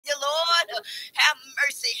Have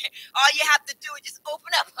mercy. All you have to do is just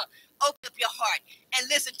open up your heart and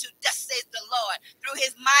listen to thus says the Lord through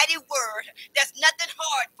his mighty word. There's nothing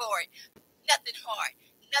hard for it. Nothing hard.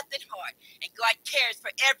 Nothing hard. And God cares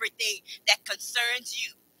for everything that concerns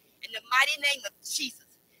you. In the mighty name of Jesus,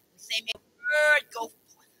 we say, may the word go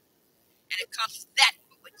forth. And it comes that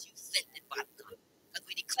for what you sent it, Father God. Because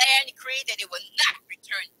we declare and decree that it will not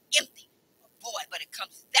return empty or void, but it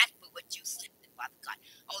comes that for what you sent it, Father God.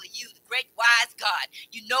 Only you, the great wise God,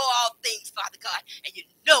 you know all things, Father God, and you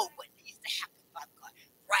know what needs to happen, Father God,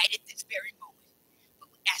 right at this very moment. But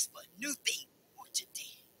we ask for a new thing on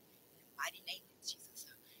today. In the mighty name of Jesus.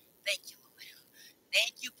 Thank you, Lord.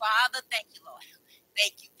 Thank you, Father. Thank you, Lord.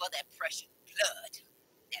 Thank you for that precious blood.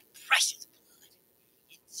 That precious blood.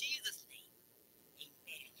 In Jesus' name.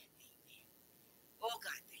 Amen. Amen. Oh,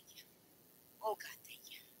 God, thank you. Oh, God, thank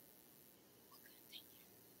you. Oh, God, thank you.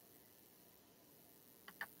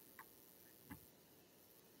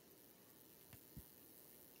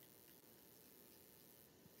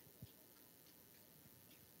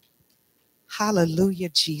 Hallelujah,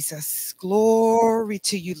 Jesus. Glory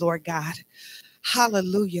to you, Lord God.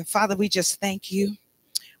 Hallelujah. Father, we just thank you.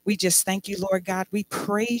 We just thank you, Lord God. We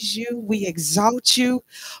praise you. We exalt you.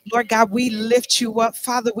 Lord God, we lift you up.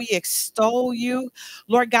 Father, we extol you.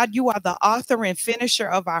 Lord God, you are the author and finisher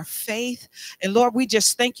of our faith. And Lord, we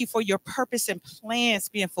just thank you for your purpose and plans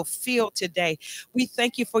being fulfilled today. We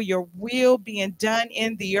thank you for your will being done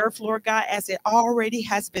in the earth, Lord God, as it already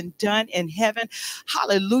has been done in heaven.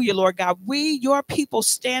 Hallelujah, Lord God. We, your people,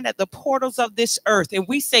 stand at the portals of this earth and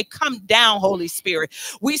we say, come down, Holy Spirit.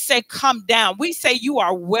 We say, come down. We say, you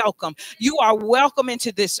are welcome. You are welcome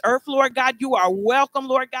into this earth, Lord God. You are welcome,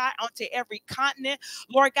 Lord God, onto every continent.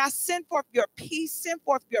 Lord God, send forth your peace, send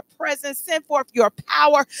forth your presence, send forth your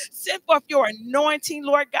power, send forth your anointing,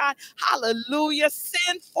 Lord God. Hallelujah.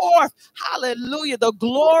 Send forth, hallelujah, the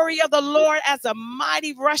glory of the Lord as a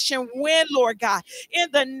mighty rushing wind, Lord God. In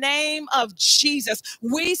the name of Jesus,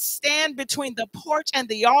 we stand between the porch and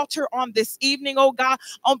the altar on this evening, oh God,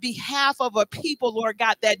 on behalf of a people, Lord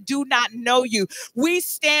God, that do not know you. We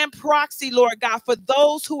stand proxy, Lord God, for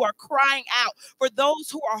those who are crying out, for those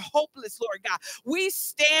who are hopeless, Lord God. We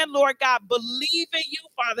stand, Lord God, believing you,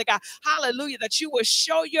 Father God, hallelujah, that you will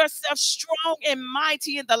show yourself strong and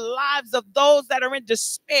mighty in the lives of those that are in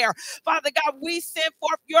despair. Father God, we send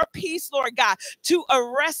forth your peace, Lord God, to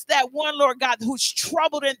arrest that one, Lord God, who's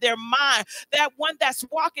troubled in their mind, that one that's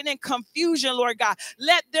walking in confusion, Lord God.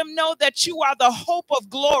 Let them know that you are the hope of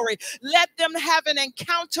glory. Let them have an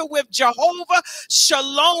encounter with Jehovah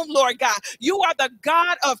Shalom, Lord God. You are the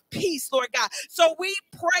God of peace, Lord God. So we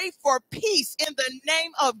pray for peace in the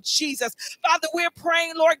name of Jesus. Father, we're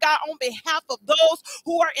praying, Lord God, on behalf of those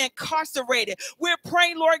who are incarcerated. We're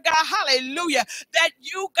praying, Lord God, hallelujah, that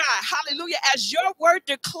you, God, hallelujah, as your word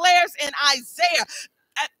declares in Isaiah,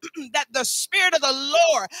 that the Spirit of the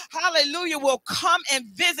Lord, hallelujah, will come and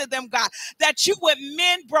visit them, God, that you would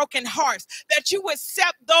mend broken hearts, that you would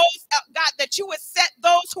set those, God, that you would set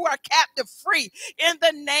those who are captive free in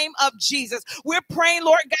the name of Jesus. We're praying,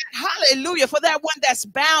 Lord God, hallelujah, for that one that's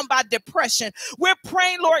bound by depression. We're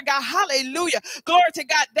praying, Lord God, hallelujah, glory to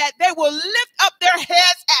God, that they will lift up their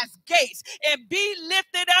heads as gates and be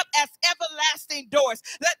lifted up as everlasting doors,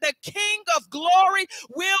 that the King of glory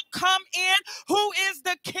will come in. Who is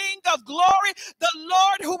the King of glory? The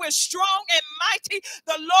Lord who is strong and mighty,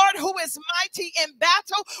 the Lord who is mighty in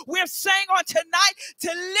battle. We're saying on tonight to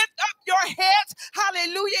lift up your heads,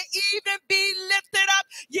 hallelujah, even be lifted up,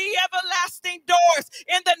 ye everlasting doors,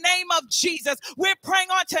 in the name of Jesus. We're praying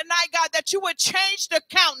on tonight, God, that you would change the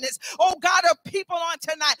countenance, oh God, of people on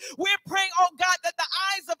tonight. We're praying, oh God, that the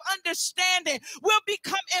eyes of understanding will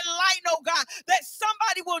become enlightened, oh God, that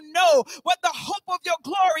somebody will know what the hope of your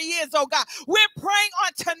glory is, oh God. We're praying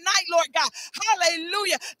on tonight, Lord God,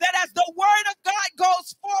 hallelujah, that as the word of God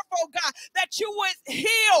goes forth, oh God, that you would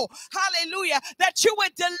heal, hallelujah, that you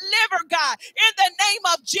would deliver, God, in the name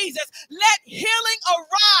of Jesus. Let healing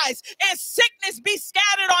arise and sickness be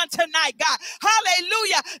scattered on tonight, God,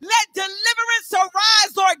 hallelujah. Let deliverance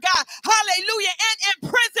arise, Lord God, hallelujah, and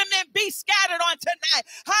imprisonment be scattered on tonight,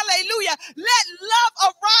 hallelujah. Let love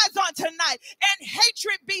arise on tonight and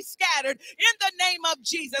hatred be scattered in the name of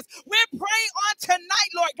Jesus. We're praying on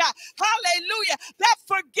tonight, Lord God, hallelujah, that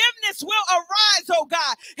forgiveness will arise, oh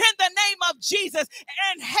God, in the name of Jesus,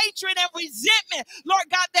 and hatred and resentment, Lord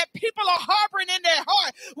God, that people are harboring in their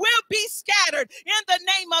heart will be scattered in the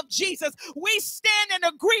name of Jesus. We stand in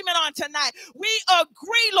agreement on tonight. We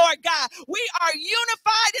agree, Lord God. We are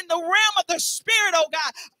unified in the realm of the Spirit, oh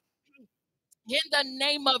God. In the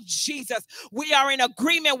name of Jesus, we are in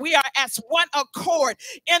agreement. We are as one accord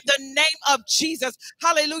in the name of Jesus.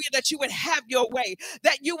 Hallelujah, that you would have your way,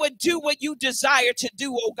 that you would do what you desire to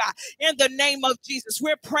do, oh God, in the name of Jesus.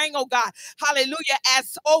 We're praying, oh God, hallelujah,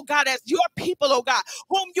 as, oh God, as your people, oh God,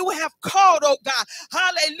 whom you have called, oh God,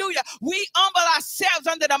 hallelujah. We humble ourselves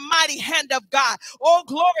under the mighty hand of God. Oh,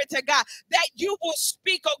 glory to God, that you will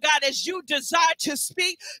speak, oh God, as you desire to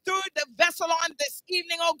speak through the vessel on this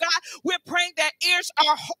evening, oh God. We're praying that ears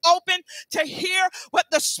are open to hear what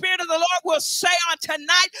the Spirit of the Lord will say on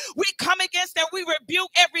tonight. We come against and we rebuke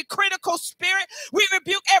every critical spirit. We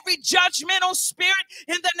rebuke every judgmental spirit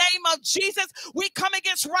in the name of Jesus. We come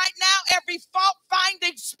against right now every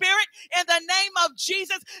fault-finding spirit in the name of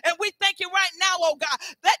Jesus. And we thank you right now, oh God,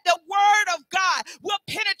 that the word of God will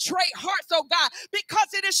penetrate hearts, oh God, because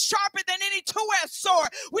it is sharper than any two-edged sword.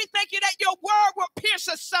 We thank you that your word will pierce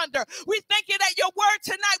asunder. We thank you that your word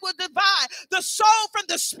tonight will divide the soul from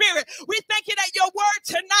the spirit. We thank you that your word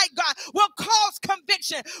tonight, God, will cause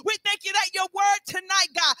conviction. We thank you that your word tonight,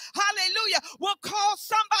 God, hallelujah, will cause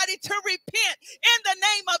somebody to repent in the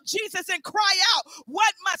name of Jesus and cry out,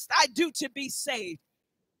 what must I do to be saved?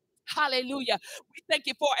 Hallelujah. We thank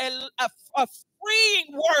you for a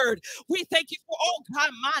freeing word. We thank you for, oh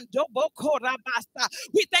God,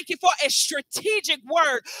 we thank you for a strategic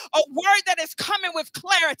word, a word that is coming with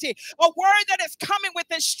clarity, a word that is coming with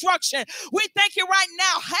instruction. We thank you right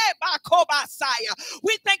now.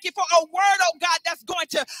 We thank you for a word, oh God, that's going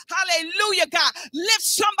to, hallelujah, God, lift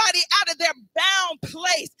somebody out of their bound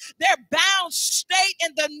place, their bound state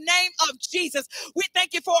in the name of Jesus. We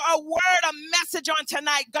thank you for a word, a message on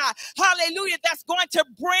tonight, God. Hallelujah, that's going to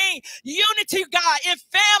bring unity, God, in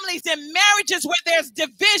families and marriages where there's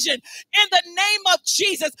division. In the name of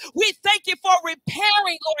Jesus, we thank you for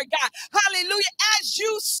repairing, Lord God. Hallelujah, as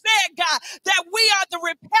you said, God, that we are the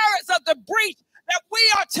repairers of the breach, that we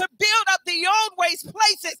are to build up the old ways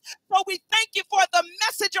places. So we thank you for the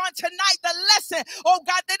message on tonight, the lesson, oh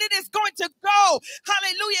God, that it is going to go.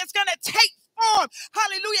 Hallelujah, it's going to take form,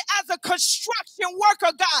 hallelujah, as a construction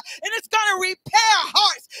worker, God, and it's going to repair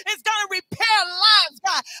hearts, it's going to repair lives,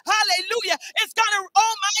 God, hallelujah, it's going to,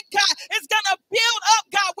 oh my God, it's going to build up,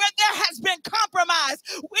 God, where there has been compromise.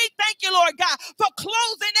 We thank you, Lord God, for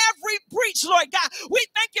closing every breach, Lord God. We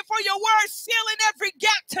thank you for your word sealing every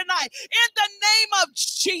gap tonight in the name of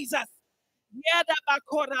Jesus.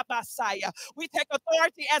 We take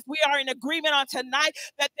authority as we are in agreement on tonight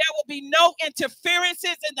that there will be no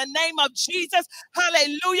interferences in the name of Jesus.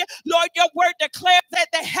 Hallelujah. Lord, your word declares that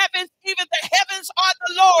the heavens, even the heavens are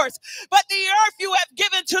the Lord's, but the earth you have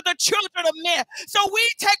given to the children of men. So we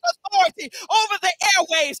take authority over the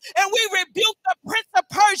airwaves and we rebuke the prince of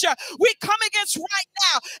Persia. We come against right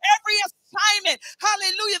now every assignment.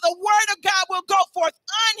 Hallelujah. The word of God will go forth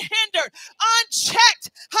unhindered,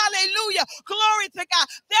 unchecked. Hallelujah. Glory to God.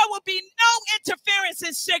 There will be no interference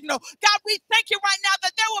in signal. God, we thank you right now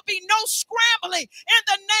that there will be no scrambling in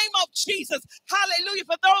the name of Jesus. Hallelujah.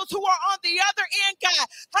 For those who are on the other end, God,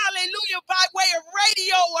 hallelujah, by way of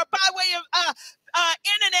radio or by way of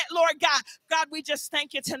internet, Lord God. God, we just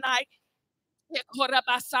thank you tonight.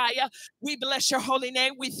 We bless your holy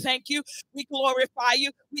name. We thank you. We glorify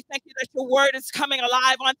you. We thank you that your word is coming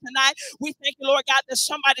alive on tonight. We thank you, Lord God, that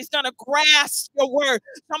somebody's going to grasp your word.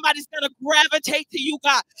 Somebody's going to gravitate to you,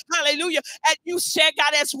 God. Hallelujah. And you said,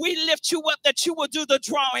 God, as we lift you up, that you will do the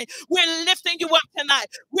drawing. We're lifting you up tonight.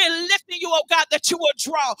 We're lifting you, oh God, that you will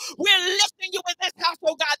draw. We're lifting you in this house,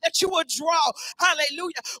 oh God, that you will draw.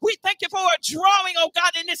 Hallelujah. We thank you for a drawing, oh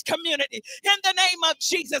God, in this community. In the name of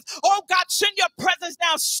Jesus. Oh God, send your presence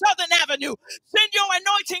down Southern Avenue. Send your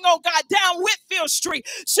anointing, oh God, down Whitfield Street.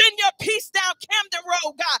 Send your peace down Camden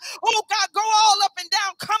Road, God. Oh God, go all up and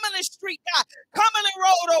down Cumberland Street, God. Cumberland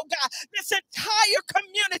Road, oh God. This entire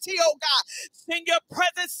community, oh God. Send your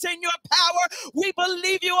presence, send your power. We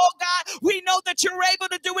believe you, oh God. We know that you're able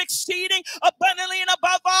to do exceeding abundantly and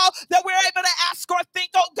above all that we're able to ask or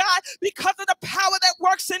think, oh God, because of the power that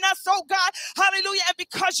works in us, oh God. Hallelujah. And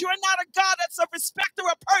because you're not a God that's a respecter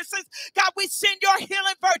of persons, God, we send your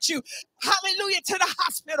healing virtue, hallelujah, to the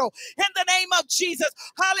hospital in the name of Jesus.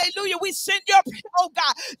 Hallelujah. We send your, oh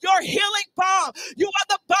God, your healing balm. You are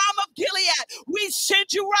the balm of Gilead. We send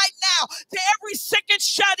you right now to every sick and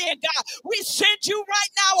shut in, God. We send you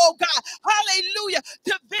right now, oh God, hallelujah,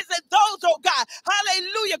 to visit those, oh God,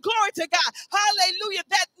 hallelujah, glory to God, hallelujah,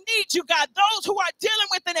 that need you, God, those who are dealing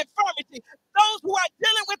with an infirmity, those who are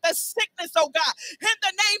dealing with a sickness, oh God, in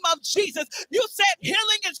the name of of Jesus. You said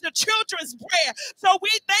healing is the children's bread. So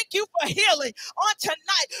we thank you for healing on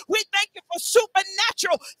tonight. We thank you for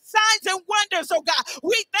supernatural signs and wonders, oh God.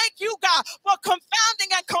 We thank you, God, for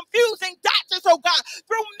confounding and confusing doctors, oh God,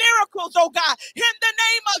 through miracles, oh God, in the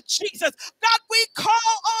name of Jesus. God, we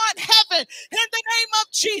call on heaven in the name of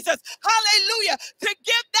Jesus. Hallelujah. To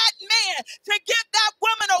give that man, to give that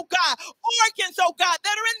woman, oh God, organs, oh God,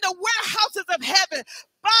 that are in the warehouses of heaven,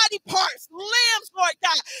 body parts, limbs, Lord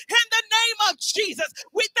God, in the name of Jesus.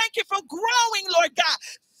 We thank you for growing, Lord God,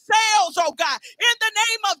 cells, oh God, in the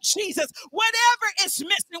name of Jesus. Whatever is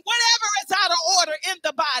missing, whatever is out of order in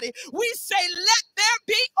the body, we say, let there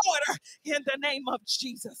be order in the name of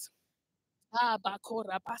Jesus.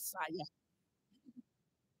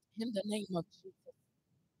 In the name of Jesus.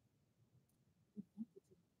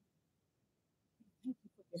 We thank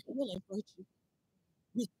you for your healing virtue.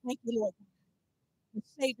 We thank you, Lord, for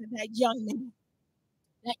saving that young man,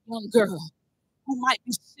 that young girl who might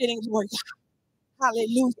be sitting, Lord God,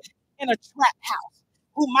 hallelujah, in a trap house,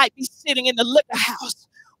 who might be sitting in the liquor house.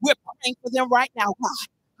 We're praying for them right now, God.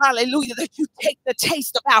 Hallelujah, that you take the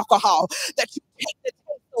taste of alcohol, that you take the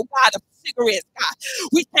taste, oh God, of cigarettes, God.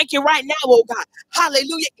 We thank you right now, oh God.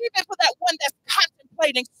 Hallelujah. Even for that one that's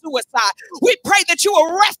contemplating suicide, we pray that you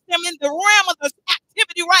arrest them in the realm of this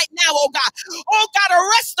activity right now, oh God. Oh God,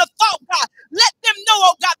 arrest the thought, God. Let them know,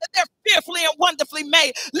 oh God, that they're fearfully and wonderfully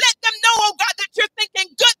made. Let them know, oh God, that you're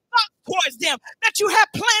thinking good thoughts towards them, that you have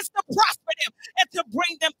plans to prosper them and to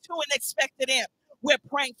bring them to an expected end. We're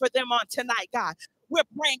praying for them on tonight, God. We're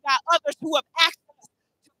praying, God, others who have asked us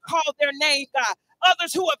to call their name, God.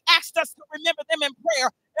 Others who have asked us to remember them in prayer.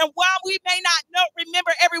 And while we may not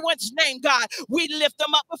remember everyone's name, God, we lift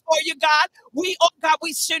them up before you, God. Oh God,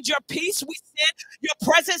 we send your peace. We send your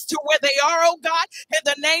presence to where they are, oh God, in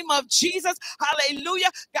the name of Jesus.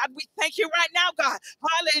 Hallelujah. God, we thank you right now, God.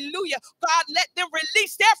 Hallelujah. God, let them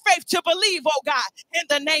release their faith to believe, oh God, in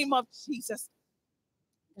the name of Jesus.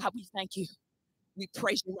 God, we thank you. We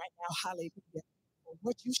praise you right now. Hallelujah. For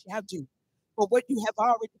what you shall do, for what you have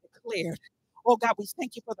already declared. Oh God, we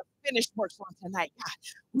thank you for the finished works on tonight, God.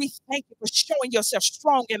 We thank you for showing yourself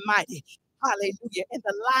strong and mighty. Hallelujah. In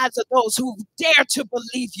the lives of those who dare to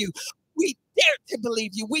believe you. We dare to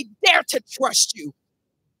believe you. We dare to trust you.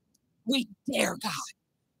 We dare, God.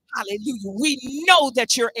 Hallelujah. We know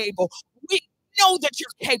that you're able. We know that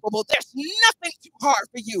you're capable. There's nothing too hard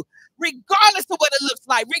for you, regardless of what it looks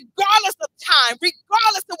like, regardless of time,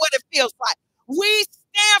 regardless of what it feels like. We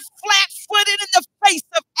stand flat-footed in the face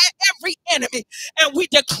of every enemy, and we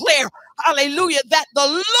declare, hallelujah, that the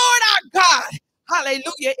Lord our God,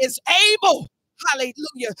 hallelujah, is able,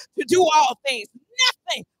 hallelujah, to do all things.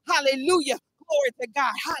 Nothing, hallelujah, glory to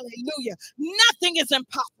God, hallelujah. Nothing is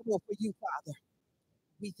impossible for you, Father.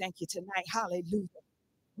 We thank you tonight. Hallelujah.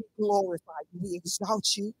 We glorify you. We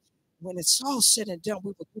exalt you. When it's all said and done,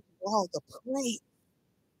 we will give you all the praise,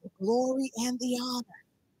 the glory, and the honor.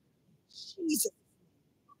 Jesus.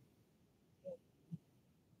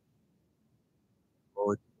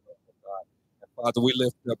 Lord, God. And Father, we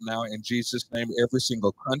lift up now in Jesus' name every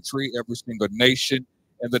single country, every single nation.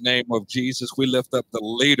 In the name of Jesus, we lift up the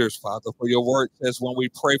leaders, Father, for your word says when we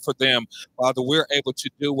pray for them, Father, we're able to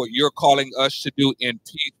do what you're calling us to do in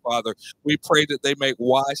peace, Father. We pray that they make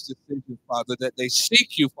wise decisions, Father, that they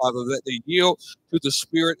seek you, Father, that they yield to the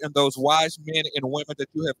Spirit and those wise men and women that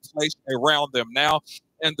you have placed around them now.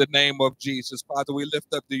 In the name of Jesus, Father, we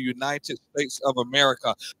lift up the United States of America.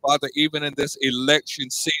 Father, even in this election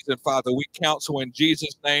season, Father, we counsel in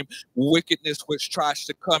Jesus' name wickedness which tries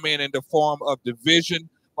to come in the form of division,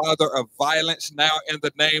 Father, of violence now in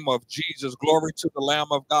the name of Jesus. Glory to the Lamb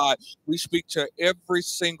of God. We speak to every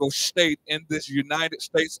single state in this United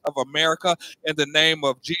States of America in the name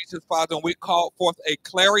of Jesus, Father, and we call forth a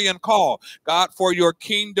clarion call, God, for your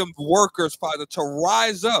kingdom workers, Father, to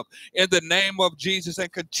rise up in the name of Jesus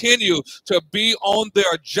and continue to be on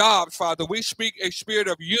their jobs, Father. We speak a spirit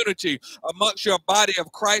of unity amongst your body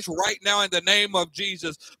of Christ right now in the name of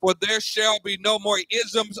Jesus, for there shall be no more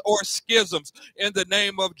isms or schisms in the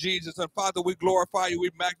name of Jesus. And Father, we glorify you,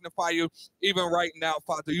 we magnify you even right now,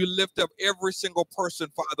 Father. You lift up every single person,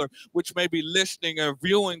 Father, which may be listening or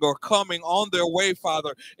viewing or coming on their way,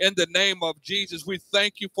 Father, in the name of Jesus. We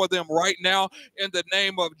thank you for them right now in the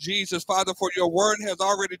name of Jesus, Father, for your word has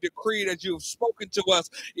already decreed, as you have spoken to us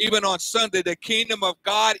even on Sunday, the kingdom of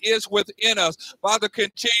God is within us. Father,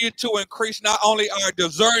 continue to increase not only our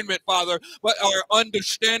discernment, Father, but our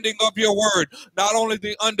understanding of your word. Not only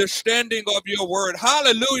the understanding of your word,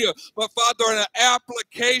 hallelujah, hallelujah, but Father, an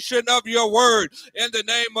application of your word in the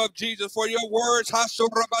name of Jesus. For your words,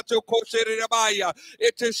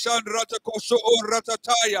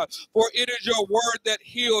 for it is your word that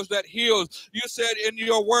heals, that heals. You said in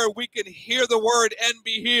your word we can hear the word and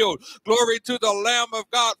be healed. Glory to the Lamb of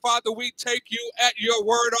God. Father, we take you at your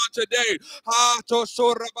word on today.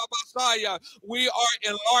 We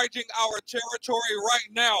are enlarging our territory right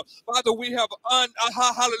now. Father, we have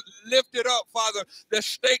lifted up, Father, the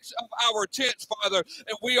stakes of our tents, Father,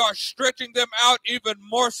 and we are stretching them out even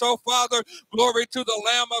more so, Father. Glory to the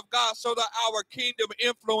Lamb of God, so that our kingdom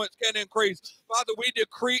influence can increase. Father, we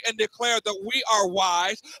decree and declare that we are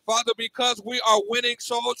wise, Father, because we are winning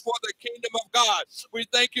souls for the kingdom of God. We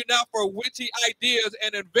thank you now for witty ideas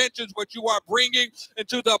and inventions which you are bringing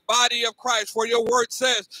into the body of Christ. For your word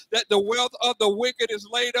says that the wealth of the wicked is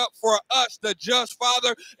laid up for us, the just,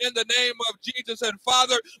 Father, in the name of Jesus. And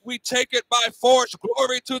Father, we take it by force.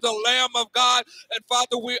 Glory to the Lamb of God. And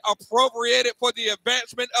Father, we appropriate it for the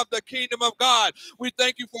advancement of the kingdom of God. We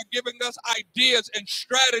thank you for giving us ideas and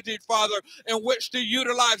strategies, Father, in which to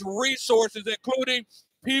utilize resources, including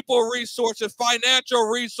people resources, financial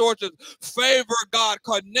resources, favor, God,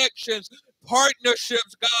 connections,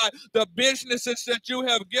 partnerships, God, the businesses that you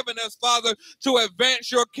have given us, Father, to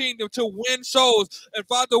advance your kingdom, to win souls. And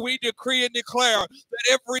Father, we decree and declare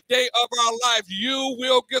that every day of our life, you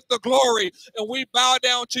will get the glory. And we bow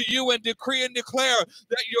down to you and decree and declare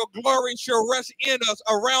that your glory shall rest in us,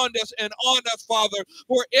 around us, and on us, Father.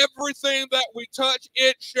 For everything that we touch,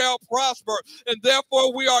 it shall prosper. And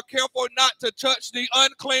therefore, we are careful not to touch the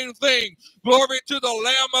unclean thing. Glory to the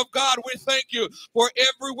Lamb of God. We thank you for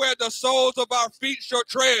everywhere the soles of our feet shall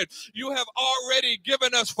tread, you have already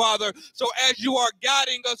given us, Father. So as you are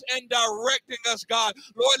guiding us and directing us, God,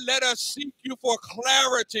 Lord, let us seek you for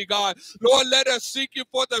clarity, God. Lord, let us seek you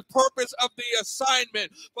for the purpose of the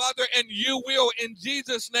assignment, Father, and you will, in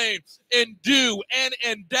Jesus' name, endue and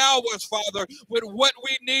endow us, Father, with what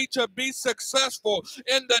we need to be successful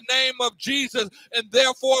in the name of Jesus. And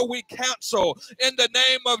therefore we cancel in the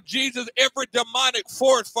name of Jesus every demonic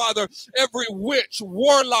force, Father, every witch,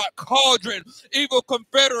 warlock, cauldron, evil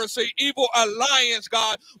confederacy, evil alliance,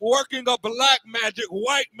 God, working of black magic,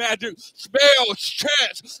 white magic, spells,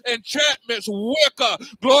 chants, enchantments, Wicca.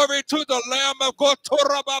 Glory to the Lamb of God.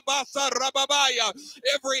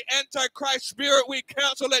 Every antichrist spirit, we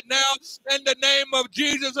cancel it now in the name of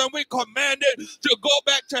Jesus, and we command it to go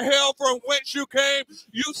back to hell from whence you came.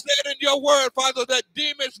 You said in your word, Father, that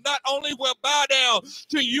demons not only will bow down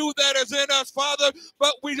to you that is in us, Father,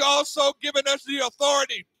 but we also given us the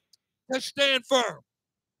authority to stand firm.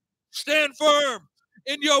 Stand firm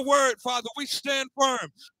in your word, Father. We stand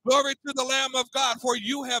firm. Glory to the Lamb of God, for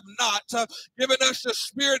you have not given us the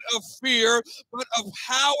spirit of fear, but of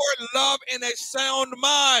power, love, and a sound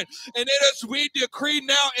mind. And it is we decree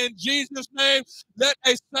now in Jesus' name, let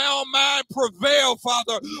a sound mind prevail,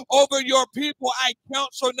 Father, over your people. I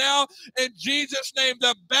counsel now in Jesus' name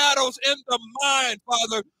the battles in the mind,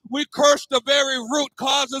 Father. We curse the very root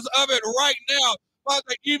causes of it right now.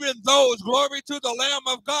 Father, even those, glory to the Lamb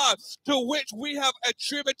of God, to which we have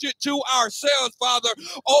attributed to ourselves, Father,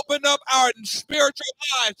 open up our spiritual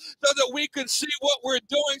eyes so that we can see what we're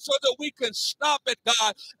doing, so that we can stop it,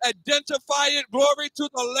 God, identify it, glory to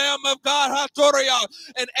the Lamb of God,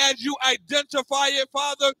 and as you identify it,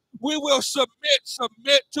 Father, we will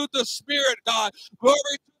submit to the Spirit, God, glory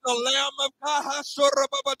to the Lamb of God,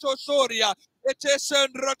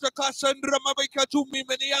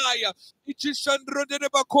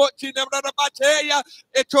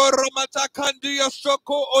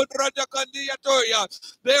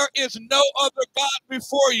 there is no other God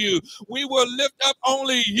before you. We will lift up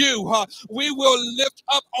only you. We will lift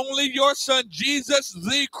up only your Son, Jesus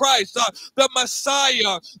the Christ, the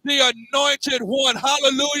Messiah, the Anointed One.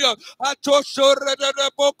 Hallelujah.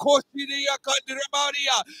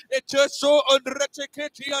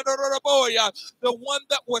 The one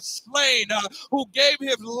that was slain, who gave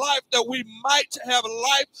his life that we might have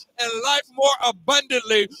life and life more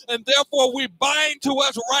abundantly. And therefore we bind to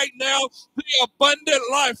us right now the abundant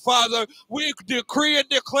life, Father. We decree and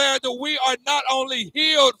declare that we are not only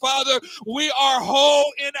healed, Father, we are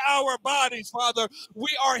whole in our bodies, Father. We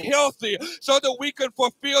are healthy so that we can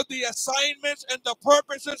fulfill the assignments and the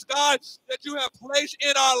purposes, God, that you have placed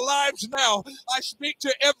in our lives now. I speak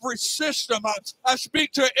to every system. I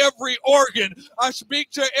speak to every organ. organ. I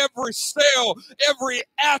speak to every cell, every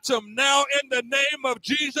atom. Now in the name of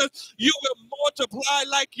Jesus, you will multiply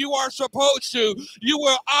like you are supposed to. You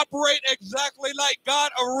will operate exactly like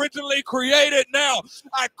God originally created. Now,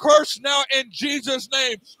 I curse now in Jesus'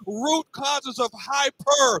 name root causes of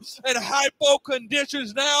hyper and hypo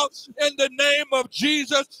conditions now in the name of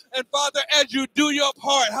Jesus. And Father, as you do your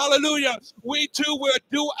part, hallelujah, we too will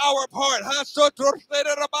do our part.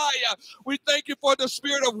 We thank you for the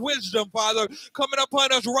spirit of wisdom, Father, coming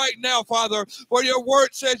upon us right now, Father. For your word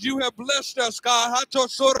says you have blessed us, God.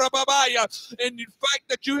 In the fact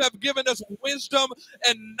that you have given us wisdom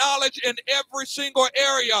and knowledge in every single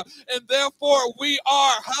area. And therefore we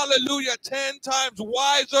are, hallelujah, 10 times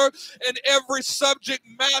wiser in every subject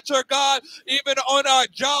matter, God, even on our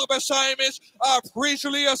job assignments, our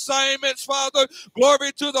priestly assignments, Father.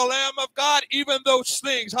 Glory to the Lamb of God, even those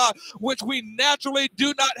things, which we naturally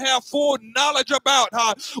do not have full knowledge about,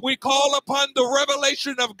 we call upon the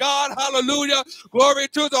revelation of God, hallelujah. Glory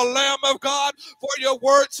to the Lamb of God, for your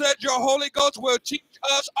word said your Holy Ghost will teach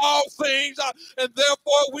us all things, and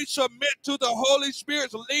therefore we submit to the Holy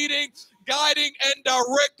Spirit's leading, guiding, and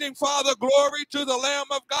directing, Father. Glory to the Lamb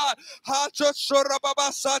of God.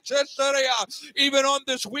 Even on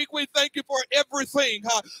this week, we thank you for everything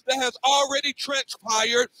that has already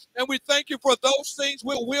transpired, and we thank you for those things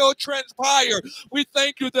that will transpire. We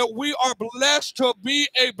thank you that we are blessed to be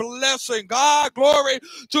a blessing. God, glory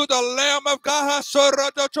to the Lamb of God.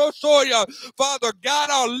 Father, guide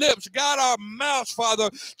our lips, guide our mouths, Father.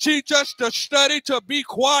 Teach us to study, to be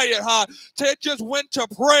quiet, teach us when to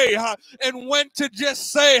pray, and when to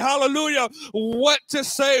just say, hallelujah, what to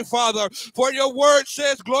say, Father. For your word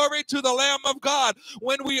says, glory to the Lamb of God.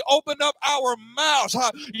 When we open up our mouths,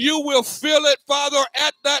 you will fill it, Father,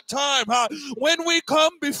 at that time. When we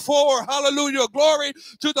come before, hallelujah, glory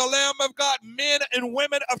to the Lamb of God, men and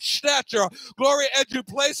women of stature, glory, as you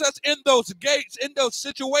place us in those gates, in those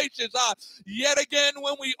situations, yet again,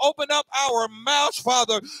 when we open up our mouths,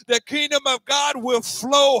 Father, the kingdom of God will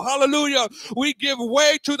flow, hallelujah. We give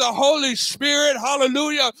way to the Holy Spirit,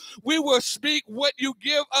 hallelujah. We will speak what you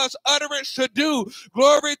give us utterance to do.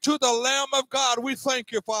 Glory to the Lamb of God. We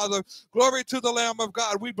thank you, Father. Glory to the Lamb of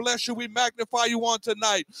God. We bless you. We magnify you on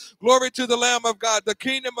tonight. Glory to the Lamb of God. The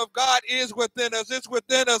kingdom of God is within us. It's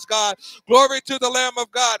within us, God. Glory to the Lamb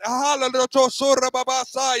of God. Hallelujah.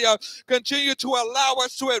 Continue to allow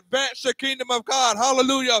us to advance the kingdom of God.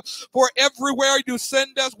 Hallelujah. For everywhere you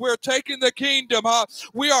send us, we're taking the kingdom.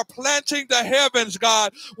 We are planting the heavens,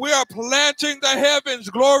 God. We are planting the heavens.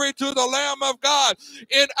 Glory to the Lamb of God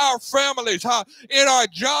in our families, in our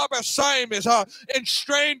job assignments, in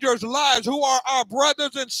strangers' lives who are our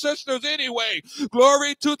brothers and sisters anyway.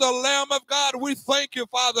 Glory to the Lamb of God. We thank you,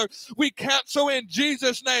 Father. We cancel in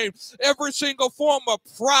Jesus' name every single form of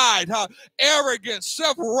pride, arrogance,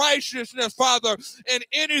 self-righteousness, Father, and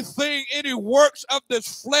anything, any works of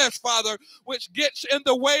this flesh, Father, which gets in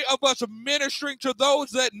the way of us ministering to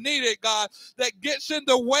those that need it, God, that gets in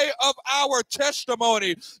the way of our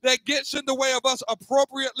testimony, that gets in the way of us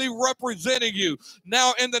appropriately representing you.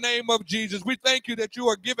 Now, in the name of Jesus, we thank you that you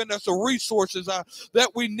are giving us the resources that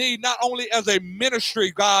we need, not only as a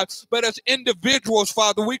ministry, God, but as individuals,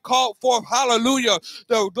 Father. We call forth, hallelujah,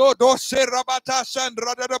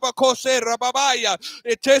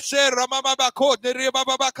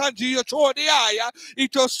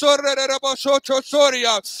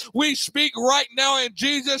 we speak right now in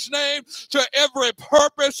Jesus' name to every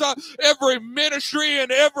purpose, every ministry,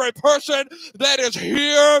 and every person that is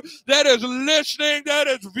here, that is listening, that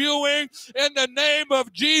is viewing. In the name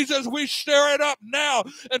of Jesus, we stir it up now.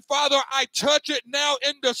 And Father, I touch it now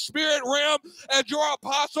in the spirit realm as your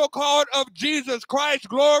apostle called of Jesus Christ.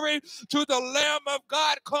 Glory to the Lamb of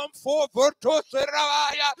God. Come forth.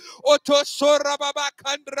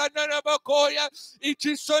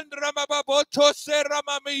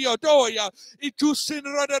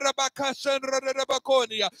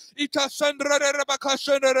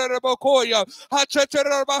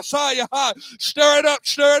 Stir it up.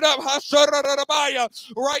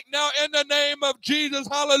 Right now in the name of Jesus,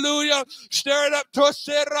 hallelujah. Stir it up.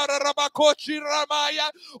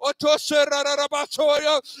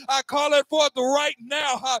 I call it forth right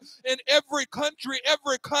now in every country,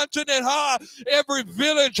 every continent, every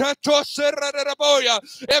village,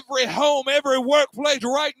 every home, every workplace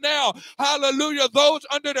right now. Hallelujah. Those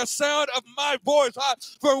under the sound of my voice,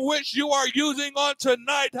 for for which you are using on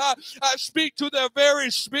tonight. I speak to their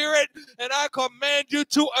very spirit, and I command you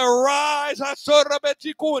to arise.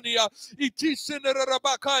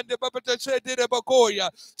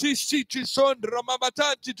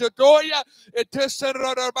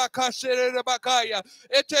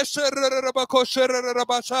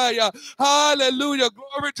 Hallelujah.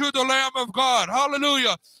 Glory to the Lamb of God.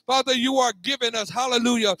 Hallelujah. Father, you are giving us,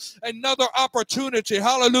 hallelujah, another opportunity,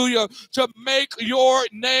 hallelujah, to make your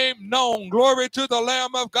name known. Glory to the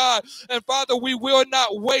Lamb of God. And Father, we will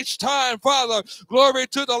not waste time, Father. Glory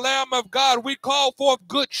to the Lamb of God. We call forth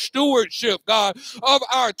good stewardship, God, of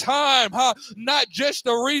our time, not just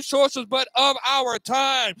the resources, but of our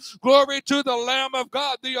time. Glory to the Lamb of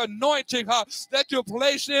God, the anointing that you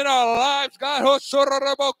placed in our lives, God.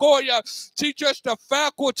 Teach us the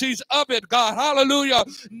faculties of it, God. Hallelujah.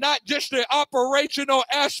 Not just the operational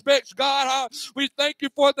aspects, God. We thank you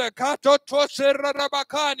for the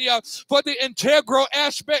for the integral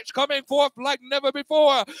aspects coming forth like never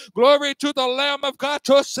before. Glory to the Lamb of God.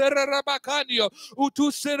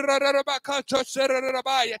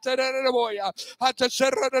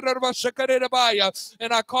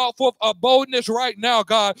 And I call forth a boldness right now,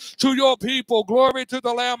 God, to your people. Glory to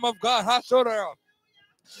the Lamb of God.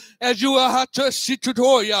 As you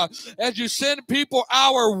as you send people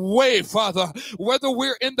our way, Father, whether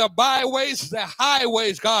we're in the byways, the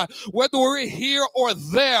highways, God, whether we're here or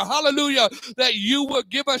there, hallelujah, that you will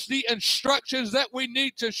give us the instructions that we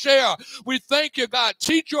need to share. We thank you, God.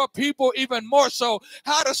 Teach your people even more so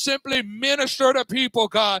how to simply minister to people,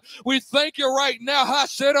 God. We thank you right now,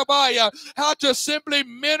 how to simply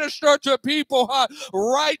minister to people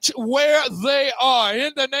right where they are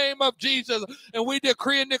in the name of Jesus. And we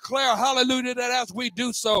decree and declare, hallelujah, that as we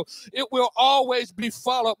do so, it will always be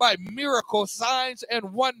followed by miracles, signs, and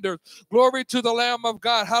wonders. Glory to the Lamb of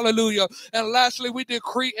God, hallelujah. And lastly, we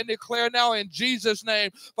decree and declare now in Jesus'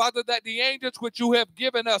 name, Father, that the angels which you have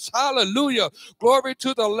given us, hallelujah, glory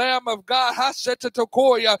to the Lamb of God,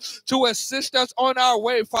 to assist us on our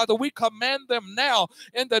way, Father, we command them now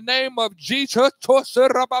in the name of Jesus.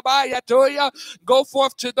 Go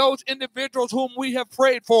forth to those individuals whom we have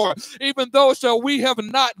prayed for, even those that we have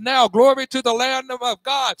not now. Glory to the Lamb of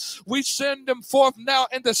God. We send them forth now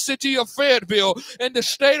in the city of Fayetteville, in the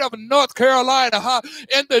state of North Carolina,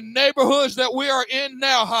 in the neighborhoods that we are in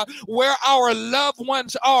now, where our loved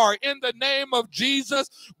ones are, in the name of Jesus.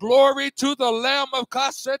 Glory to the Lamb of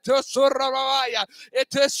God.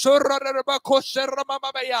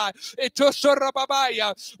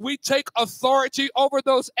 We take authority over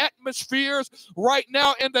those atmospheres right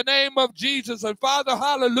now in the name of Jesus. And Father,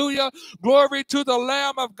 hallelujah, glory to the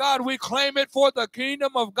Lamb of God. We claim it for the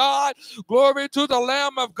kingdom of God. Glory to the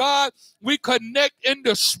Lamb of God. We connect in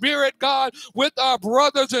the spirit, God, with our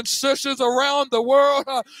brothers and sisters around the world.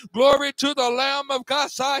 Glory to the Lamb of God.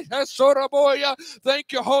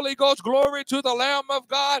 Thank you, Holy Ghost. Glory to the Lamb of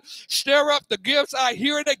God. Stir up the gifts. I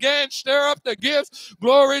hear it again. Stir up the gifts.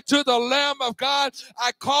 Glory to the Lamb of God.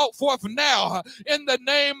 I call forth now in the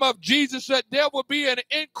name of Jesus that there will be an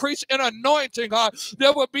increase in anointing.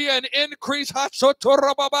 There will be an increase in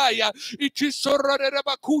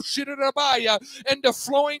the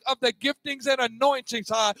flowing of the giftings and anointings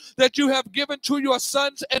that you have given to your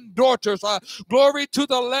sons and daughters. Glory to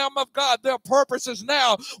the Lamb of God. Their purposes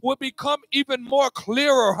now will become even more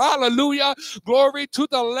clearer. Hallelujah. Glory to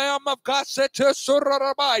the Lamb of God.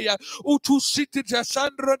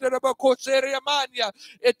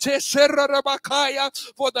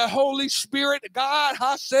 For the Holy Spirit, God,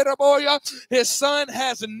 his Son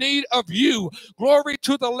has need of you. Glory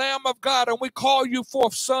to the Lamb of God. And we call you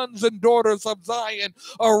forth, sons and daughters of Zion.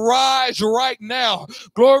 Arise right now.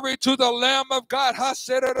 Glory to the Lamb of God.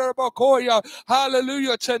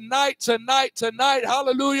 Hallelujah. Tonight.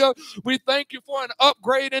 Hallelujah. We thank you for an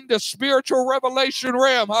upgrade in the spiritual revelation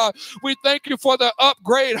realm. We thank you for the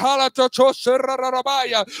upgrade. In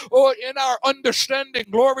our understanding.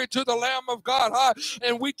 Glory to the Lamb of God.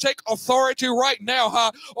 And we take authority right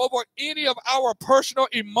now over any of our personal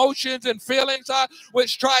emotions and feelings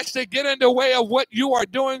which tries to get in the way of what you are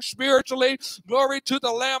doing spiritually. Glory to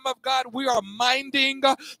the Lamb of God. We are minding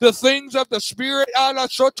the things of the Spirit.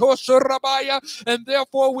 And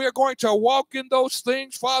therefore we are going to walk in those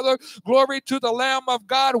things, Father. Glory to the Lamb of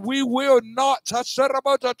God. We will not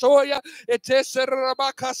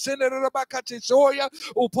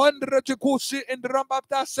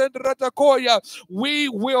we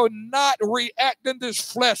will not react in this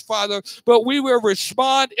flesh, Father, but we will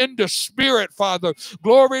respond in the Spirit, Father. Father.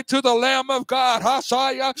 Glory to the Lamb of God.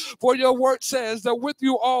 Hasaya, for your word says that with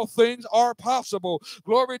you all things are possible.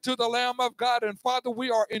 Glory to the Lamb of God. And Father,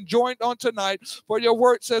 we are enjoined on tonight, for your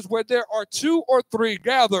word says where there are two or three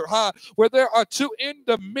gathered, where there are two in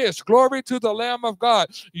the midst, glory to the Lamb of God,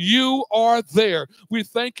 you are there. We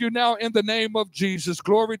thank you now in the name of Jesus.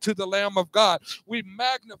 Glory to the Lamb of God. We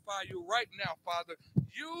magnify you right now, Father.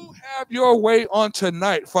 You have your way on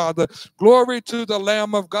tonight, Father. Glory to the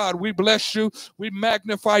Lamb of God. We bless you. We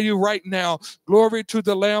magnify you right now. Glory to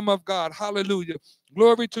the Lamb of God. Hallelujah.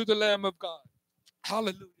 Glory to the Lamb of God.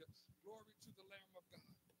 Hallelujah. Glory to the Lamb of God.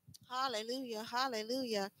 Hallelujah,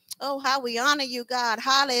 hallelujah. Oh, how we honor you, God.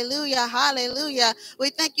 Hallelujah, hallelujah. We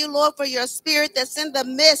thank you, Lord, for your spirit that's in the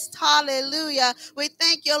midst. Hallelujah. We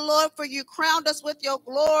thank you, Lord, for you crowned us with your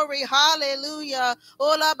glory. Hallelujah.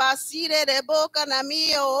 Ola basire de boca na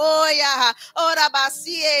mio oya. Ora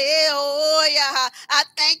basie oya. I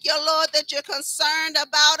thank you, Lord, that you're concerned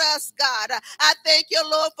about us, God. I thank you,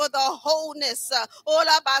 Lord, for the wholeness.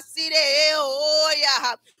 Ola basire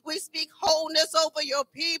oya. We speak wholeness over your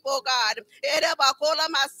people, God.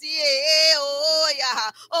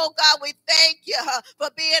 Oh, God, we thank you for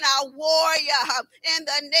being our warrior in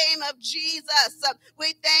the name of Jesus.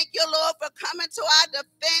 We thank you, Lord, for coming to our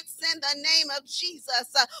defense in the name of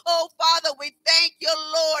Jesus. Oh, Father, we thank you,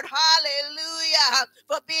 Lord, hallelujah,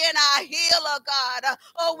 for being our healer, God.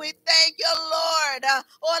 Oh, we thank you, Lord,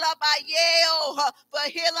 for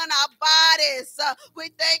healing our bodies. We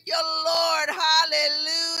thank you, Lord,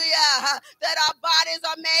 hallelujah, that our bodies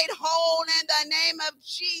are made whole in the name of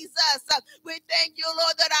Jesus. We thank you,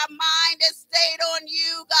 Lord, that our mind is stayed on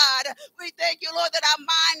you, God. We thank you, Lord, that our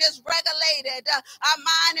mind is regulated. Our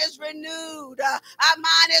mind is renewed. Our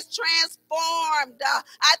mind is transformed.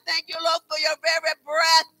 I thank you, Lord, for your very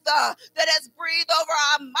breath that has breathed over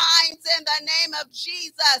our minds in the name of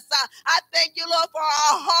Jesus. I thank you, Lord, for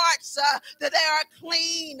our hearts that they are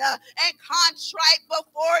clean and contrite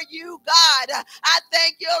before you, God. I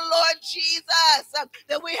thank you, Lord Jesus,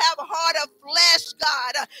 that we have a heart of flesh,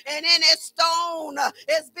 God, and in its stone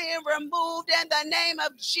is being removed in the name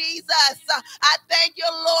of Jesus. I thank you,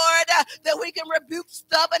 Lord, that we can rebuke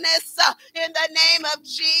stubbornness in the name of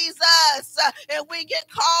Jesus, and we can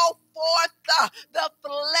call forth the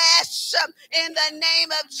flesh in the name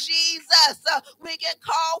of Jesus. We can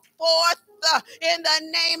call forth in the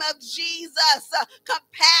name of Jesus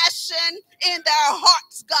compassion in their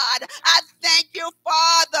hearts, God. I thank you,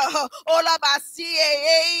 Father,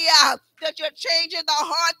 that you're changing the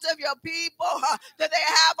hearts of your people, that they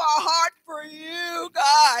have a heart for you,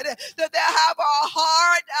 God, that they have a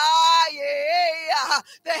heart,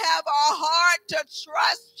 they have a heart to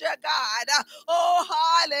trust you, God. Oh,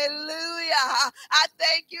 hallelujah. I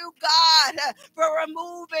thank you, God, for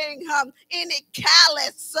removing any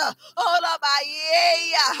callous,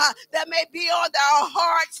 that may be on their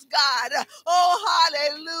hearts, God. Oh,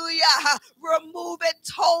 hallelujah. Remove it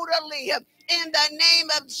totally in the name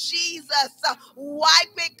of Jesus.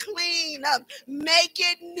 Wipe it clean. Make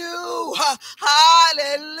it new.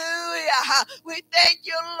 Hallelujah. We thank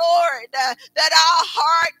you, Lord, that our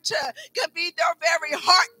heart can be their very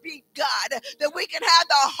heartbeat, God, that we can have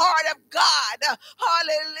the heart of God.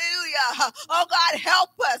 Hallelujah. Oh, God,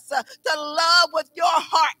 help us to love with your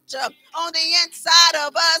heart on the inside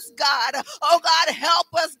of us, God. Oh, God, help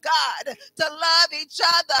us, God, to love each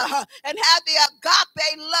other and have the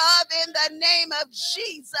agape love in the name of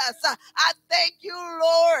Jesus. I thank you,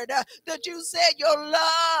 Lord, that you said your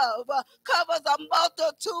love covers a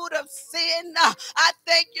multitude of sin. I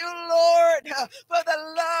thank you, Lord, for the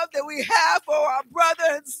love that we have for our brother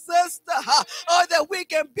and sister, or that we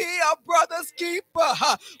can be a brother's keeper.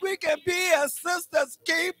 We can be a sister's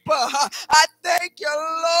keeper. I thank you,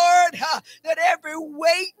 Lord, that every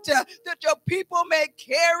weight that your people may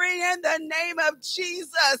carry in the name of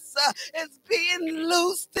Jesus is being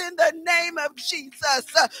loosed in the name of Jesus.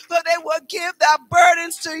 For they will give their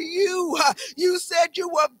burdens to you. You said you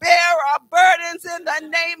will bear our burdens in the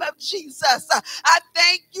name of Jesus. I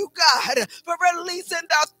thank you, God, for releasing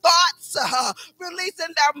their thoughts,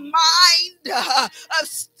 releasing their mind of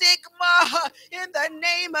stigma in the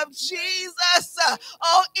name of Jesus.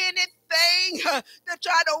 Oh, anything that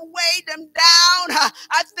try to weigh them down,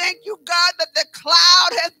 I thank you, God, that the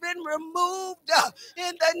cloud has been removed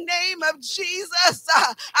in the name of Jesus.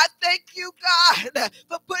 I thank you, God,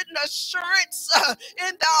 for putting assurance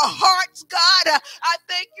in their hearts, God. I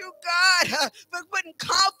thank you, God, for putting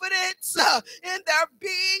confidence in their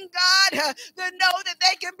being, God. to know that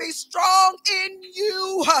they can be strong in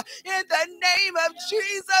you in the name of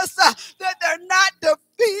Jesus, that they're not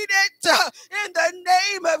defeated in the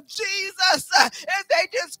name of Jesus. If they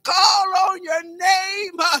just call on your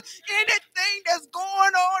name, anything that's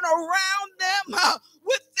going on around them,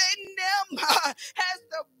 within them, has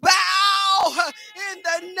to bow in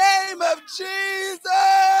the name of Jesus.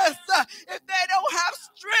 If they don't have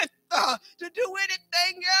strength to do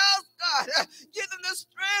anything else, God, give them the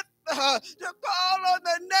strength to call on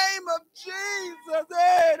the name of Jesus.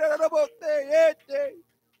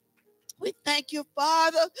 We thank you,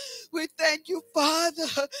 Father. We thank you, Father.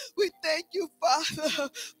 We thank you, Father,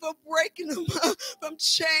 for breaking them from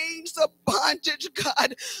chains of bondage,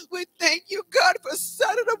 God. We thank you, God, for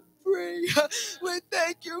setting them free. We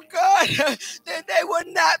thank you, God, that they will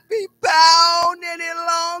not be bound any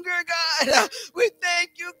longer, God. We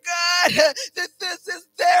thank you, God, that this is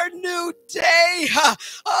their new day.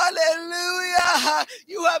 Hallelujah.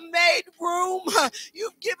 You have made room.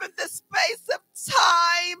 You've given the space of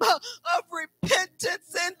time of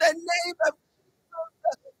repentance in the name of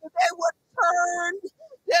Jesus. They would turn.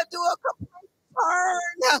 They'll do a complete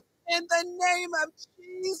turn in the name of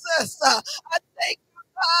Jesus. I thank you,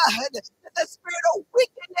 God, that the spirit of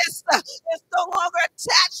wickedness is no longer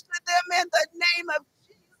attached to them in the name of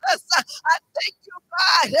Jesus. I thank you,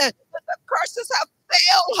 God, that the curses have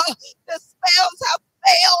failed, the spells have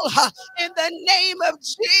failed in the name of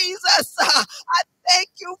Jesus. I thank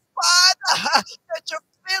you, Father, that you're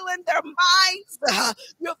filling their minds,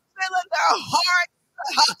 you're filling their hearts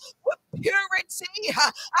with purity.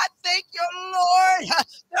 I thank you, Lord,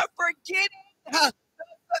 they're forgetting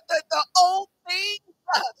the old things,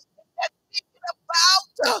 and thinking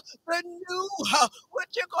about the new, what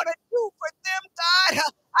you're going to do for them, God.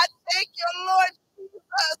 I thank you, Lord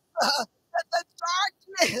Jesus, that the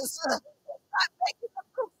darkness is not making them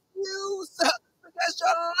confused, because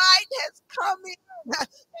your light has come in and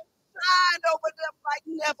shined over them like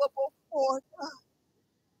never before.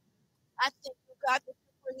 I thank you, God, that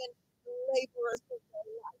you're bringing laborers into their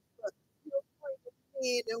life. You're bringing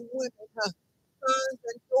men and women, sons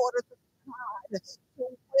and daughters of God, to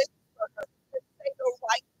whisper, to say the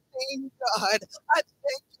right thing, God. I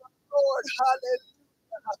thank you, Lord,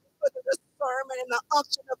 hallelujah, for the discernment and the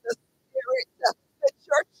unction of the Spirit, that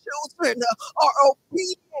your children are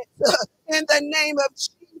obedient in the name of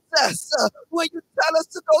Jesus. When you tell us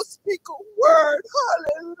to go speak a word,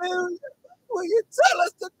 hallelujah. When you tell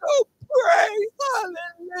us to go pray,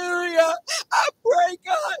 hallelujah. I pray,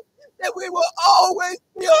 God, that we will always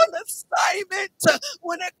be on assignment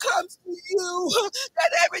when it comes to you,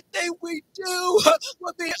 that everything we do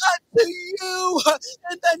will be unto you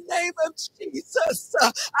in the name of Jesus.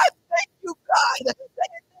 I thank you, God, that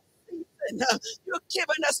in this season you're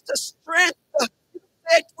giving us the strength.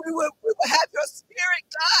 That we will have your spirit,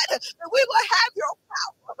 God, that we will have your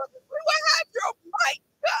power, we will have your might,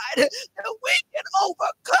 God, that we can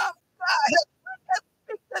overcome, God. We can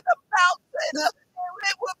speak to the mountain, and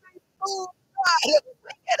it will be moved, God.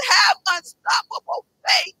 We can have unstoppable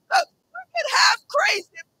faith. We can have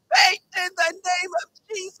crazy faith in the name of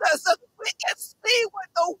Jesus. We can see what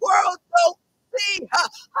the world don't see.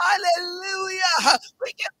 Hallelujah.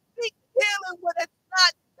 We can speak healing when it's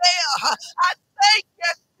not there. I thank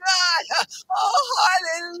you, God. Oh,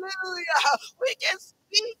 hallelujah. We can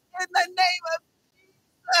speak in the name of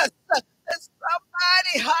Jesus. That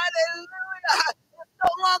somebody, hallelujah, is no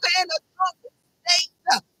longer in a drunken state.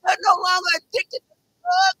 They're no longer addicted to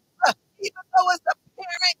drugs, even though it's a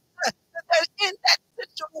parent that they're in that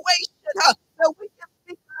situation. That we can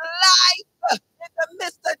speak life in the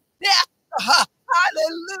midst of death.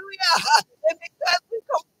 Hallelujah. And because we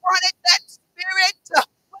confronted that spirit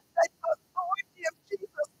with the authority of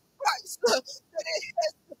Jesus Christ, that it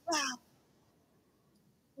has to bow.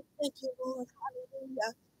 Thank you, Lord.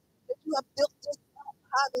 Hallelujah. That you have built this up.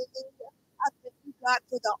 Hallelujah. I thank you, God,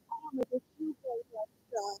 for the armor that you gave us,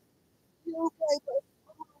 God. You gave us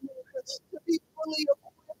armor to be fully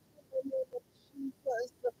equipped in the name of Jesus.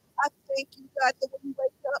 I thank you, God, that when we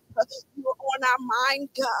wake up, you are on our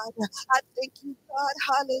mind, God. I thank you, God,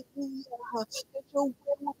 hallelujah, that your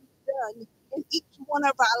will will be done in each one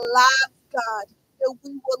of our lives, God. That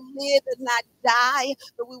we will live and not die,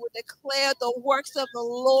 that we will declare the works of the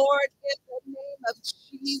Lord in the name of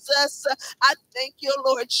Jesus. I thank you,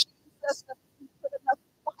 Lord Jesus, that you put enough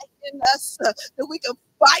fight in us, that we can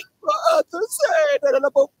fight for others.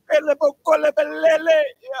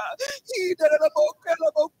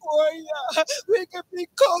 We can be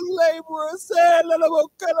co-laborers.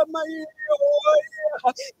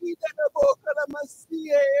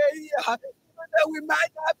 Even though we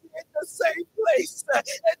might not be in the same place at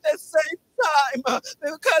the same time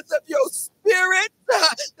because of your spirit.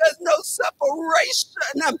 There's no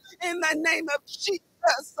separation in the name of Jesus.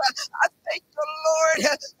 I thank you,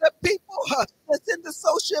 Lord. The people that's in the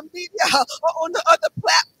social media or on the other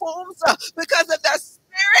platforms because of their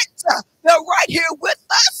spirit, they're right here with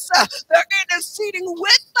us. They're interceding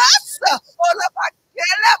with us.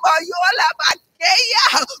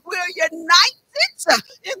 We're united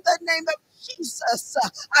in the name of Jesus.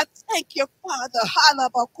 I thank you, Father. I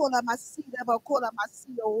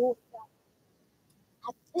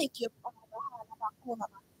thank you, Father,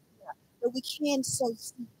 that we can sow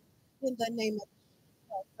seed in the name of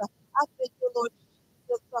Jesus. I thank you, Lord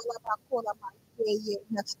Jesus.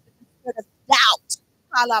 The spirit of doubt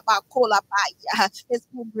has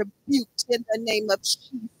been rebuked in the name of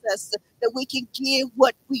Jesus, that we can give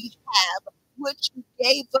what we have, which you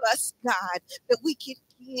gave us, God, that we can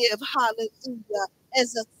give, hallelujah,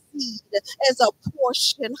 as a seed, as a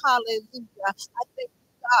portion, hallelujah. I thank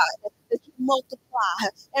you, God, that you multiply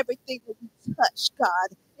everything that we touch,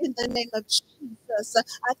 God, in the name of Jesus.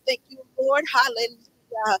 I thank you, Lord,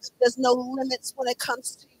 hallelujah. There's no limits when it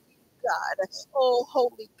comes to you, God. Oh,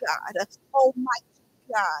 holy God, almighty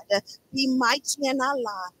God, be mighty in our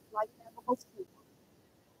lives like never before.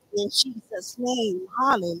 In Jesus' name,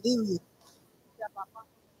 hallelujah.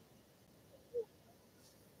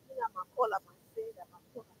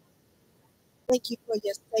 Thank you for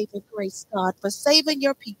your saving grace, God, for saving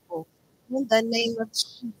your people. In the name of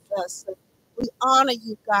Jesus, we honor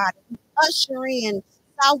you, God. We usher in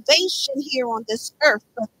salvation here on this earth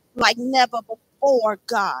like never before,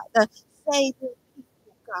 God. Save your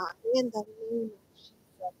people, God, in the name of Jesus.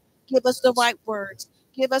 Give us the right words.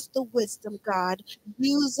 Give us the wisdom, God.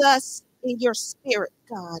 Use us in your spirit,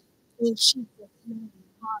 God. In Jesus' name.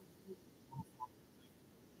 Hallelujah.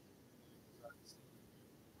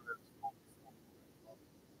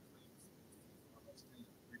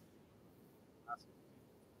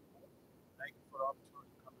 Thank you for the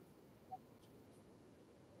opportunity to come before you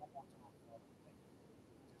one more time, Father. Thank you.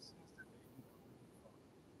 Just instantly,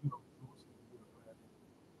 you know, rejoicing and we are glad in it.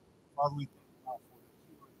 Father, we thank you now for the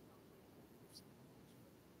healing as you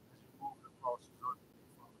move across the earth,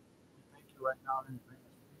 Father. We thank you right now in advance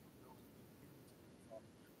for those that need healing today, Father.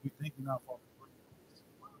 We thank you now, Father, for bringing peace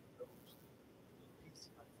around those that need peace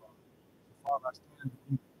tonight, Father. So, Father, I stand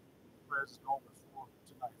in the prayers that's gone before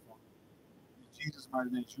tonight, Father. In Jesus'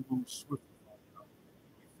 mighty name, you move swiftly, Father God.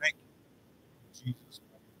 We thank you. Jesus'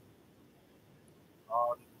 name.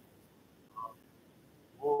 Hallelujah.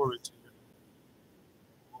 Glory to your name.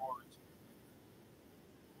 Glory to your name.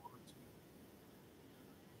 Glory to your name.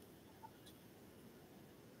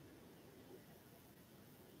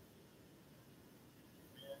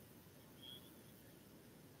 Amen. Amen.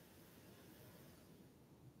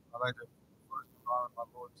 I'd like to first honor my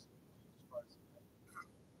Lord and Savior Jesus Christ.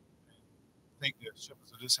 And thank the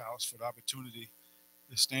shepherds of this house for the opportunity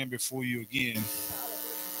to stand before you again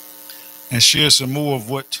and share some more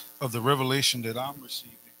of the revelation that I'm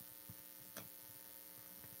receiving.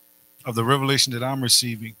 Of the revelation that I'm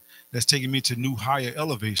receiving that's taking me to new higher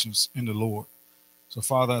elevations in the Lord. So,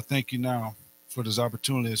 Father, I thank you now for this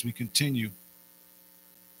opportunity as we continue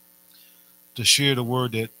to share the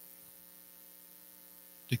word that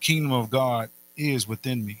the kingdom of God is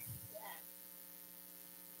within me.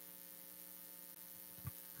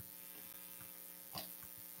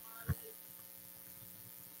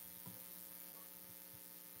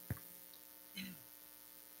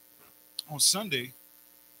 On Sunday,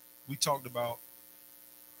 we talked about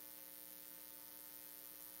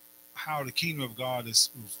how the kingdom of God is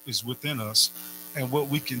within us and what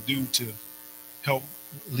we can do to help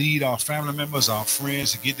lead our family members, our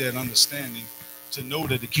friends to get that understanding, to know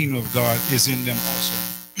that the kingdom of God is in them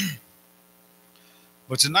also.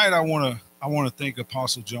 But tonight I want to thank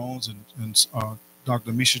Apostle Jones and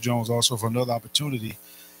Dr. Misha Jones also for another opportunity.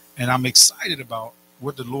 And I'm excited about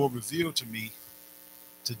what the Lord revealed to me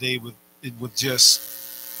today with just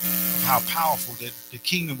how powerful that the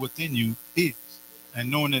kingdom within you is, and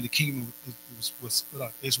knowing that the kingdom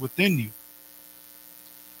is within you.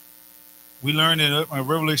 We learned in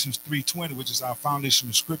Revelation 3:20, which is our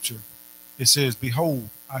foundational scripture. It says, "Behold,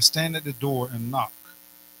 I stand at the door and knock.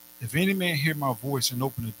 If any man hear my voice and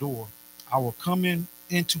open the door, I will come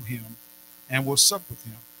into him and will sup with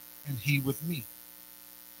him, and he with me."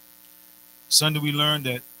 Sunday, we learned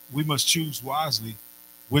that we must choose wisely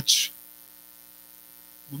which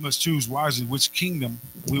kingdom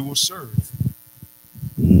we will serve.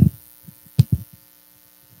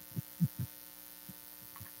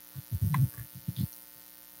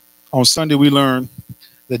 On Sunday, we learned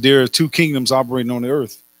that there are two kingdoms operating on the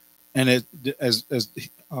earth, and as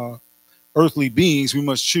earthly beings, we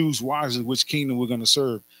must choose wisely which kingdom we're going to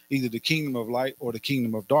serve, either the kingdom of light or the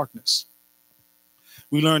kingdom of darkness.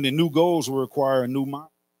 We learned that new goals will require a new mind.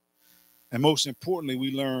 And most importantly,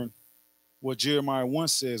 we learn what Jeremiah 1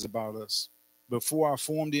 says about us. Before I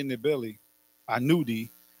formed thee in the belly, I knew thee.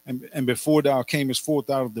 And before thou camest forth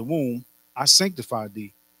out of the womb, I sanctified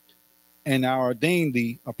thee. And I ordained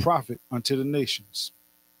thee a prophet unto the nations.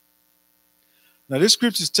 Now, this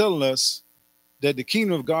scripture is telling us that the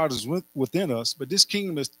kingdom of God is within us, but this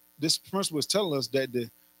principle is telling us that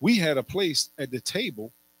we had a place at the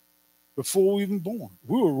table before we were even born.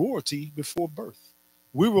 We were royalty before birth.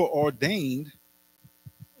 We were ordained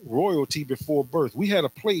royalty before birth. We had a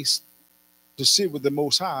place to sit with the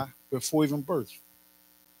Most High before even birth.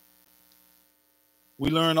 We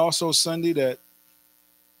learned also Sunday that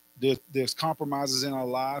there's compromises in our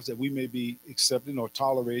lives that we may be accepting or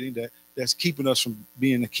tolerating that's keeping us from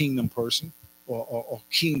being a kingdom person or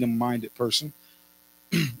kingdom-minded person.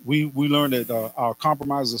 We learned that our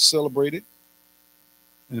compromises are celebrated,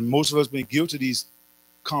 and most of us have been guilty of these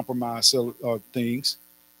compromise things.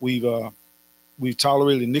 We've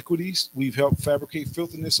tolerated iniquities. We've helped fabricate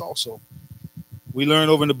filthiness also. We learned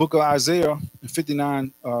over in the book of Isaiah,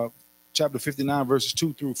 in chapter 59, verses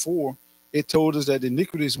 2 through 4, it told us that the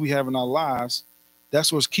iniquities we have in our lives,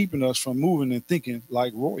 that's what's keeping us from moving and thinking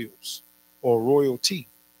like royals or royalty.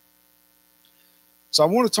 So I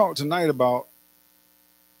want to talk tonight about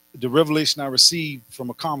the revelation I received from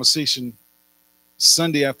a conversation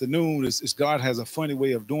Sunday afternoon. Is God has a funny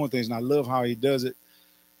way of doing things, and I love how he does it.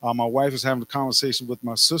 My wife was having a conversation with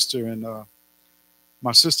my sister, and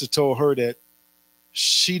my sister told her that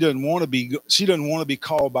she doesn't want to be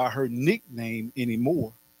called by her nickname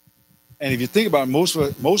anymore. And if you think about it, most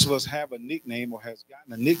of us have a nickname or has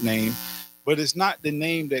gotten a nickname, but it's not the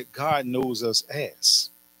name that God knows us as.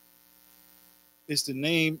 It's the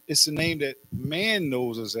name that man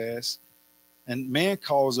knows us as, and man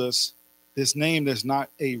calls us this name that's not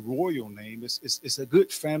a royal name. It's a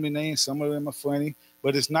good family name. Some of them are funny,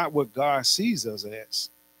 but it's not what God sees us as.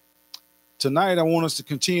 Tonight, I want us to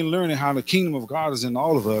continue learning how the kingdom of God is in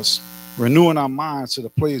all of us, renewing our minds to the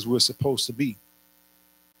place we're supposed to be.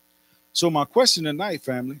 So my question tonight,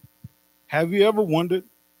 family, have you ever wondered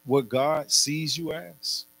what God sees you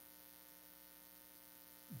as?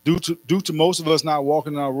 Due to most of us not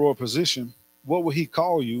walking in our royal position, what would he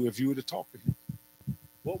call you if you were to talk to him?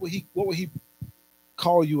 What would he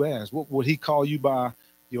call you as? What would he call you by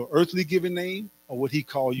your earthly given name, or would he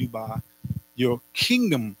call you by your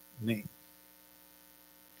kingdom name?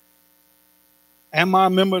 Am I a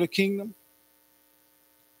member of the kingdom?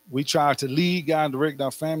 We try to lead, guide, and direct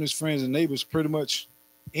our families, friends, and neighbors, pretty much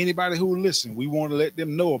anybody who will listen. We want to let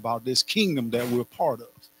them know about this kingdom that we're part of.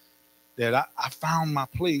 That I found my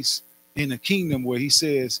place in the kingdom where he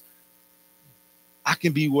says, I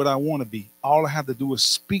can be what I want to be. All I have to do is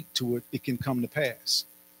speak to it. It can come to pass.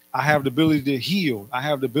 I have the ability to heal. I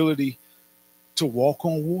have the ability to walk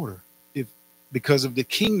on water because of the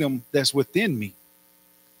kingdom that's within me.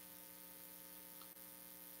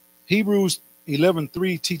 Hebrews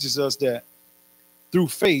 11:3 teaches us that through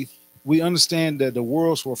faith, we understand that the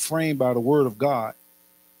worlds were framed by the word of God,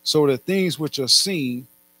 so that things which are seen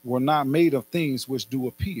were not made of things which do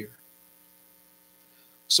appear.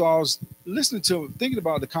 So I was thinking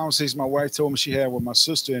about the conversation my wife told me she had with my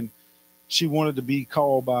sister, and she wanted to be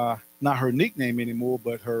called by not her nickname anymore,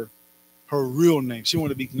 but her real name. She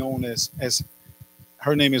wanted to be known as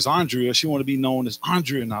her name is Andrea. She wanted to be known as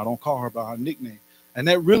Andrea now. Don't call her by her nickname. And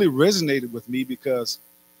that really resonated with me because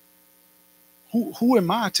who am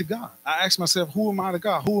I to God? I asked myself, who am I to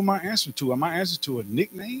God? Who am I answering to? Am I answering to a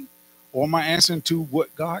nickname, or am I answering to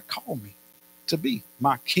what God called me to be,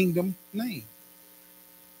 my kingdom name?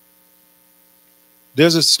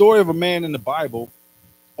 There's a story of a man in the Bible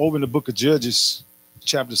over in the book of Judges,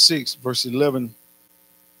 chapter 6, verse 11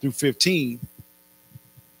 through 15,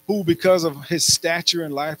 who, because of his stature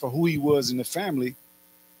in life or who he was in the family,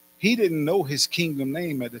 he didn't know his kingdom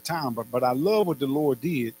name at the time. But I love what the Lord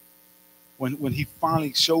did when he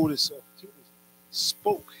finally showed himself to us,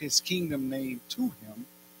 spoke his kingdom name to him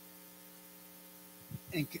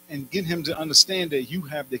and get him to understand that you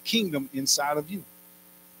have the kingdom inside of you.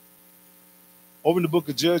 Over in the book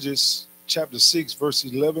of Judges, chapter 6, verse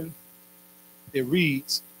 11, it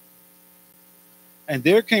reads, "And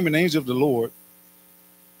there came an angel of the Lord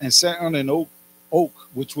and sat on an oak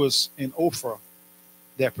which was in Ophrah,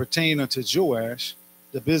 that pertained unto Joash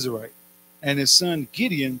the Bezerite, and his son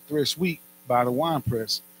Gideon threshed wheat by the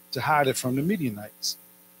winepress to hide it from the Midianites.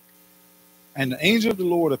 And the angel of the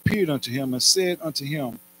Lord appeared unto him and said unto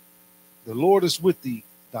him, The Lord is with thee,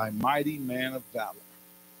 thy mighty man of valor.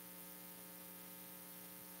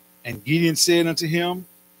 And Gideon said unto him,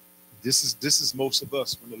 this is most of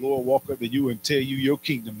us. When the Lord walk up to you and tell you your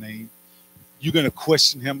kingdom name, you're going to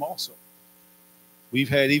question him also. We've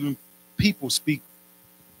had even people speak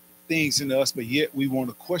things in us, but yet we want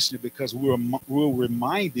to question it because we're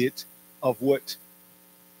reminded of what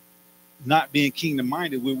not being kingdom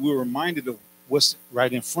minded. We're reminded of what's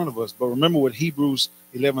right in front of us. But remember what Hebrews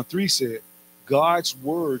 11:3 said, God's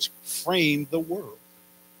words frame the world.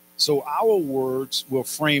 So our words will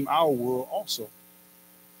frame our world also.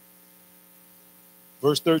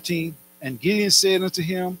 Verse 13, and Gideon said unto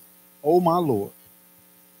him, O my Lord,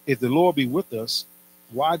 if the Lord be with us,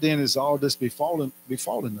 why then is all this befallen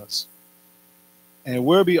us? And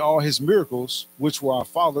where be all his miracles, which were our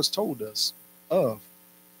fathers told us of,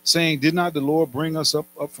 saying, did not the Lord bring us up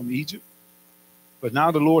from Egypt? But now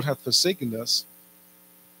the Lord hath forsaken us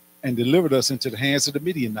and delivered us into the hands of the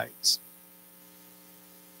Midianites.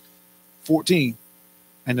 14,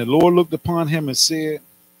 and the Lord looked upon him and said,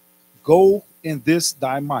 go in this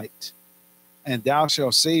thy might, and thou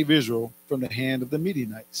shalt save Israel from the hand of the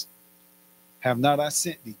Midianites. Have not I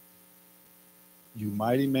sent thee? You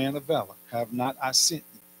mighty man of valor, have not I sent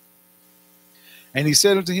thee? And he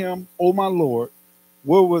said unto him, O my Lord,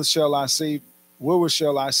 wherewith shall I save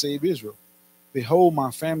Israel? Behold,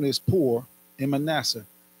 my family is poor in Manasseh,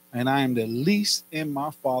 and I am the least in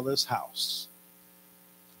my father's house.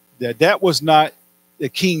 That was not the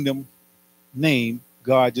kingdom name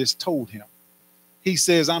God just told him. He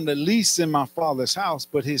says, I'm the least in my father's house,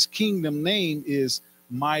 but his kingdom name is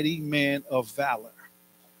mighty man of valor.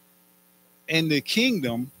 In the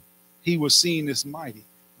kingdom, he was seen as mighty.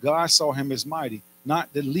 God saw him as mighty,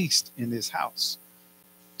 not the least in his house.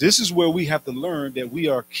 This is where we have to learn that we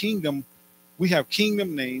are kingdom. We have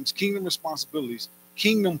kingdom names, kingdom responsibilities,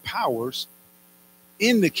 kingdom powers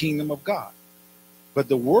in the kingdom of God. But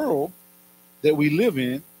the world that we live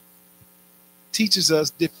in teaches us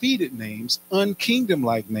defeated names,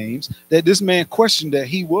 unkingdom-like names, that this man questioned that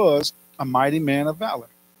he was a mighty man of valor.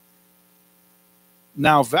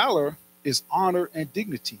 Now, valor is honor and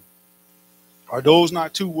dignity. Are those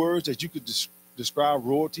not two words that you could describe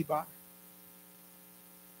royalty by?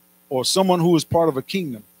 Or someone who is part of a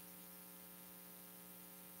kingdom?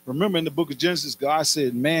 Remember in the book of Genesis, God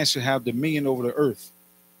said man should have dominion over the earth.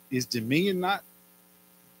 Is dominion not?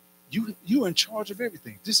 You're in charge of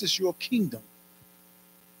everything. This is your kingdom.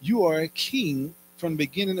 You are a king from the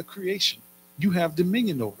beginning of creation. You have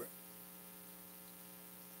dominion over it.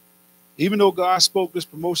 Even though God spoke this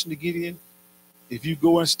promotion to Gideon, if you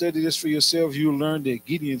go and study this for yourself, you'll learn that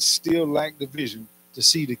Gideon still lacked the vision to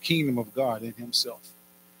see the kingdom of God in himself.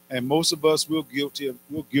 And most of us we're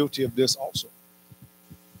guilty of this also.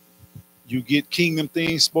 You get kingdom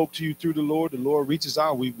things spoke to you through the Lord reaches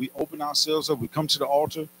out. We open ourselves up. We come to the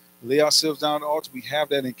altar, lay ourselves down at the altar. We have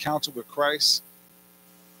that encounter with Christ.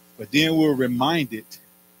 But then we're reminded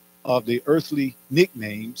of the earthly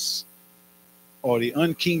nicknames or the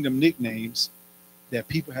unkingdom nicknames that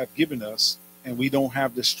people have given us, and we don't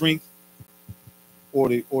have the strength or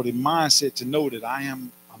the mindset to know that I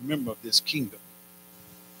am a member of this kingdom.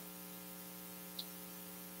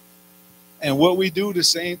 And what we do, the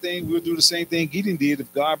same thing, we'll do the same thing Gideon did.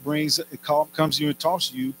 If God comes to you and talks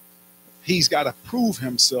to you, he's got to prove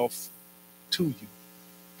himself to you.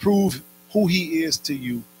 Prove who he is to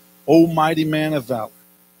you, O mighty man of valor.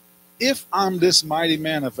 If I'm this mighty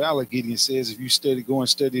man of valor, Gideon says, if you go and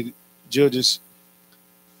study Judges,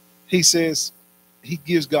 he says, he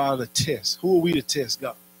gives God a test. Who are we to test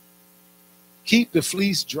God? Keep the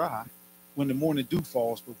fleece dry when the morning dew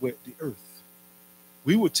falls, but wet the earth.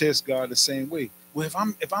 We would test God the same way. Well,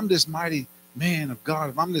 if I'm this mighty man of God,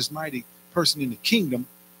 if I'm this mighty person in the kingdom,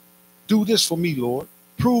 do this for me, Lord.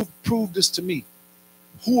 Prove this to me.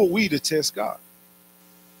 Who are we to test God?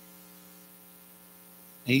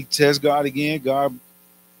 And he tests God again. God,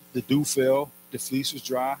 the dew fell, the fleece was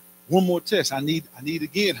dry. One more test. I need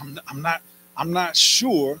again. I'm not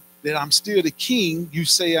sure that I'm still the king you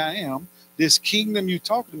say I am. This kingdom you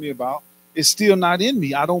talking to me about is still not in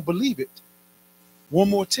me. I don't believe it. One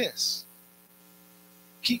more test.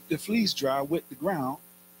 Keep the fleece dry, wet the ground.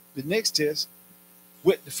 The next test,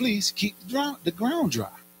 wet the fleece, keep the ground dry.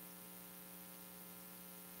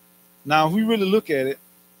 Now, if we really look at it,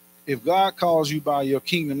 if God calls you by your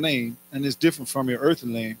kingdom name and it's different from your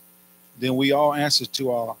earthly name, then we all answer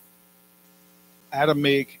to our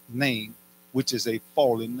Adamic name, which is a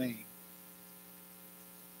fallen name.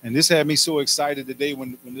 And this had me so excited today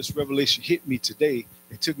when this revelation hit me today.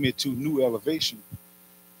 It took me to a new elevation.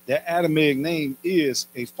 That Adamic name is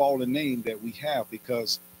a fallen name that we have,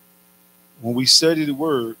 because when we study the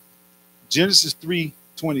word, Genesis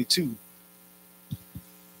 3:22,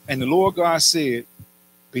 And the Lord God said,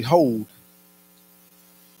 behold,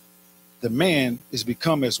 the man is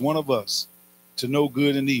become as one of us, to know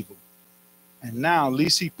good and evil. And now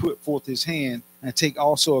lest he put forth his hand and take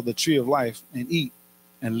also of the tree of life and eat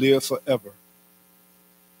and live forever.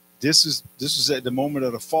 This is at the moment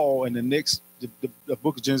of the fall, and the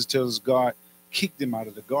book of Genesis tells us God kicked them out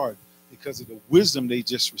of the garden because of the wisdom they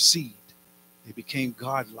just received. They became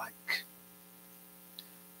godlike.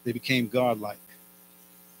 They became godlike.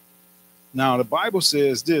 Now the Bible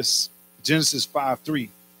says this, Genesis 5:3.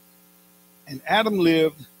 And Adam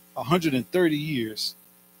lived 130 years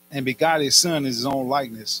and begot a son in his own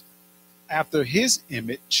likeness, after his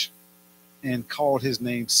image, and called his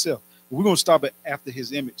name Seth. We're going to stop at after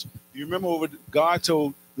his image. You remember what God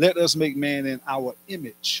told, let us make man in our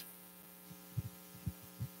image.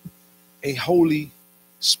 A holy,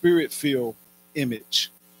 spirit-filled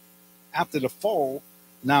image. After the fall,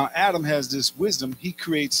 now Adam has this wisdom. He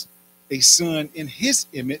creates a son in his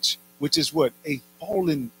image, which is what? A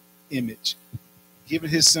fallen image. Giving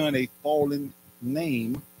his son a fallen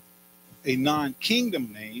name, a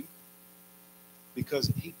non-kingdom name, because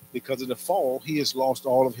of the fall, he has lost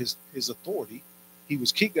all of his authority. He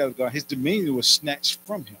was kicked out of God. His dominion was snatched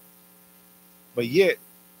from him. But yet,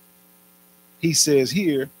 he says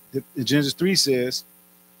here, Genesis 3 says,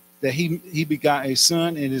 that he begot a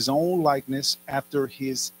son in his own likeness after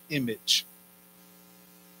his image.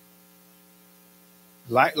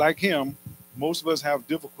 Like him, most of us have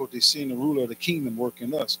difficulty seeing the ruler of the kingdom work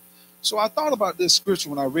in us. So I thought about this scripture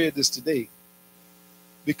when I read this today.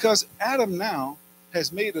 Because Adam now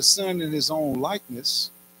has made a son in his own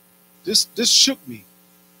likeness, this shook me.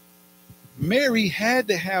 Mary had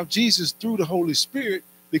to have Jesus through the Holy Spirit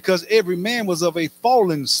because every man was of a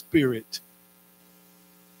fallen spirit.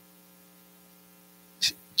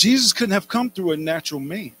 Jesus couldn't have come through a natural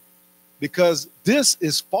man because this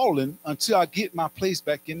is fallen until I get my place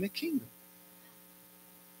back in the kingdom.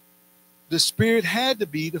 The Spirit had to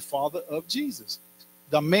be the Father of Jesus.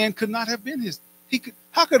 The man could not have been his.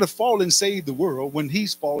 How could a fallen save the world when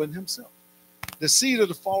he's fallen himself? The seed of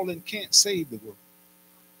the fallen can't save the world.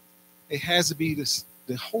 It has to be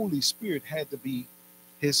the Holy Spirit had to be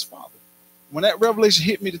his Father. When that revelation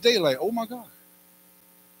hit me today, like, oh my God,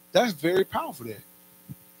 that's very powerful there.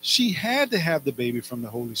 She had to have the baby from the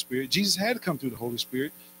Holy Spirit. Jesus had to come through the Holy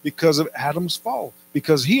Spirit because of Adam's fall.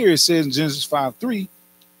 Because here it says in Genesis 5:3,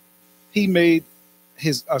 he made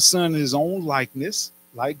a son in his own likeness,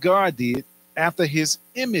 like God did, after his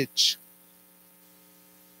image.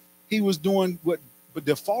 He was doing but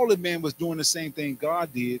the fallen man was doing the same thing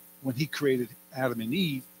God did when he created Adam and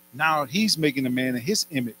Eve. Now he's making a man in his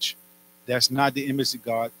image. That's not the image that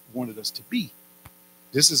God wanted us to be.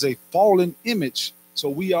 This is a fallen image. So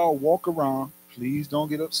we all walk around. Please don't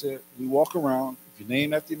get upset. We walk around. If you're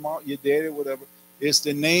named after your mom, your daddy, whatever, it's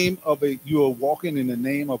the name of you are walking in the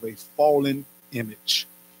name of a fallen image.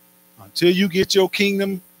 Until you get your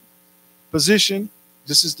kingdom position,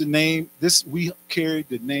 this is the name. We carry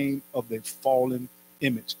the name of the fallen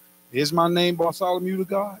image. Is my name Bartholomew to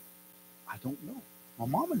God? I don't know. My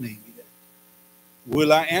mama named me that.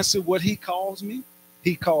 Will I answer what he calls me?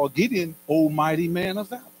 He called Gideon, Almighty Man of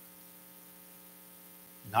Valor.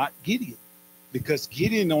 Not Gideon, because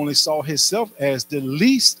Gideon only saw himself as the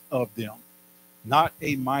least of them, not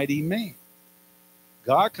a mighty man.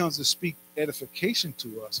 God comes to speak edification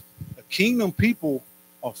to us. The kingdom people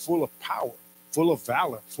are full of power, full of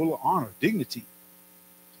valor, full of honor, dignity.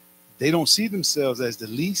 They don't see themselves as the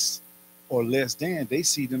least or less than. They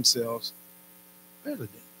see themselves better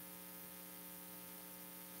than.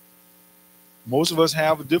 Most of us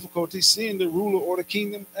have a difficulty seeing the ruler or the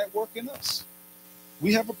kingdom at work in us.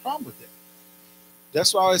 We have a problem with that.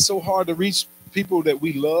 That's why it's so hard to reach people that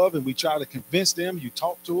we love, and we try to convince them. You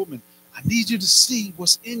talk to them, and I need you to see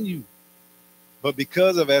what's in you. But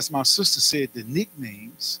because of, as my sister said, the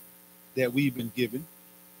nicknames that we've been given,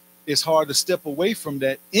 it's hard to step away from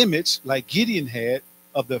that image like Gideon had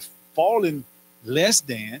of the fallen less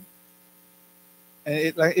than.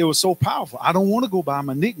 And it was so powerful. I don't want to go by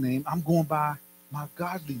my nickname. I'm going by my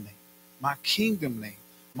godly name, my kingdom name,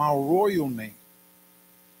 my royal name.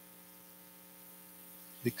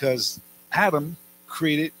 Because Adam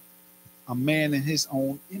created a man in his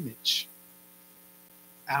own image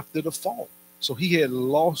after the fall. So he had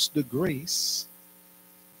lost the grace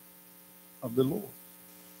of the Lord.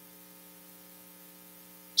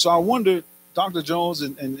 So I wonder, Dr. Jones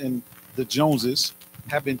and the Joneses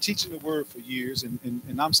have been teaching the word for years,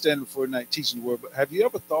 and I'm standing for tonight teaching the word, but have you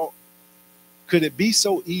ever thought, could it be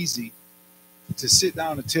so easy to sit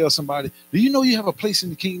down and tell somebody, do you know you have a place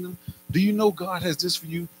in the kingdom? Do you know God has this for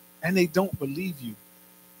you? And they don't believe you.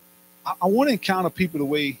 I want to encounter people the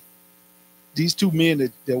way these two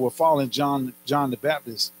men that were following John the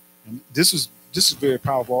Baptist. And this is very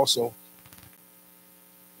powerful also.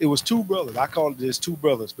 It was two brothers. I call it this two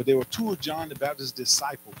brothers, but they were two of John the Baptist's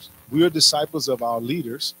disciples. We are disciples of our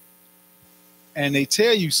leaders, and they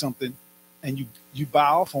tell you something, and you buy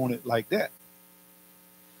off on it like that.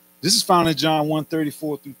 This is found in John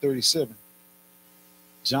 1:34 through 37.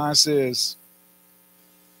 John says,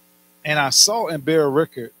 "And I saw and bear a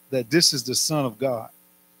record that this is the Son of God."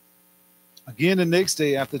 Again, the next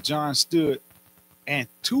day after John stood and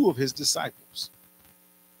two of his disciples,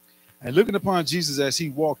 and looking upon Jesus as he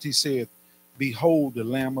walked, he said, "Behold the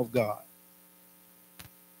Lamb of God."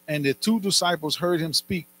 And the two disciples heard him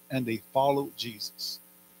speak, and they followed Jesus.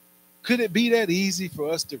 Could it be that easy for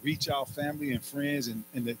us to reach our family and friends and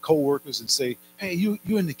the co-workers and say, "Hey, you're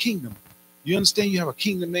in the kingdom. You understand you have a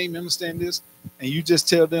kingdom name, you understand this?" And you just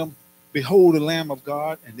tell them, "Behold the Lamb of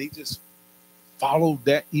God," and they just follow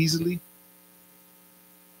that easily?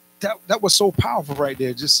 That was so powerful right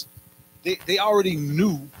there. Just they already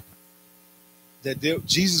knew that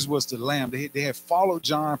Jesus was the Lamb. They had followed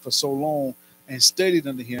John for so long and studied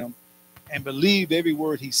under him and believed every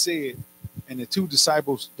word he said. And the two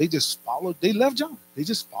disciples, they just followed. They left John. They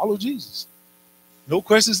just followed Jesus. No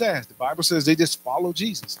questions asked. The Bible says they just followed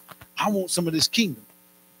Jesus. I want some of this kingdom.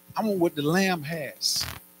 I want what the Lamb has.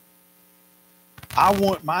 I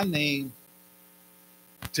want my name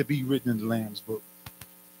to be written in the Lamb's book.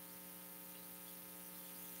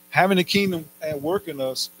 Having the kingdom at work in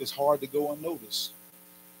us is hard to go unnoticed.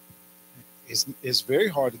 It's very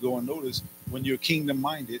hard to go unnoticed when you're kingdom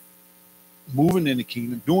minded, moving in the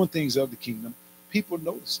kingdom, doing things of the kingdom. People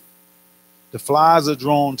notice it. The flies are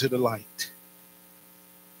drawn to the light.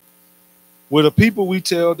 With the people we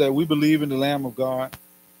tell that we believe in the Lamb of God,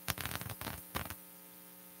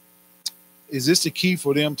 is this the key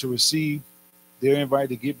for them to receive their invite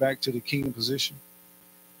to get back to the kingdom position?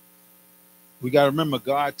 We got to remember,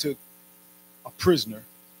 God took a prisoner,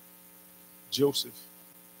 Joseph,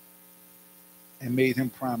 and made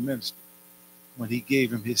him prime minister when he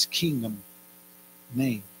gave him his kingdom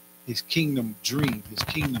name, his kingdom dream, his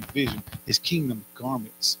kingdom vision, his kingdom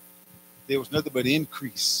garments. There was nothing but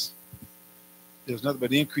increase. There was nothing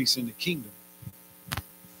but increase in the kingdom.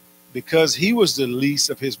 Because he was the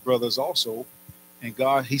least of his brothers also, and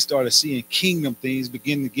God, he started seeing kingdom things,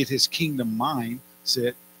 beginning to get his kingdom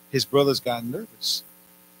mindset. His brothers got nervous.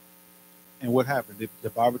 And what happened? The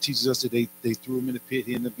Bible teaches us that they threw him in the pit.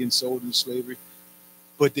 He ended up getting sold into slavery.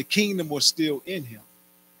 But the kingdom was still in him.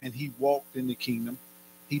 And he walked in the kingdom.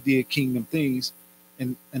 He did kingdom things.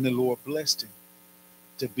 And the Lord blessed him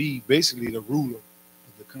to be basically the ruler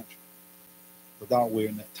of the country without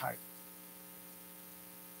wearing that title.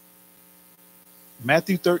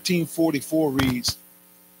 Matthew 13:44 reads,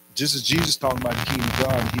 just as Jesus talking about the kingdom of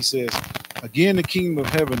God, and he says, "Again, the kingdom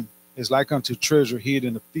of heaven is like unto treasure hid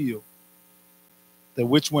in the field, that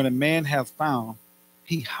which when a man hath found,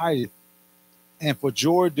 he hideth, and for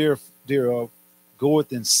joy thereof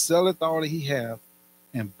goeth and selleth all that he hath,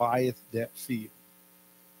 and buyeth that field."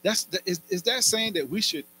 Is that saying that we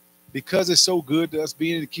should, because it's so good to us,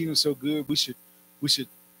 being in the kingdom is so good, we should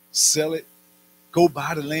sell it, go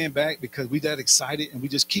buy the land back because we that excited, and we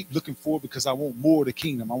just keep looking for it because I want more of the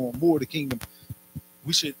kingdom. I want more of the kingdom.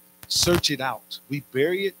 We should search it out. We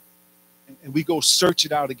bury it and we go search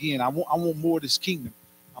it out again. I want more of this kingdom.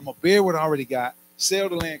 I'm gonna bury what I already got, sell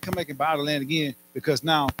the land, come back and buy the land again, because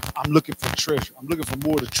now I'm looking for treasure. I'm looking for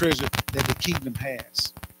more of the treasure that the kingdom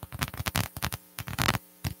has.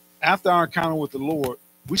 After our encounter with the Lord,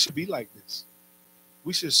 we should be like this.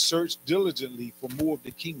 We should search diligently for more of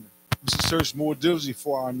the kingdom. We should search more diligently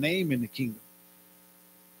for our name in the kingdom.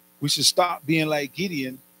 We should stop being like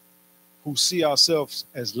Gideon, who see ourselves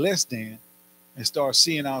as less than, and start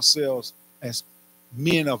seeing ourselves as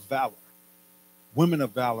men of valor, women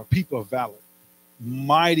of valor, people of valor,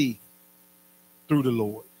 mighty through the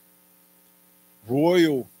Lord,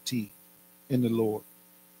 royalty in the Lord.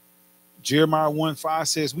 Jeremiah 1:5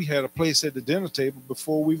 says we had a place at the dinner table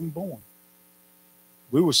before we were born.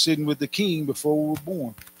 We were sitting with the king before we were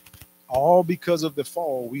born. All because of the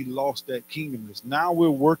fall, we lost that kingdomness. Now we're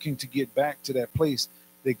working to get back to that place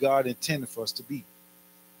that God intended for us to be.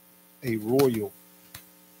 A royal.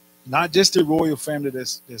 Not just the royal family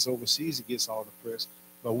that's overseas that gets all the press,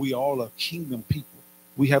 but we all are kingdom people.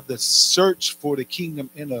 We have to search for the kingdom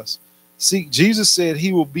in us. See, Jesus said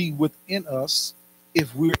he will be within us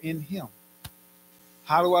if we're in him.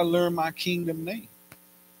 How do I learn my kingdom name?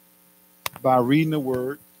 By reading the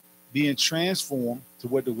word, being transformed to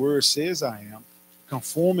what the word says I am,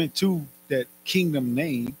 conforming to that kingdom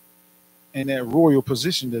name, and that royal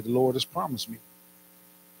position that the Lord has promised me.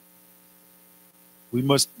 We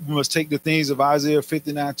must take the things of Isaiah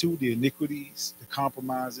 59:2, the iniquities, the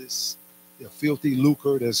compromises, the filthy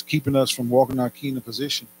lucre that's keeping us from walking our kingdom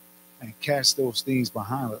position, and cast those things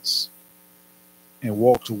behind us and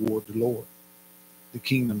walk toward the Lord, the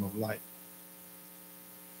kingdom of light.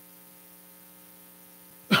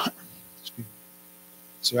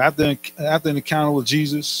 So after an encounter with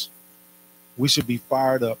Jesus, we should be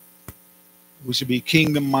fired up. We should be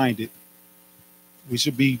kingdom minded. We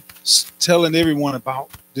should be telling everyone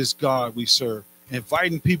about this God we serve,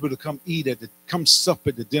 inviting people to come come sup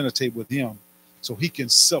at the dinner table with him so he can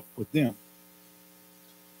sup with them.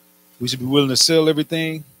 We should be willing to sell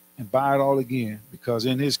everything and buy it all again, because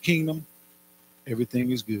in his kingdom,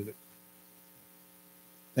 everything is good.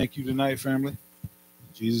 Thank you tonight, family.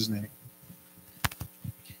 In Jesus' name.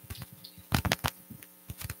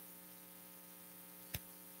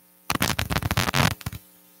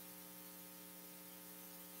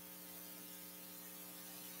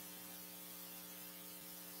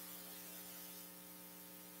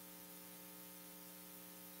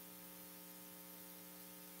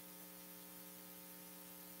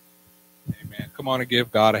 Amen. Come on and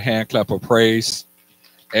give God a hand clap of praise.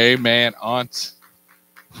 Amen.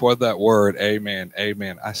 For that word. Amen.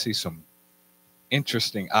 Amen. I see some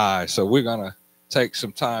interesting eyes. So we're going to take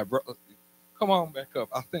some time. Come on back up.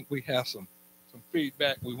 I think we have some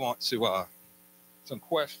feedback. We want to, some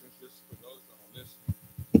questions just for those that are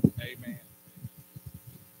listening. Amen.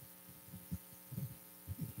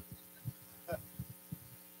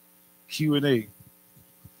 Q&A.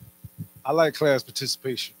 I like class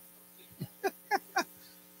participation.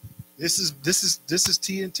 This is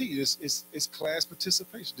TNT. It's class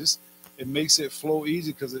participation. It makes it flow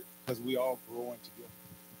easy because we all growing together.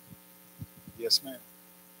 Yes, ma'am.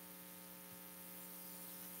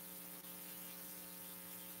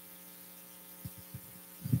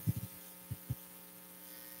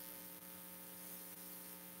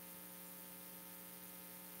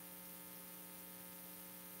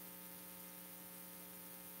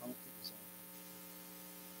 I don't think it's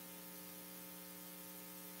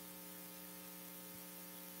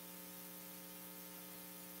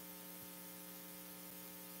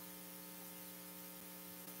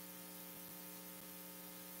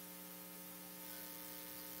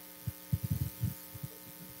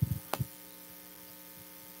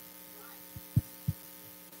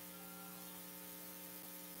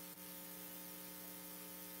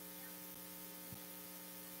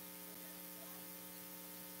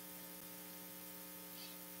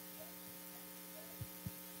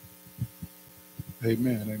on.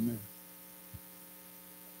 Amen. Amen.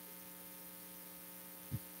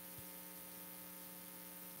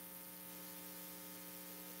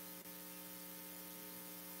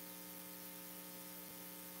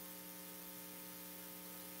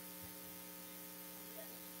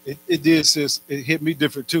 It did, sis. It hit me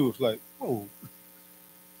different too. It's like, oh,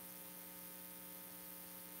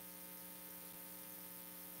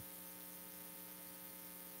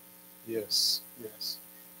 yes, yes.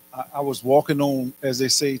 I was walking on, as they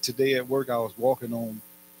say today at work, I was walking on,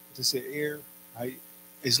 they say air. I,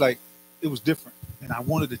 it's like, it was different. And I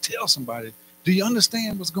wanted to tell somebody, do you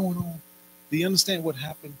understand what's going on? Do you understand what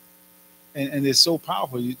happened? And it's so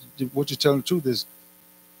powerful. What you're telling the truth is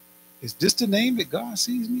this the name that God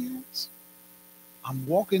sees me as? I'm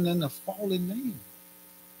walking in a fallen name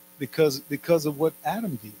because of what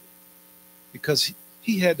Adam did. Because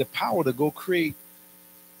he had the power to go create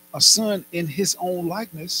a son in his own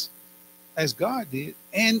likeness as God did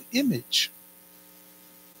and image.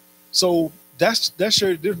 So that's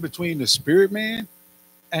your difference between the spirit man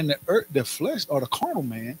and the flesh or the carnal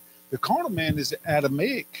man. The carnal man is the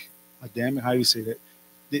Adamic. Oh, damn it, how you say that?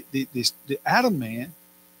 The Adam man,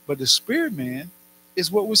 but the spirit man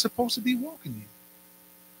is what we're supposed to be walking in.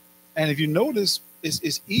 And if you notice,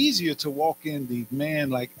 it's easier to walk in the man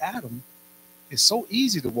like Adam. It's so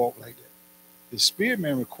easy to walk like that. The spirit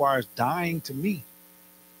man requires dying to me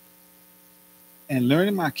and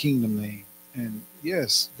learning my kingdom name. And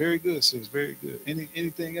yes, very good, sis. Very good.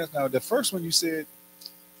 Anything else? Now, the first one you said,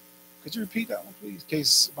 could you repeat that one, please, in case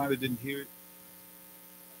somebody didn't hear it?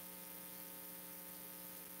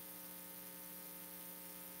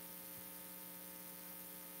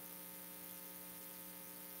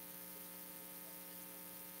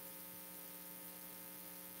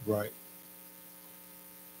 Right.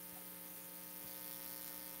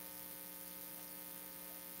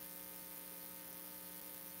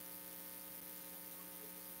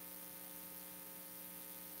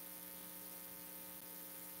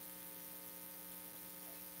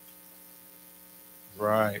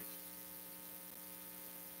 Right.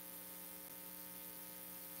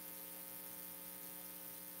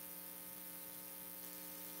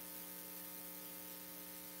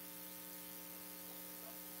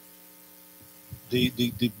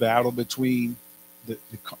 the battle between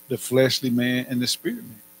the fleshly man and the spirit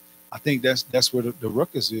man. I think that's where the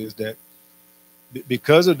ruckus is, that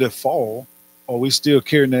because of the fall, or we still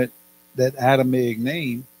carrying that Adamic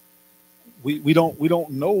name, we don't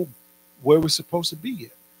know where we're supposed to be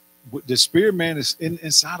yet. The spirit man is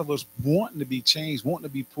inside of us, wanting to be changed, wanting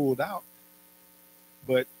to be pulled out.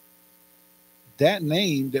 But that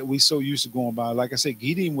name that we so used to going by, like I said,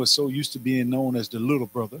 Gideon was so used to being known as the little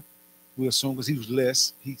brother. We assume because he was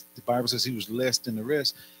less. The Bible says he was less than the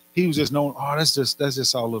rest. He was just known. Oh, that's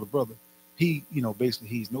just our little brother. He, basically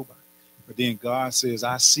he's nobody. But then God says,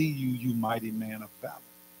 "I see you, you mighty man of valor."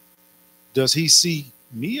 Does He see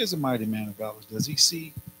me as a mighty man of valor? Does He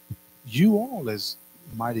see you all as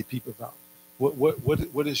mighty people of valor?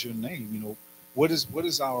 What is your name? What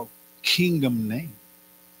is our kingdom name?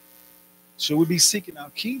 Should we be seeking our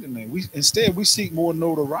kingdom name? Instead we seek more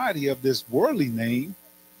notoriety of this worldly name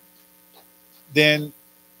than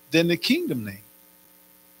the kingdom name.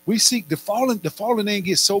 We seek the fallen name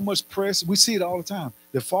gets so much press. We see it all the time.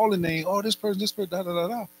 The fallen name, oh, this person, da da da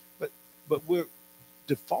da. But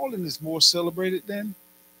the fallen is more celebrated than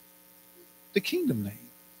the kingdom name.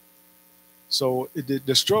 So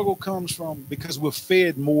the struggle comes from, because we're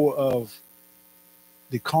fed more of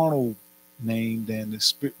the carnal name than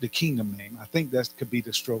the kingdom name. I think that could be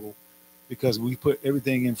the struggle, because we put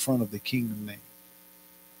everything in front of the kingdom name.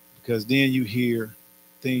 Because then you hear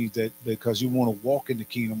things that, because you want to walk in the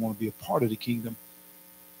kingdom, want to be a part of the kingdom,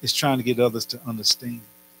 it's trying to get others to understand.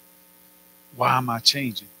 Why am I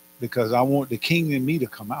changing? Because I want the king in me to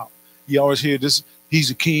come out. You always hear this,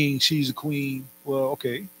 he's a king, she's a queen. Well,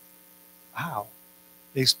 okay. How?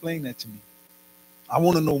 Explain that to me. I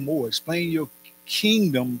want to know more. Explain your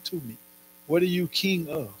kingdom to me. What are you king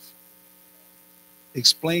of?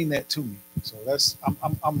 Explain that to me. So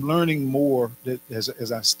I'm learning more that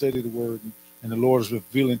as I study the word, and the Lord is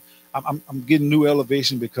revealing. I'm getting new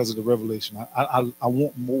elevation because of the revelation. I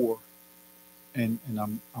want more, and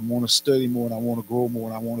I want to study more, and I want to grow more,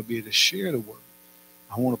 and I want to be able to share the word.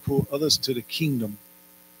 I want to pull others to the kingdom.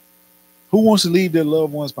 Who wants to leave their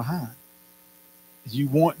loved ones behind? You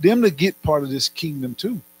want them to get part of this kingdom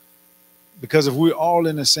too. Because if we're all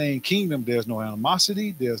in the same kingdom, there's no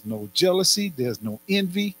animosity, there's no jealousy, there's no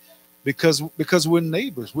envy, because we're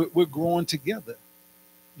neighbors. We're growing together.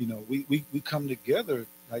 We come together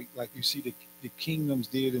like you see the kingdoms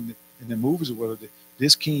did in the movies. Whether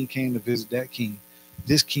this king came to visit that king,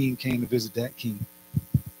 this king came to visit that king.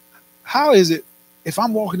 How is it, if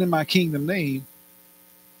I'm walking in my kingdom name,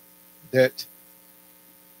 that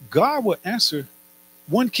God will answer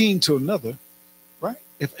one king to another, right?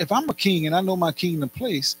 If I'm a king and I know my kingdom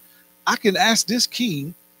place, I can ask this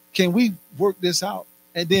king, can we work this out?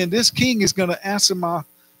 And then this king is going to answer my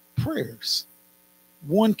prayers.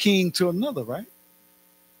 One king to another, right?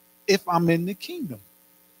 If I'm in the kingdom.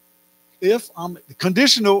 If I'm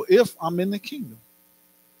conditional, if I'm in the kingdom.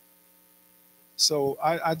 So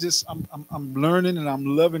I'm learning, and I'm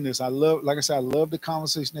loving this. Like I said, I love the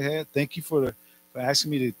conversation they had. Thank you for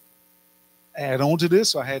asking me to add on to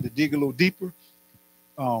this. So I had to dig a little deeper.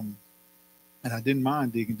 And I didn't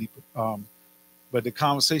mind digging deeper. But the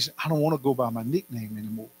conversation, I don't want to go by my nickname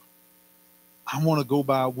anymore. I want to go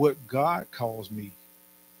by what God calls me.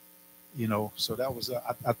 So that was,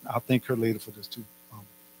 I'll thank her later for this too.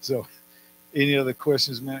 So any other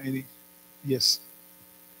questions, man? Yes.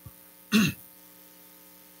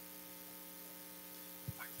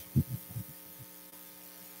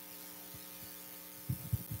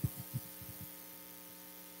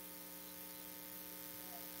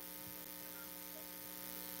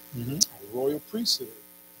 Royal priesthood.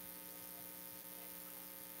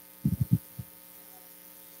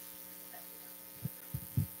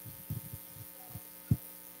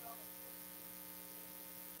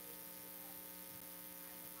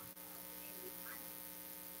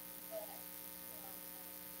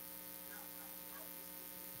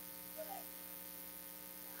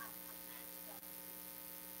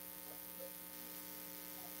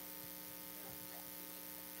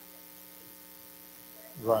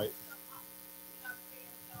 Right.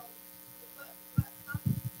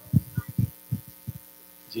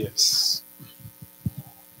 Yes.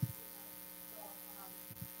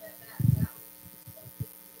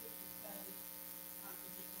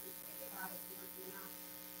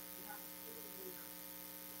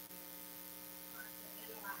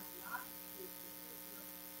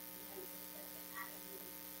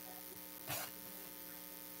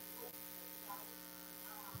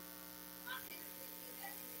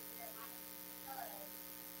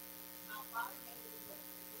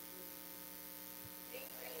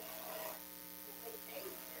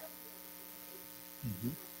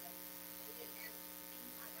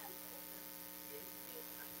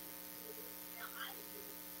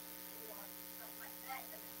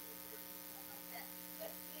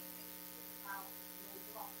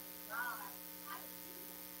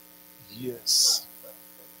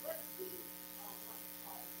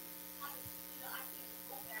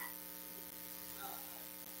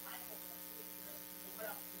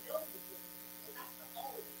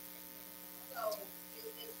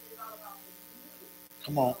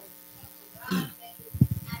 Come on.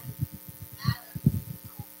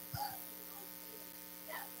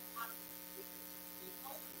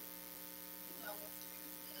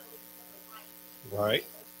 Right.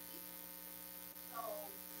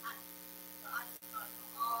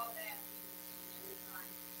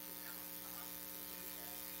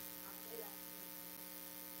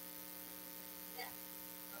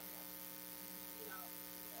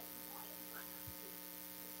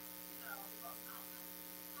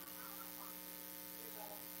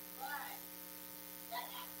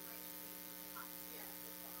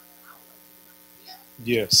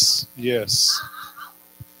 Yes. Yes.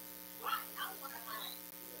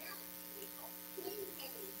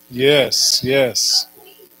 Yes. Yes.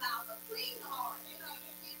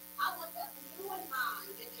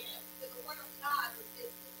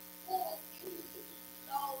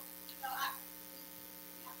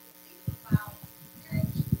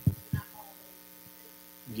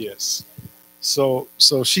 Yes. So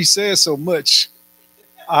she says so much.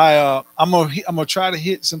 I'm gonna try to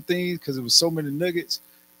hit some things because it was so many nuggets.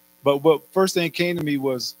 But what first thing came to me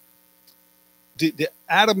was the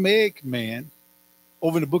Adamic man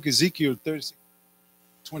over in the book of Ezekiel 36,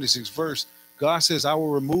 26 verse. God says, "I will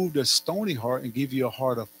remove the stony heart and give you a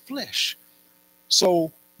heart of flesh."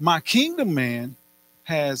 So my kingdom man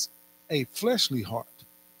has a fleshly heart.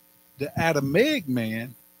 The Adamic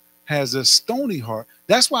man has a stony heart.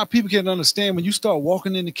 That's why people can understand when you start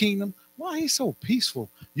walking in the kingdom, why he's so peaceful.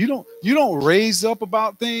 You don't raise up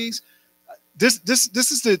about things. This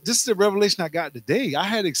is the revelation I got today. I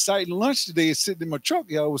had exciting lunch today sitting in my truck,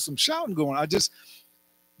 y'all, with some shouting going.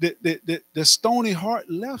 The stony heart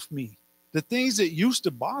left me. The things that used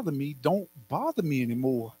to bother me don't bother me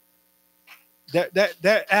anymore.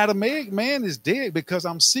 That Adamic man is dead because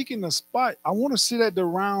I'm seeking a spot. I want to sit at the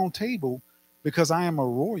round table because I am a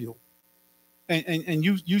royal. And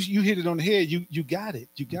you hit it on the head. You got it.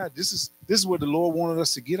 You got it. This is what the Lord wanted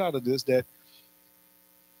us to get out of this, that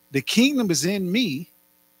the kingdom is in me.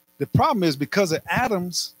 The problem is because of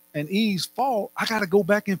Adam's and Eve's fall, I got to go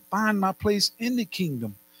back and find my place in the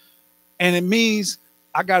kingdom. And it means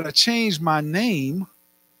I got to change my name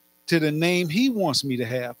to the name he wants me to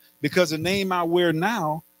have, because the name I wear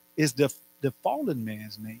now is the fallen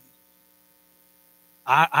man's name.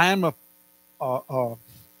 I am a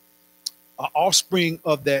offspring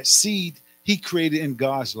of that seed he created in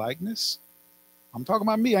God's likeness. I'm talking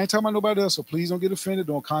about me. I ain't talking about nobody else. So please don't get offended.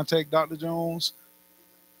 Don't contact Dr. Jones.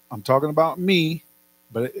 I'm talking about me.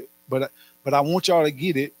 But I want y'all to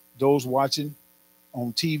get it. Those watching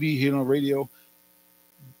on TV, here on radio.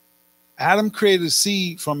 Adam created a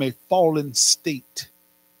seed from a fallen state.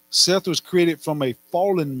 Seth was created from a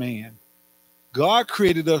fallen man. God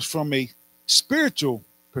created us from a spiritual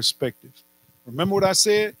perspective. Remember what I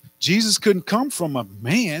said? Jesus couldn't come from a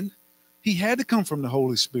man. He had to come from the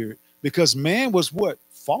Holy Spirit because man was what?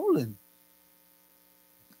 Fallen.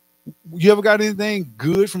 You ever got anything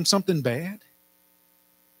good from something bad?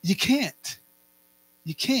 You can't.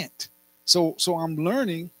 You can't. So I'm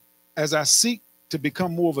learning as I seek to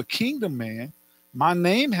become more of a kingdom man. My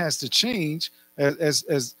name has to change. As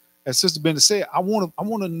Sister Bennett said, I want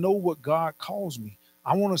to know what God calls me.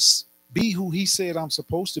 I want to be who He said I'm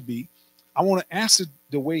supposed to be. I want to answer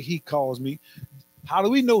the way He calls me. How do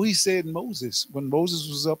we know He said Moses when Moses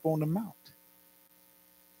was up on the mount?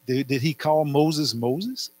 Did He call Moses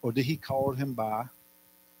Moses, or did He call him by?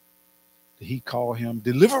 Did He call him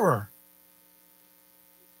deliverer?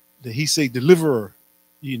 Did He say deliverer?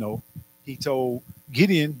 You know, He told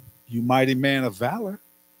Gideon, "You mighty man of valor."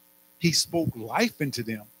 He spoke life into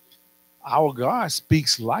them. Our God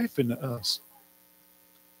speaks life into us.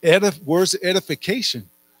 Words of edification.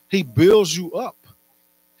 He builds you up.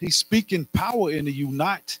 He's speaking power into you,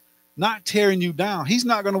 not tearing you down. He's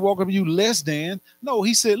not going to walk up to you less than. No,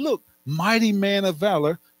 He said, "Look, mighty man of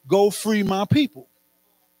valor, go free my people."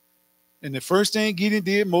 And the first thing Gideon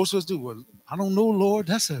did, most of us do, well, I don't know, Lord.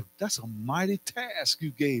 That's a mighty task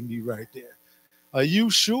you gave me right there. Are you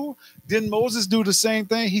sure? Didn't Moses do the same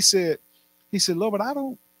thing? He said, Lord, but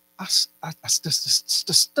I just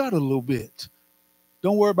stutter a little bit.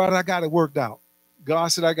 Don't worry about it. I got it worked out. God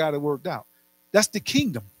said I got it worked out. That's the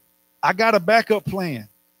kingdom. I got a backup plan.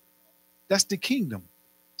 That's the kingdom.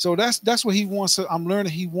 So that's what He wants. I'm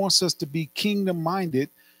learning He wants us to be kingdom minded,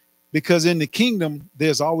 because in the kingdom,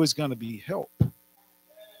 there's always going to be help.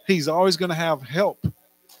 He's always going to have help.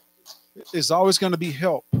 It's always going to be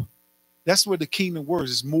help. That's what the kingdom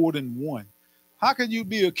works. It's more than one. How can you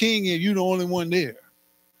be a king if you're the only one there?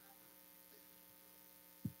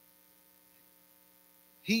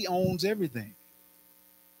 He owns everything.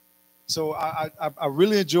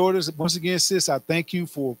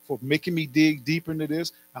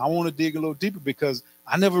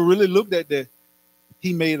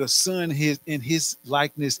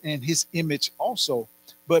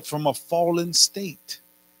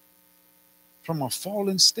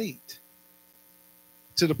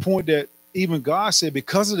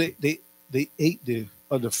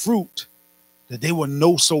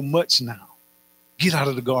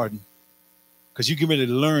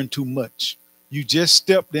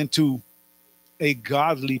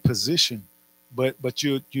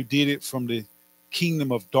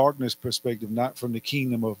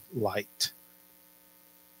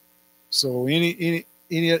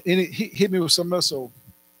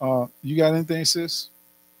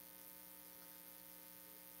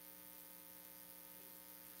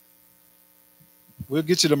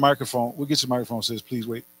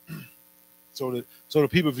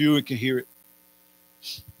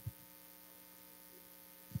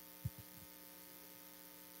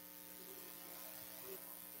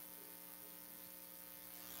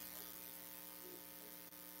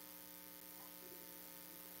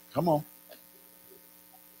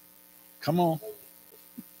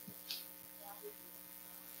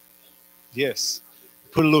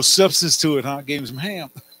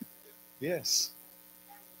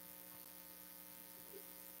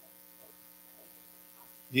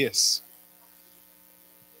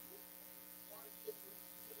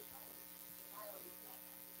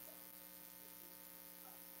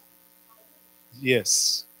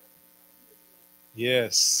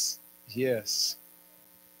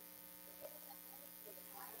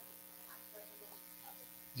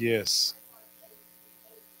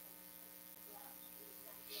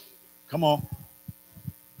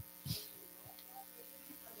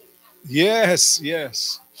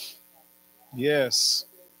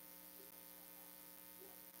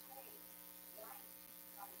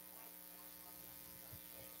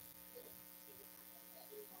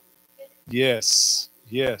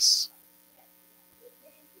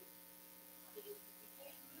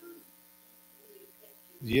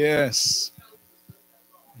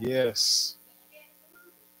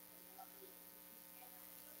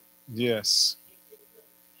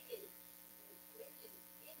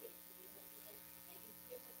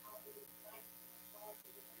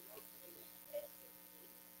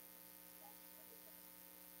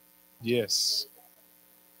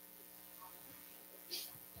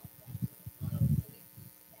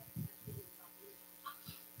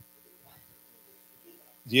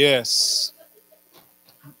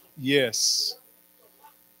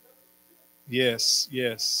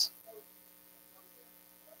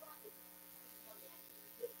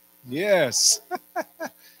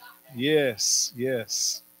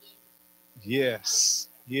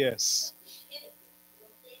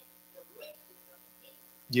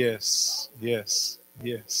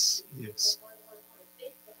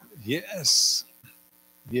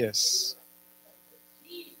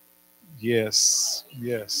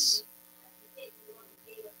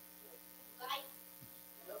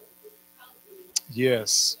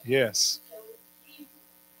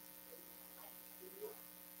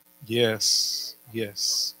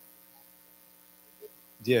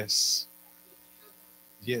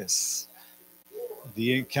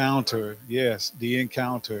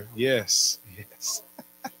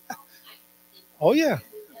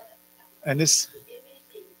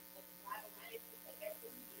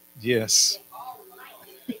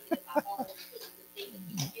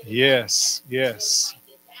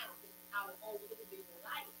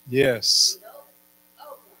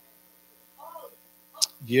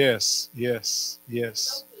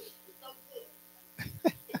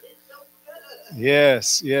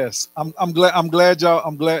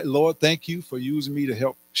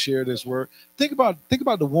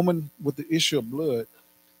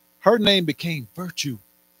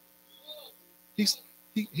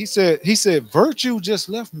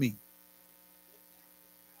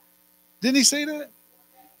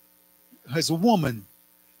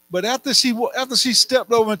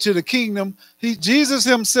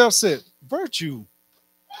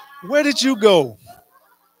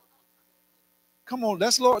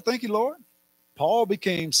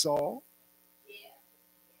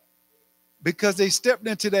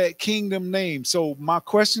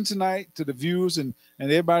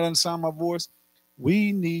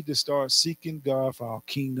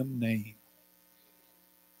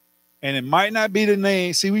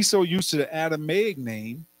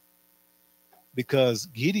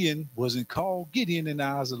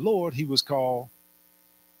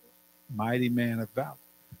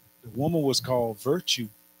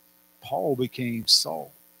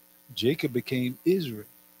 Jacob became Israel.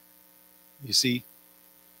 You see,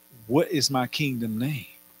 what is my kingdom name?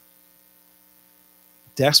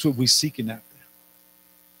 That's what we're seeking after.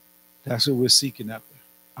 That's what we're seeking after.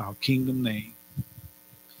 Our kingdom name.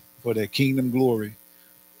 For that kingdom glory.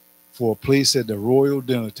 For a place at the royal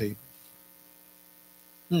dinner table.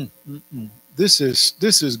 This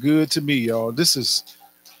is good to me, y'all. This is,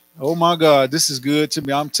 oh my God, this is good to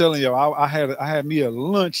me. I'm telling y'all, I had me a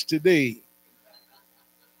lunch today.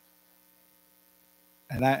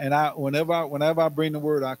 And whenever I bring the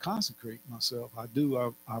word, I consecrate myself. I do.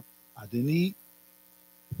 I didn't eat,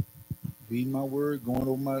 reading my word, going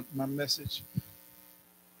over my message.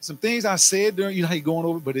 Some things I said during, you know how you're going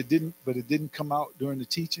over, but it didn't come out during the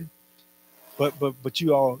teaching. But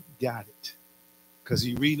you all got it. Because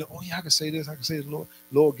you read, oh yeah, I can say this, I can say the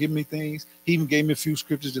Lord give me things. He even gave me a few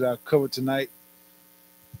scriptures that I covered tonight.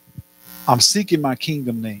 I'm seeking my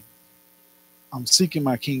kingdom name. I'm seeking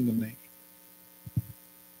my kingdom name.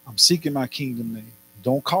 I'm seeking my kingdom name.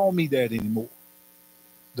 Don't call me that anymore.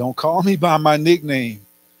 Don't call me by my nickname.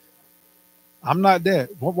 I'm not that.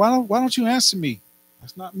 Why don't you answer me?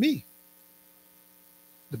 That's not me.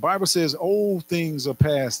 The Bible says old things are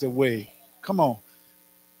passed away. Come on.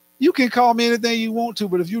 You can call me anything you want to,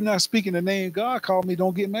 but if you're not speaking the name God called me,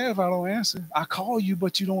 don't get mad if I don't answer. I call you,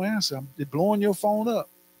 but you don't answer. I'm blowing your phone up,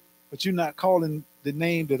 but you're not calling the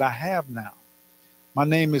name that I have now. My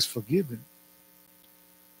name is forgiven.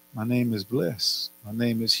 My name is blessed. My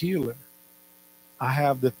name is healer. I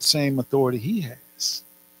have the same authority he has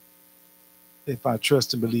if I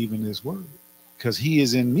trust and believe in his word, because he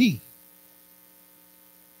is in me.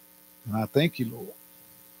 And I thank you, Lord.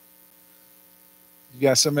 You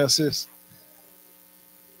got something else, sis?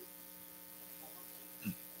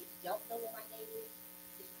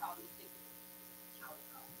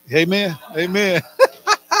 Amen. Amen.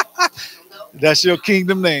 That's your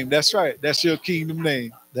kingdom name. That's right. That's your kingdom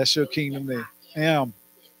name. That's your kingdom name.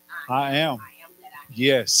 I am.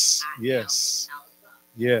 Yes. Yes.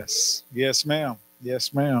 Yes. Yes, ma'am.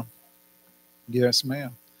 Yes, ma'am. Yes,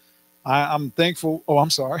 ma'am. I'm thankful. Oh, I'm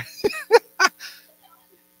sorry.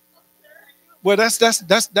 Well,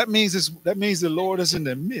 that means the Lord is in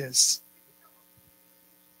the midst.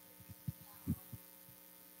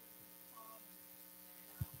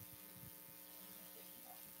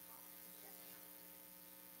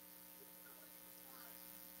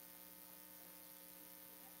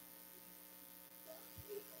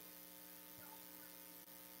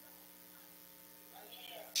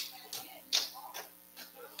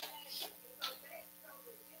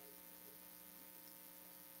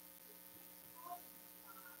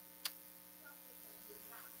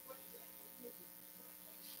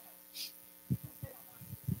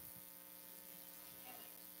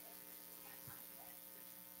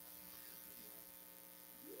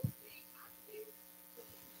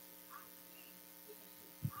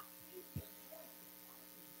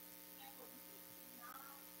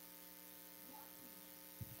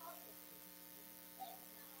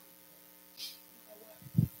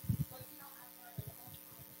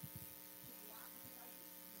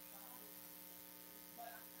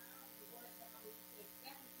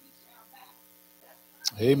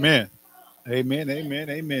 Amen. Amen. Amen.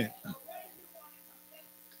 Amen.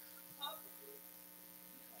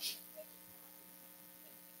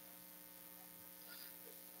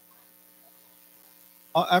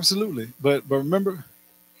 Absolutely. But remember,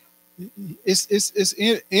 it's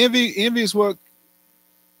envy is what,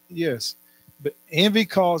 yes. But envy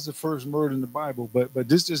caused the first murder in the Bible. But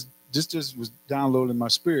this just was downloaded in my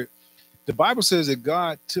spirit. The Bible says that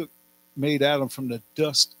God made Adam from the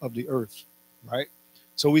dust of the earth, right?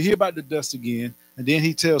 So we hear about the dust again, and then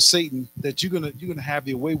he tells Satan that you're gonna have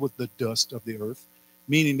your way with the dust of the earth,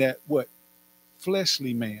 meaning that what?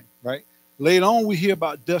 Fleshly man, right? Later on, we hear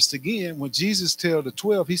about dust again. When Jesus tells the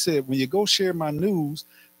 12, he said, when you go share my news,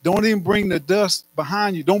 don't even bring the dust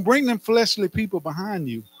behind you. Don't bring them fleshly people behind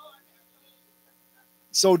you.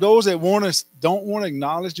 So those that don't want to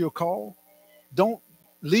acknowledge your call, don't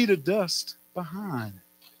leave the dust behind.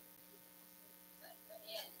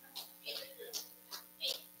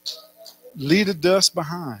 Leave the dust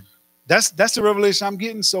behind. That's the revelation I'm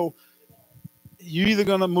getting. So you're either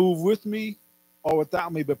gonna move with me or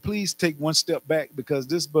without me, but please take one step back because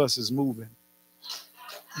this bus is moving.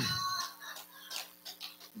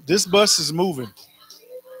 This bus is moving.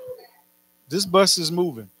 This bus is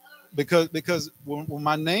moving because when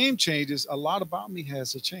my name changes, a lot about me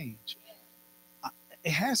has to change.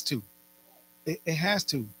 It has to. It has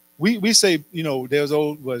to. We say, there's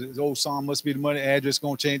old song, must be the money, address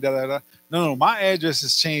gonna change, da da da. No, my address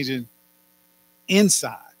is changing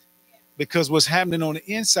inside. because what's happening on the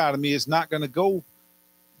inside of me is not going to go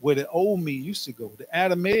where the old me used to go. The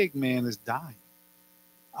Adamic man is dying.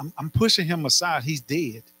 I'm pushing him aside. He's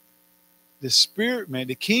dead. The spirit man,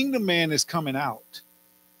 the kingdom man is coming out.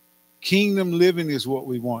 Kingdom living is what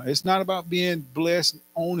we want. It's not about being blessed and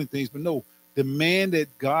owning things, but no, the man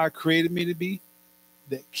that God created me to be,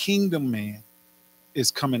 that kingdom man is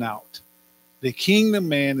coming out. The kingdom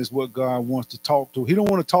man is what God wants to talk to. He don't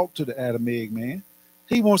want to talk to the Adamic man.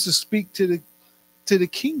 He wants to speak to the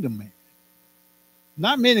kingdom man.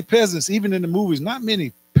 Not many peasants, even in the movies, not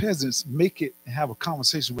many peasants make it and have a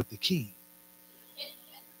conversation with the king.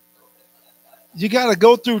 You got to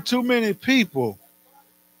go through too many people.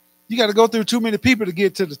 You got to go through too many people to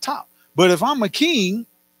get to the top. But if I'm a king,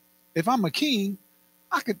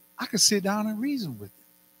 I could sit down and reason with him,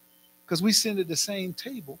 because we sit at the same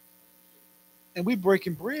table and we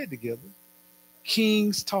breaking bread together.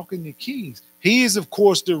 Kings talking to kings. He is, of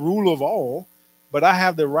course, the ruler of all, but I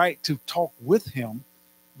have the right to talk with him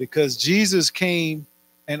because Jesus came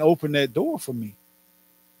and opened that door for me.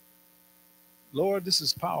 Lord, this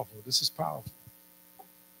is powerful. This is powerful.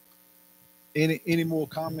 Any more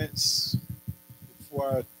comments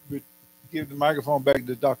before I give the microphone back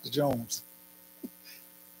to Dr. Jones?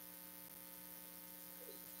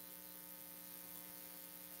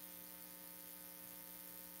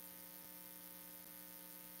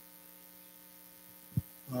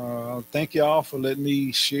 Thank y'all for letting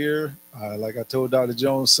me share. Like I told Dr.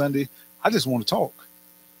 Jones Sunday, I just want to talk.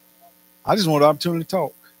 I just want an opportunity to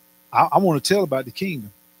talk. I want to tell about the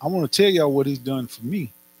kingdom. I want to tell y'all what he's done for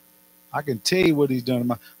me. I can tell you what he's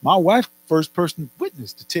done. My wife, first person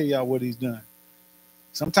witness to tell y'all what he's done.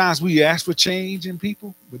 Sometimes we ask for change in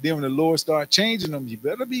people, but then when the Lord starts changing them, you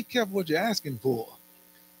better be careful what you're asking for.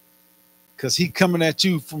 Because he's coming at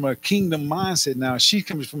you from a kingdom mindset now. She's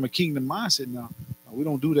coming from a kingdom mindset now. We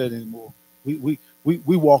don't do that anymore. We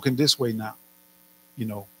walking this way now, you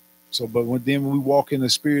know. So, but then we walk in the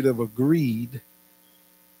spirit of greed,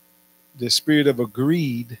 the spirit of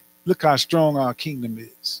greed. Look how strong our kingdom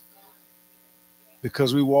is,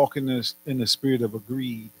 because we walk in the spirit of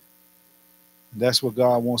greed. And that's what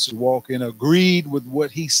God wants to walk in, agreed with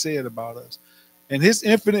what he said about us. And his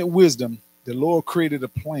infinite wisdom, the Lord created a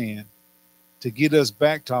plan to get us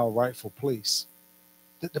back to our rightful place.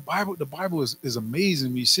 The Bible is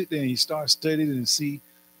amazing. When you sit there and you start studying and see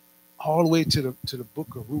all the way to the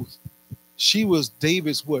book of Ruth. She was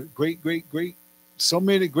David's what? Great, so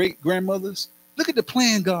many great grandmothers. Look at the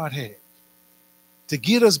plan God had to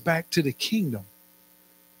get us back to the kingdom.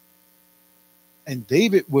 And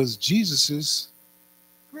David was Jesus's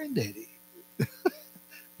granddaddy.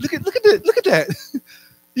 look at that.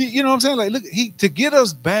 You know what I'm saying? Like, look, to get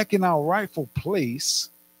us back in our rightful place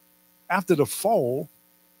after the fall,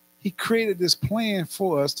 he created this plan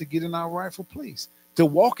for us to get in our rightful place, to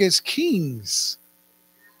walk as kings,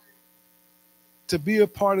 to be a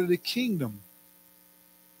part of the kingdom.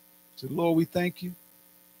 So, Lord, we thank you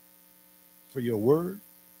for your word.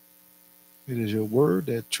 It is your word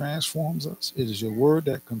that transforms us. It is your word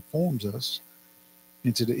that conforms us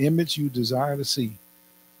into the image you desire to see,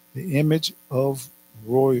 the image of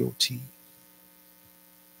royalty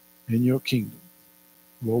in your kingdom.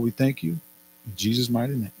 Lord, we thank you in Jesus'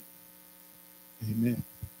 mighty name. Amen.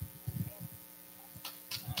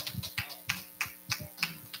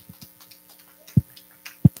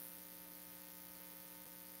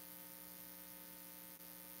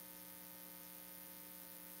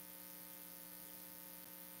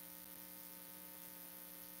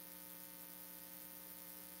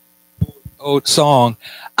 Old song,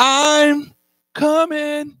 I'm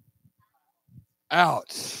coming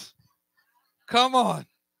out. Come on.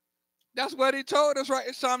 That's what he told us, right?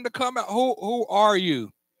 It's time to come out. Who are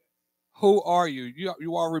you? Who are you?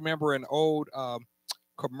 You all remember an old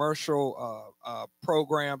commercial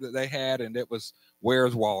program that they had, and it was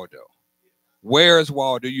Where's Waldo? Where's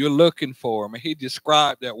Waldo? You're looking for him. And he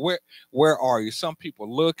described that. Where are you? Some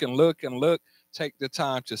people look and look and look. Take the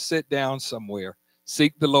time to sit down somewhere,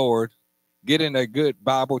 seek the Lord, get in a good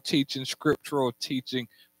Bible teaching, scriptural teaching,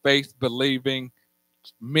 faith believing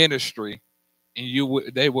ministry, and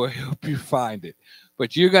they will help you find it.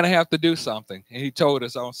 But you're going to have to do something. And he told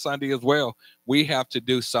us on Sunday as well, we have to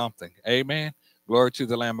do something. Amen. Glory to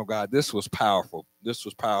the Lamb of God. This was powerful. This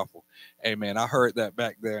was powerful. Amen. I heard that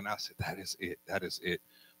back there and I said, that is it. That is it.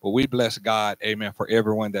 But we bless God. Amen. For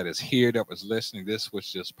everyone that is here, that was listening. This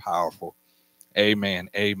was just powerful. Amen.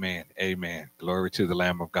 Amen. Amen. Glory to the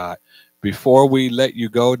Lamb of God. Before we let you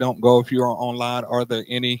go, don't go if you're online. Are there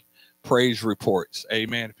any praise reports?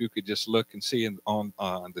 Amen. If you could just look and see on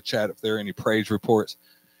the chat if there are any praise reports.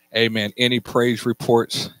 Amen. Any praise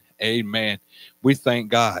reports? Amen. We thank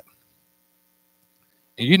God.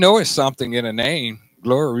 And you know, it's something in a name.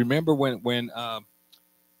 Glory. Remember when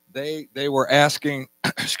they were asking,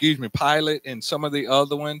 excuse me, Pilate and some of the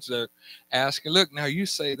other ones are asking, look, now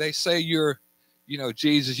they say you're,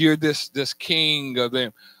 Jesus, you're this king of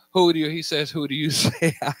them. He says, who do you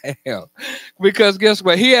say I am? Because guess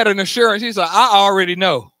what? He had an assurance. He said, I already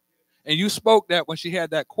know. And you spoke that when she had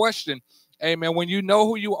that question. Amen. When you know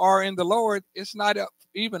who you are in the Lord, it's not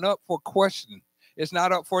even up for question. It's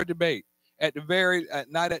not up for debate.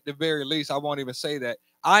 Not at the very least, I won't even say that.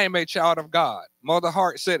 I am a child of God. Mother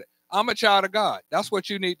Hart said, I'm a child of God. That's what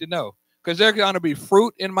you need to know. Because there's going to be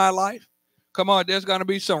fruit in my life. Come on, there's going to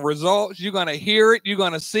be some results. You're going to hear it. You're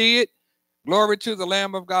going to see it. Glory to the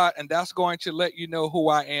Lamb of God. And that's going to let you know who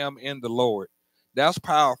I am in the Lord. That's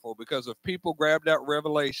powerful, because if people grab that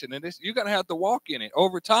revelation, and you're going to have to walk in it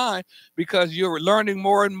over time, because you're learning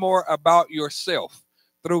more and more about yourself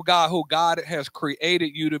through God, who God has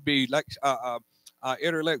created you to be. Like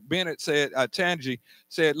Bennett said, Tangi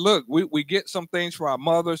said, look, we get some things from our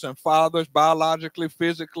mothers and fathers, biologically,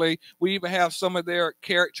 physically. We even have some of their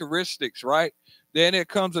characteristics, right? Then it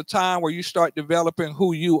comes a time where you start developing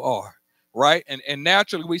who you are. Right. And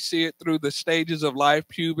naturally, we see it through the stages of life,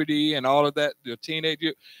 puberty and all of that, the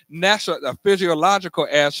teenager, natural, a physiological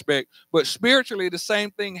aspect. But spiritually, the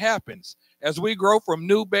same thing happens. As we grow from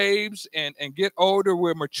new babes and get older,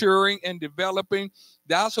 we're maturing and developing.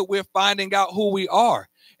 That's what we're finding out who we are.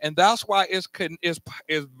 And that's why it's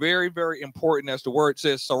very, very important, as the word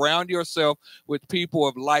says, surround yourself with people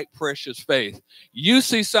of like precious faith. You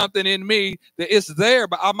see something in me that is there,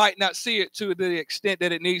 but I might not see it to the extent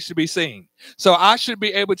that it needs to be seen. So I should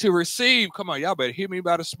be able to receive, come on, y'all better hear me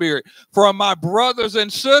by the Spirit, from my brothers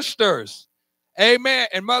and sisters. Amen.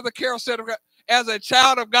 And Mother Carol said, as a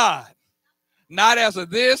child of God. Not as a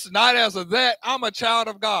this, not as a that. I'm a child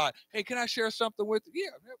of God. Hey, can I share something with you?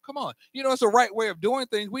 Yeah, come on. It's a right way of doing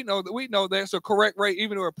things. We know that's a correct way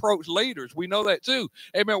even to approach leaders. We know that too.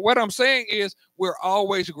 Amen. What I'm saying is we're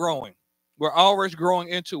always growing. We're always growing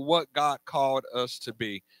into what God called us to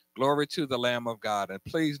be. Glory to the Lamb of God. And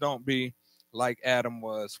please don't be like Adam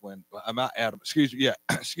was when, I'm not Adam, excuse me. Yeah,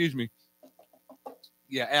 excuse me.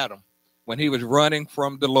 Yeah, Adam. When he was running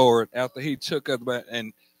from the Lord after he took us,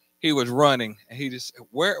 and he was running, and he just,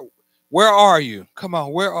 where are you? Come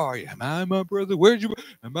on, where are you? Am I my brother? Where'd you?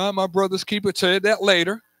 Am I my brother's keeper? Tell you that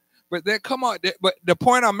later. But then, come on. But the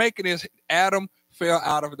point I'm making is Adam fell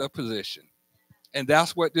out of the position. And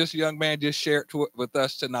that's what this young man just shared with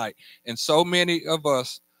us tonight. And so many of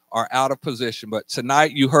us are out of position. But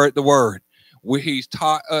tonight you heard the word. He's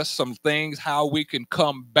taught us some things, how we can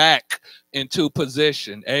come back into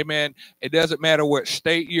position. Amen. It doesn't matter what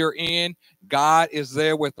state you're in. God is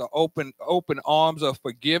there with the open arms of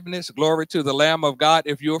forgiveness. Glory to the Lamb of God.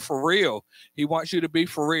 If you're for real, he wants you to be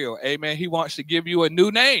for real. Amen. He wants to give you a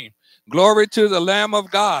new name. Glory to the Lamb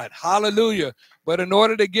of God. Hallelujah. But in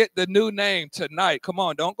order to get the new name tonight, come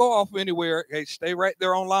on, don't go off anywhere. Hey, stay right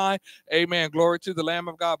there online. Amen. Glory to the Lamb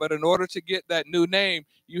of God. But in order to get that new name,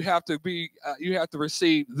 you have to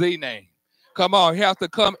receive the name. Come on, you have to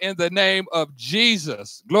come in the name of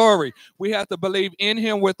Jesus. Glory. We have to believe in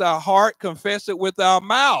him with our heart, confess it with our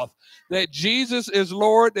mouth that Jesus is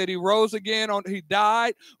Lord, that he rose again he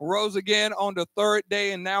died, rose again on the third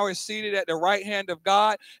day, and now is seated at the right hand of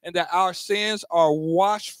God, and that our sins are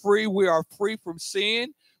washed free. We are free from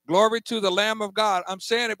sin. Glory to the Lamb of God. I'm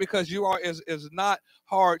saying it because is not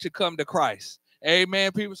hard to come to Christ.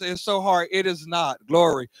 Amen. People say it's so hard. It is not.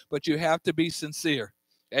 Glory. But you have to be sincere.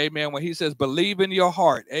 Amen. When he says believe in your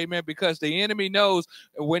heart. Amen. Because the enemy knows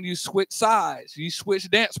when you switch sides, you switch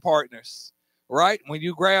dance partners. Right? When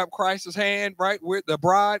you grab Christ's hand, right, with the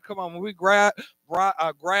bride, come on, when we grab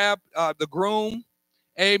the groom,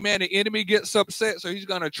 amen, the enemy gets upset, so he's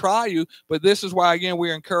going to try you. But this is why, again,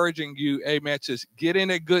 we're encouraging you, amen, to get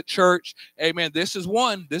in a good church. Amen. This is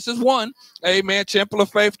one. Amen. Temple of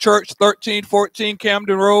Faith Church, 1314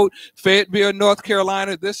 Camden Road, Fayetteville, North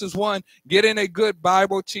Carolina. This is one. Get in a good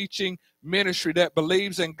Bible teaching ministry that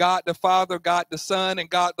believes in God the Father, God the Son, and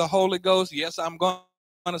God the Holy Ghost. Yes, I'm going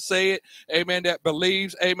to say it, amen, that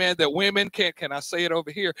believes, amen, that women can I say it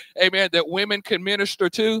over here, amen, that women can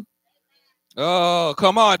minister to. Oh,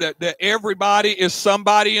 come on, that everybody is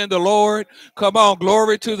somebody in the Lord. Come on,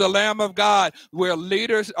 glory to the Lamb of God, where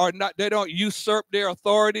leaders are not, they don't usurp their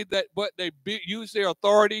authority, but they use their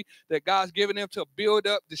authority that God's given them to build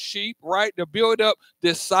up the sheep, right, to build up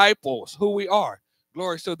disciples, who we are.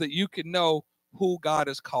 Glory, so that you can know who God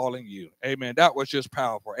is calling you. Amen. That was just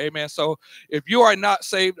powerful. Amen. So if you are not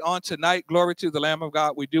saved on tonight, glory to the Lamb of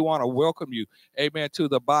God, we do want to welcome you, amen, to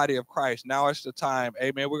the body of Christ. Now is the time.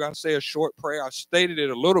 Amen. We're going to say a short prayer. I stated it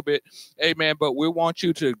a little bit. Amen. But we want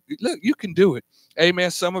you to, look, you can do it.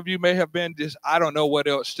 Amen. Some of you may have been just, I don't know what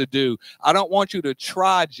else to do. I don't want you to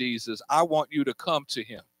try Jesus. I want you to come to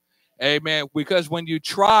him. Amen. Because when you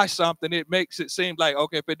try something, it makes it seem like,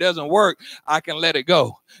 okay, if it doesn't work, I can let it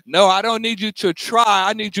go. No, I don't need you to try.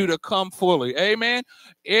 I need you to come fully. Amen.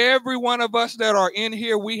 Every one of us that are in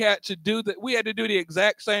here, we had to do that. We had to do the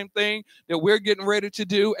exact same thing that we're getting ready to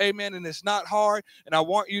do. Amen. And it's not hard. And I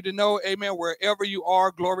want you to know, amen, wherever you are,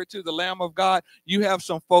 glory to the Lamb of God, you have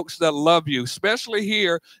some folks that love you, especially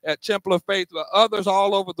here at Temple of Faith, but others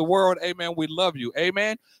all over the world. Amen. We love you.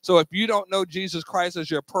 Amen. So if you don't know Jesus Christ as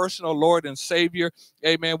your personal Lord and Savior,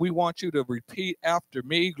 amen, we want you to repeat after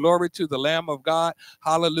me. Glory to the Lamb of God.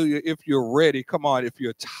 Hallelujah. If you're ready, come on. If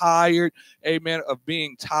you're tired, amen, of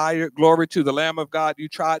being tired, glory to the Lamb of God. You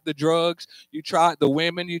tried the drugs, you tried the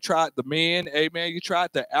women, you tried the men, amen. You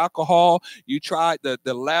tried the alcohol, you tried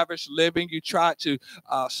the lavish living, you tried to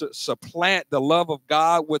supplant the love of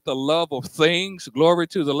God with the love of things. Glory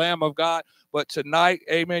to the Lamb of God. But tonight,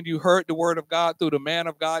 amen, you heard the word of God through the man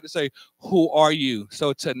of God to say, who are you?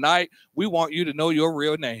 So tonight, we want you to know your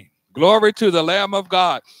real name. Glory to the Lamb of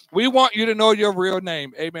God. We want you to know your real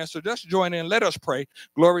name. Amen. So just join in. Let us pray.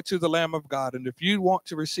 Glory to the Lamb of God. And if you want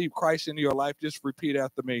to receive Christ into your life, just repeat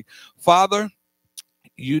after me. Father,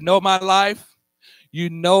 you know my life. You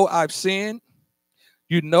know I've sinned.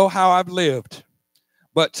 You know how I've lived.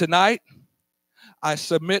 But tonight, I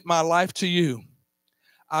submit my life to you.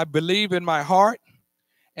 I believe in my heart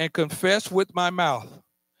and confess with my mouth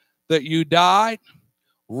that you died,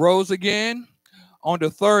 rose again on the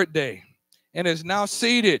third day, and is now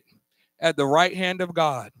seated at the right hand of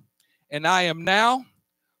God. And I am now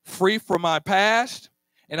free from my past,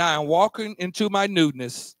 and I am walking into my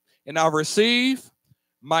newness. And I receive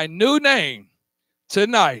my new name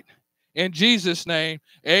tonight. In Jesus' name,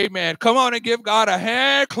 amen. Come on and give God a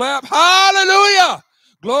hand clap. Hallelujah.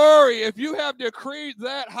 Glory. If you have decreed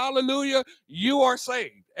that, hallelujah, you are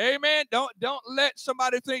saved. Amen. Don't let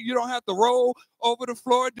somebody think you don't have to roll over the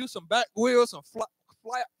floor, do some back wheels, some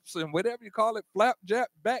flaps, and whatever you call it, back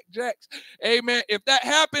jacks. Amen. If that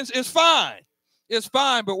happens, it's fine. It's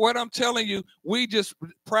fine. But what I'm telling you, we just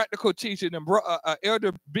practical teaching. And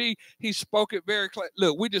Elder B, he spoke it very clear.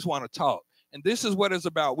 Look, we just want to talk. And this is what it's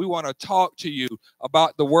about. We want to talk to you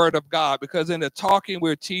about the word of God, because in the talking,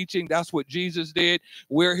 we're teaching. That's what Jesus did.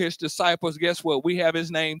 We're his disciples. Guess what? We have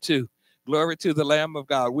his name too. Glory to the Lamb of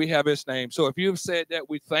God. We have his name. So if you've said that,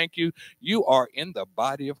 we thank you. You are in the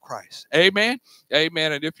body of Christ. Amen.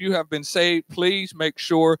 Amen. And if you have been saved, please make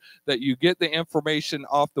sure that you get the information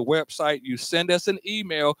off the website. You send us an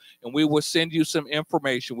email and we will send you some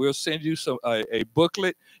information. We'll send you some a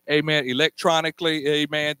booklet, amen, electronically,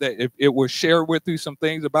 amen, that it will share with you some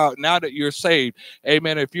things about now that you're saved.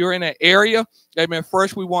 Amen. If you're in an area, amen,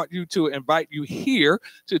 first we want you to invite you here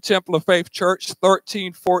to Temple of Faith Church,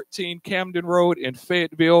 1314 Camden Road in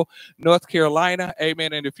Fayetteville, North Carolina.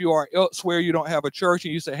 Amen. And if you are elsewhere, you don't have a church,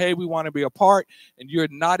 and you say, hey, we want to be a part, and you're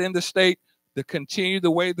not in the state to continue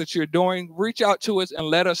the way that you're doing, reach out to us and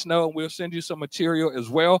let us know, and we'll send you some material as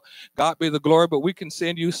well. God be the glory, but we can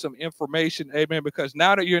send you some information, amen, because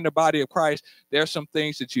now that you're in the body of Christ, there are some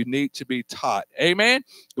things that you need to be taught. Amen.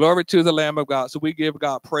 Glory to the Lamb of God. So we give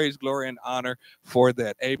God praise, glory, and honor for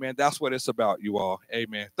that. Amen. That's what it's about, you all.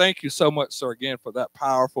 Amen. Thank you so much, sir, again, for that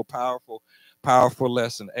powerful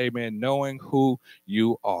lesson. Amen. Knowing who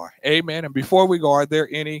you are. Amen. And before we go, are there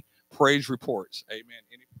any praise reports? Amen.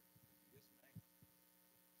 Any?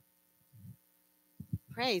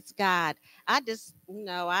 Praise God. I just,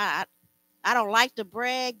 I don't like to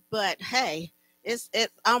brag, but hey,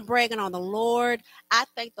 I'm bragging on the Lord. I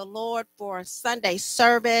thank the Lord for Sunday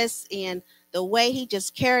service and the way he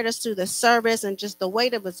just carried us through the service, and just the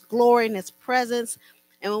weight of his glory and his presence.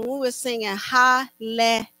 And when we were singing hallelujah,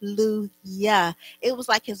 it was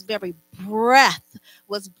like his very breath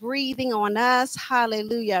was breathing on us.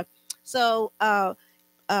 Hallelujah. So,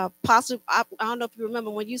 Apostle, I don't know if you remember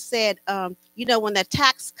when you said, when the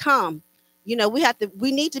attacks come,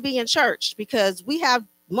 we need to be in church, because we have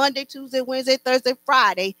Monday, Tuesday, Wednesday, Thursday,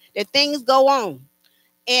 Friday, that things go on.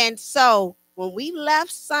 And so when we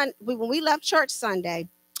left church Sunday,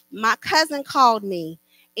 my cousin called me,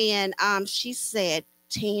 and she said,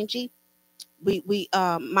 Tangie,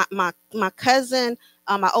 my cousin,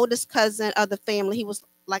 my oldest cousin of the family, he was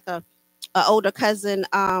like a older cousin,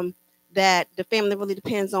 that the family really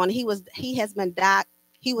depends on. He has been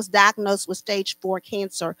He was diagnosed with stage 4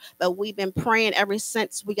 cancer, but we've been praying ever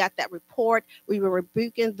since we got that report. We were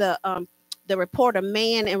rebuking the report of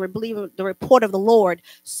man and we're believing the report of the Lord.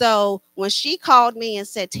 So when she called me and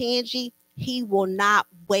said, Tangie, he will not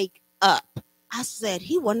wake up. I said,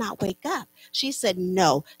 he will not wake up. She said,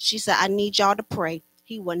 no. She said, I need y'all to pray.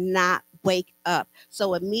 He will not wake up.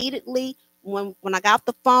 So immediately when I got off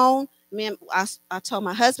the phone, I told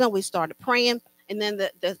my husband, we started praying. And then the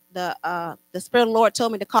Spirit of the Lord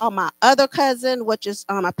told me to call my other cousin, which is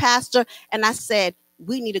a pastor. And I said,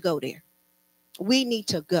 we need to go there. We need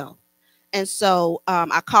to go. And so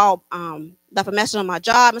I called, left a message on my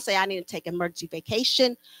job and say, I need to take emergency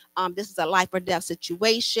vacation. This is a life or death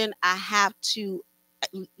situation. I have to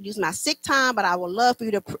use my sick time, but I would love for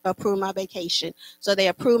you to approve my vacation. So they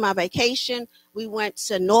approved my vacation. We went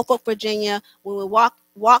to Norfolk, Virginia. When we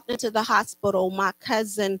walked into the hospital, my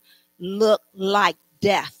cousin looked like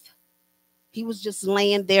death. He was just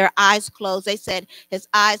laying there, eyes closed. They said his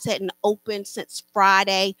eyes hadn't opened since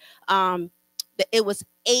Friday. It was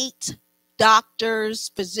 8 doctors,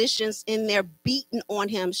 physicians in there beating on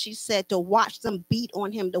him. She said to watch them beat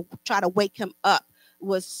on him to try to wake him up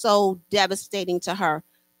was so devastating to her.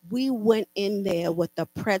 We went in there with the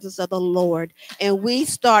presence of the Lord and we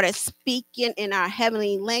started speaking in our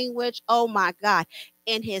heavenly language. Oh my God.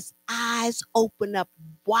 And his eyes opened up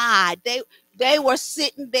wide. They were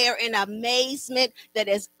sitting there in amazement that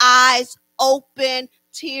his eyes opened.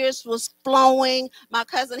 Tears was flowing. My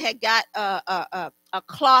cousin had got a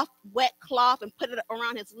cloth, wet cloth, and put it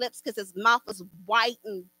around his lips because his mouth was white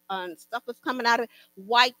and stuff was coming out of it.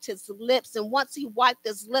 Wiped his lips, and once he wiped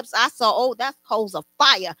his lips, I saw, oh, that's coals of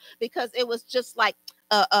fire, because it was just like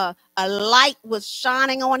a light was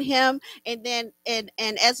shining on him. And then and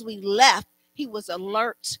as we left, he was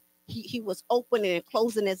alert. He was opening and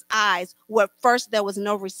closing his eyes, where first there was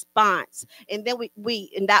no response. And then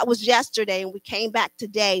and that was yesterday, and we came back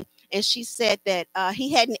today, and she said that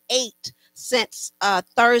he hadn't ate since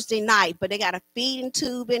Thursday night, but they got a feeding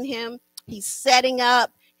tube in him. He's setting up,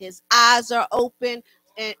 his eyes are open,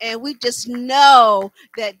 and we just know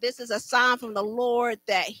that this is a sign from the Lord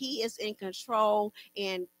that he is in control,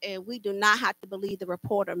 and we do not have to believe the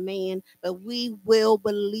report of man, but we will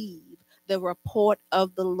believe the report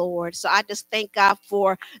of the Lord. So I just thank God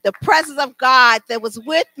for the presence of God that was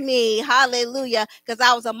with me. Hallelujah. Because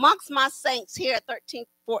I was amongst my saints here at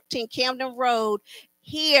 1314 Camden Road,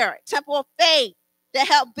 here, Temple of Faith, to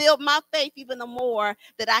help build my faith even the more,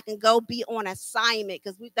 that I can go be on assignment,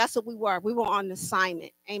 because that's what we were. We were on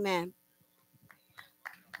assignment. Amen.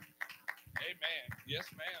 Amen. Yes,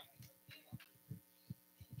 ma'am.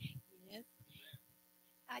 Yes.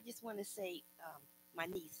 I just want to say, my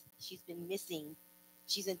niece, she's been missing.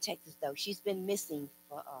 She's in Texas, though. She's been missing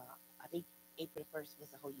for, I think, April 1st was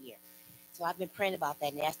the whole year. So I've been praying about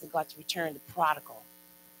that and asking God to return the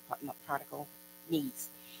my prodigal niece.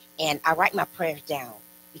 And I write my prayers down,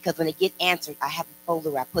 because when they get answered, I have a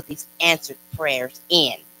folder where I put these answered prayers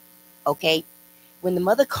in. Okay? When the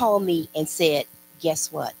mother called me and said,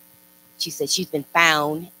 guess what? She said she's been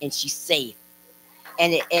found and she's safe.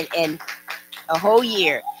 And a whole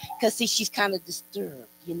year. Because, see, she's kind of disturbed.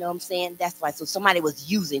 You know what I'm saying? That's why. So somebody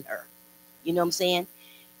was using her. You know what I'm saying?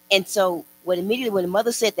 And so immediately when the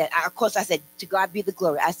mother said that, of course, I said, to God be the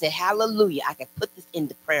glory. I said, hallelujah. I can put this in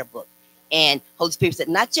the prayer book. And Holy Spirit said,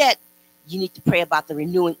 not yet. You need to pray about the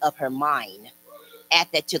renewing of her mind. Add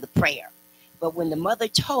that to the prayer. But when the mother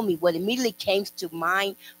told me, what immediately came to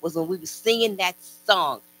mind was when we were singing that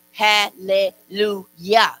song,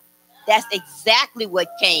 Hallelujah. That's exactly what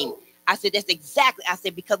came. I said, that's exactly. I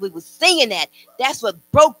said, because we were singing that, that's what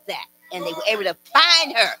broke that. And they were able to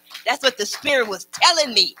find her. That's what the Spirit was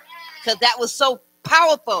telling me, because that was so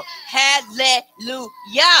powerful. Hallelujah.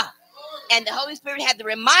 And the Holy Spirit had to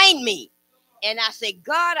remind me. And I said,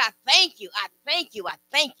 God, I thank you. I thank you. I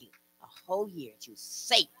thank you. A whole year, she was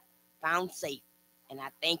safe, found safe. And I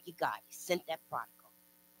thank you, God. You sent that prodigal.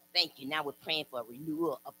 Thank you. Now we're praying for a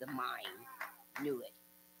renewal of the mind. Knew it.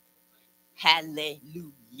 Hallelujah.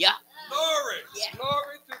 Glory. Yeah.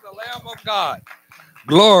 Glory to the Lamb of God.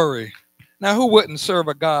 Glory. Now, who wouldn't serve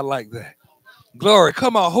a God like that? Glory.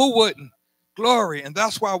 Come on. Who wouldn't? Glory. And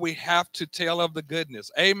that's why we have to tell of the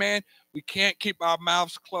goodness. Amen. We can't keep our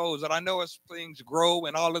mouths closed. And I know as things grow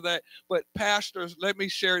and all of that, but pastors, let me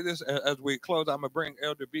share this as we close. I'm going to bring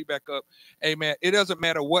Elder B back up. Amen. It doesn't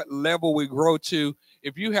matter what level we grow to.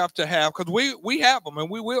 If you have to have, because we have them, and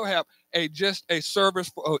we will have just a service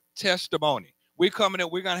for testimony. We coming in,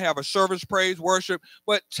 we're going to have a service, praise, worship,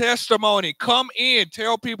 but testimony. Come in.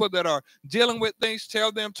 Tell people that are dealing with things,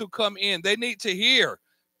 tell them to come in. They need to hear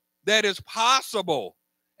that it's possible.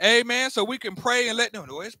 Amen. So we can pray and let them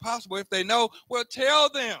know it's possible. If they know, well, tell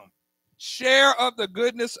them. Share of the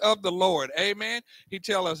goodness of the Lord. Amen. He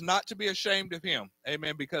tells us not to be ashamed of him.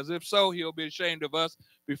 Amen. Because if so, he'll be ashamed of us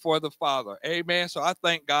before the Father. Amen. So I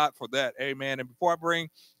thank God for that. Amen. And before I bring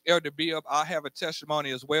Elder B up, I have a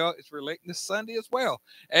testimony as well. It's relating to Sunday as well.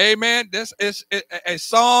 Amen. This is a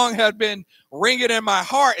song had been ringing in my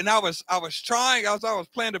heart, and I was trying, as I was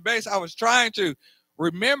playing the bass, I was trying to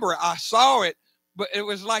remember. I saw it, but it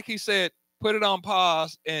was like he said, put it on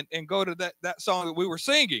pause and go to that song that we were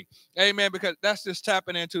singing. Amen. Because that's just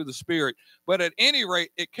tapping into the spirit. But at any rate,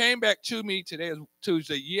 it came back to me today is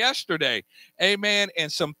Tuesday, yesterday. Amen.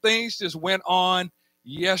 And some things just went on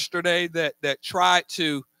yesterday that tried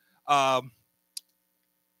to,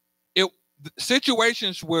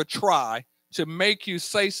 situations will try to make you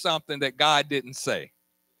say something that God didn't say.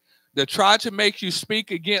 They try to make you speak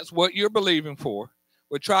against what you're believing for.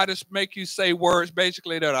 Will try to make you say words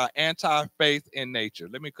basically that are anti-faith in nature.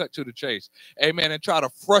 Let me cut to the chase. Amen. And try to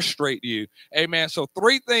frustrate you. Amen. So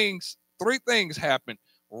three things happen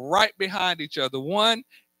right behind each other. 1,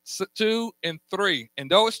 2, and 3. In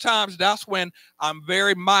those times, that's when I'm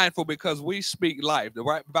very mindful, because we speak life. The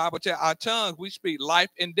right Bible tells our tongues, we speak life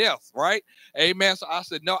and death, right? Amen. So I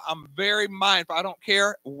said, no, I'm very mindful. I don't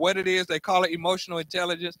care what it is. They call it emotional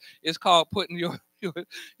intelligence. It's called putting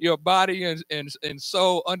your body and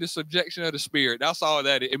soul under subjection of the spirit. That's all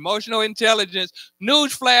that is. Emotional intelligence,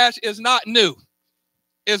 newsflash, is not new.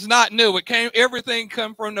 It's not new. Everything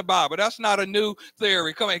come from the Bible. That's not a new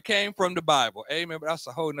theory. It came from the Bible. Amen. But that's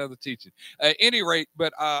a whole nother teaching. At any rate,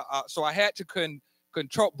 but so I had to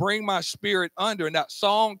bring my spirit under, and that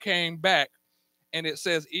song came back. And it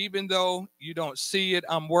says, even though you don't see it,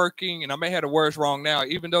 I'm working. And I may have the words wrong now.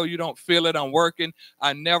 Even though you don't feel it, I'm working.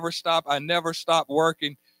 I never stop. I never stop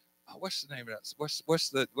working. What's the name of that? What's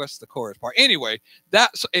the chorus part? Anyway,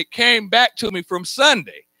 it came back to me from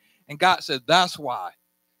Sunday. And God said, that's why.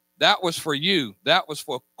 That was for you. That was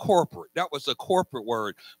for corporate. That was a corporate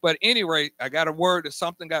word. But anyway, I got a word that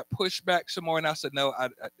something got pushed back some more. And I said, no,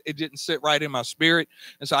 it didn't sit right in my spirit.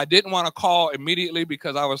 And so I didn't want to call immediately,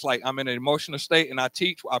 because I was like, I'm in an emotional state and I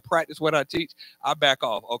practice what I teach. I back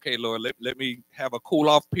off. Okay, Lord, let me have a cool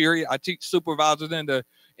off period. I teach supervisors in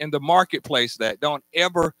the marketplace that don't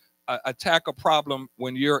ever attack a problem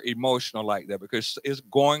when you're emotional like that, because it's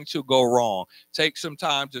going to go wrong. Take some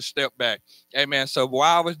time to step back. Amen. So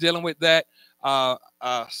while I was dealing with that,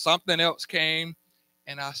 something else came,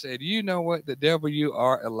 and I said, you know what? The devil, you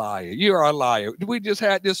are a liar. You are a liar. We just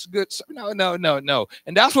had this good. No.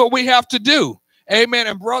 And that's what we have to do. Amen.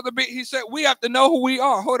 And Brother B, he said, we have to know who we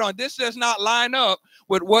are. Hold on. This does not line up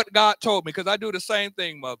with what God told me, because I do the same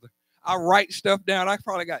thing, Mother. I write stuff down. I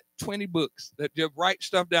probably got 20 books that just write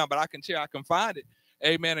stuff down, but I can tell I can find it.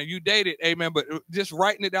 Amen. And you date it. Amen. But just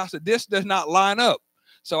writing it down, I said, this does not line up.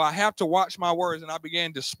 So I have to watch my words. And I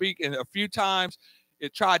began to speak. And a few times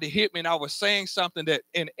it tried to hit me, and I was saying something that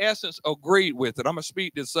in essence agreed with it. I'm going to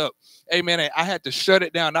speed this up. Amen. And I had to shut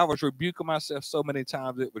it down. I was rebuking myself so many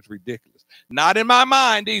times. It was ridiculous. Not in my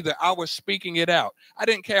mind either. I was speaking it out. I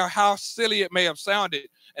didn't care how silly it may have sounded.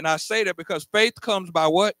 And I say that because faith comes by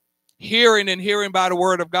what? Hearing, and hearing by the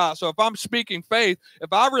word of God. So if I'm speaking faith,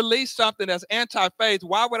 if I release something that's anti-faith,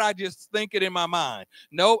 why would I just think it in my mind?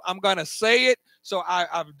 No, I'm going to say it. So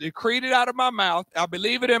I've decreed it out of my mouth. I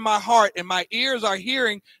believe it in my heart, and my ears are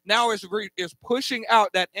hearing. Now it's pushing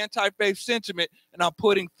out that anti-faith sentiment, and I'm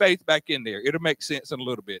putting faith back in there. It'll make sense in a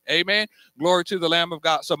little bit. Amen. Glory to the Lamb of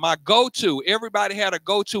God. So my go-to, everybody had a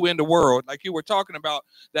go-to in the world, like you were talking about,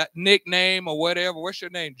 that nickname or whatever. What's your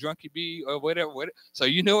name? Drunky B or whatever. So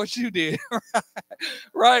you know what you did,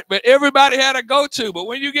 right? But everybody had a go-to. But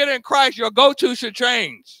when you get in Christ, your go-to should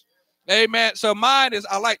change. Amen. So mine is,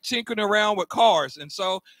 I like tinkering around with cars. And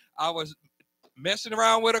so I was messing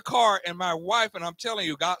around with a car, and my wife, and I'm telling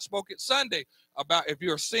you, God spoke it Sunday about, if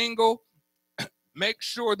you're single, make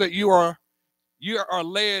sure that you are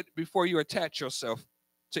led before you attach yourself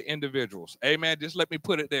to individuals. Amen. Just let me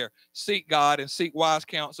put it there. Seek God and seek wise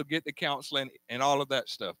counsel, get the counseling and all of that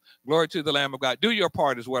stuff. Glory to the Lamb of God. Do your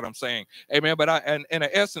part is what I'm saying. Amen. But and in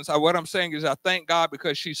essence, what I'm saying is I thank God,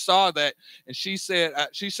 because she saw that, and she said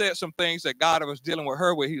some things that God was dealing with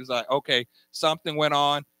her with. He was like, okay, something went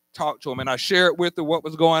on. Talk to him. And I shared with her what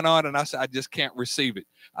was going on. And I said, I just can't receive it.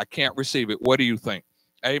 I can't receive it. What do you think?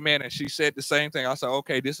 Amen. And she said the same thing. I said,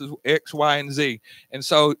 okay, this is X, Y, and Z. And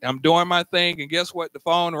so I'm doing my thing. And guess what? The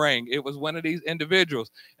phone rang. It was one of these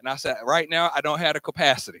individuals. And I said, right now, I don't have the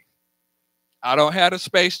capacity. I don't have the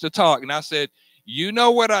space to talk. And I said, you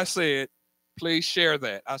know what I said. please share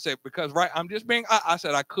that. I said, because I'm just being, I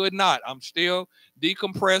said, I could not. I'm still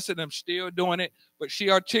decompressing. I'm still doing it. But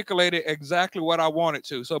she articulated exactly what I wanted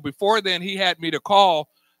to. So before then, he had me to call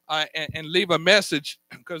and leave a message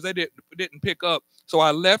because they didn't pick up. So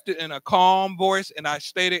I left it in a calm voice, and I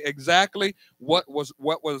stated exactly what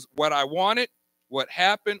I wanted, what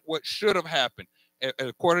happened, what should have happened,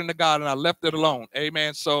 according to God, and I left it alone.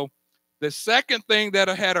 Amen. So the second thing that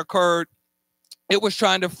had occurred, it was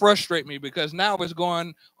trying to frustrate me because now it's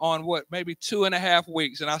going on maybe 2.5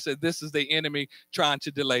 weeks. And I said, this is the enemy trying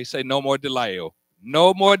to delay. Say no more delay.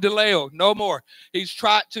 No more delay. No more. He's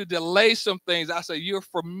tried to delay some things. I said, you're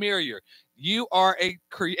familiar. You are a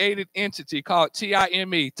created entity called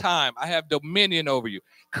TIME, time. I have dominion over you.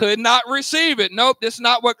 Could not receive it. Nope, this is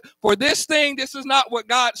not what, for this thing, this is not what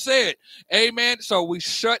God said. Amen. So we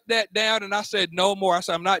shut that down, and I said, no more. I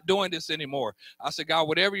said, I'm not doing this anymore. I said, God,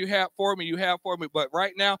 whatever you have for me, you have for me. But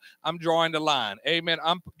right now, I'm drawing the line. Amen.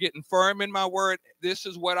 I'm getting firm in my word. This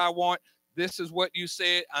is what I want. This is what you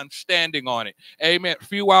said. I'm standing on it. Amen. A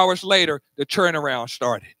few hours later, the turnaround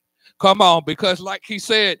started. Come on, because like he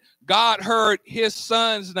said, God heard his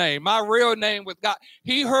son's name. My real name was God.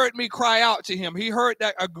 He heard me cry out to him. He heard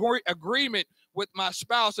that agreement with my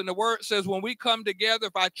spouse. And the word says when we come together,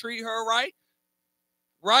 if I treat her right,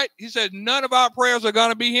 he said, none of our prayers are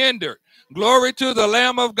going to be hindered. Glory to the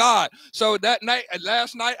Lamb of God. So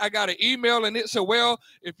last night, I got an email and it said, well,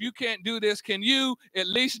 if you can't do this, can you at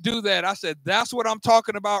least do that? I said, that's what I'm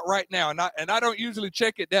talking about right now. And I don't usually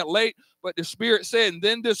check it that late, but the Spirit said, and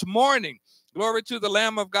then this morning, glory to the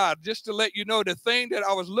Lamb of God, just to let you know the thing that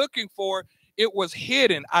I was looking for, it was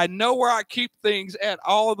hidden. I know where I keep things at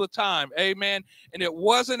all the time. Amen. And it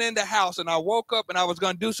wasn't in the house. And I woke up and I was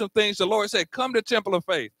going to do some things. The Lord said, come to Temple of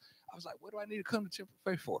Faith. I was like, what do I need to come to Temple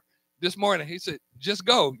of Faith for? This morning, he said, just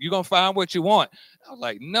go. You're going to find what you want. I was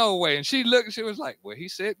like, no way. And she looked, she was like, well, he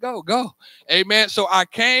said, go. Amen. So I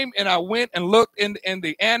came and I went and looked in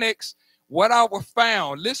the annex. What I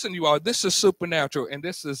found, listen, you all, this is supernatural, and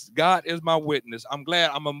this is, God is my witness. I'm glad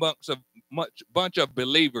I'm amongst a bunch of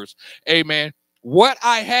believers. Amen. What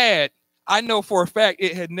I had, I know for a fact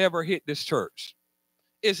it had never hit this church.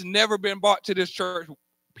 It's never been brought to this church,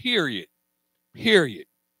 period.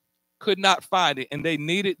 Could not find it, and they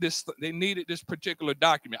needed this particular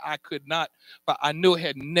document. I could not, but I knew it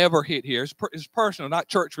had never hit here. It's personal, not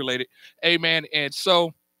church related. Amen. And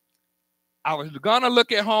so I was gonna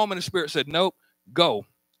look at home, and the Spirit said, nope, go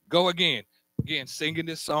again, singing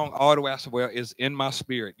this song all the way. I said, well, it's in my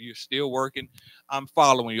spirit. You're still working. I'm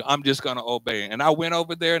following you. I'm just gonna obey. And I went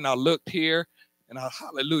over there and I looked here, and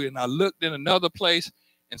hallelujah. And I looked in another place,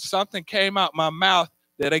 and something came out my mouth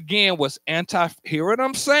that again was hear what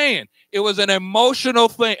I'm saying? It was an emotional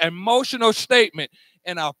thing, emotional statement.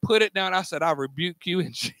 And I put it down. I said, I rebuke you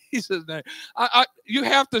in Jesus' name. You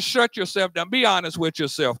have to shut yourself down. Be honest with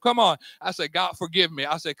yourself. Come on. I said, God, forgive me.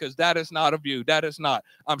 I said, because that is not of you. That is not.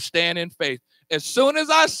 I'm standing in faith. As soon as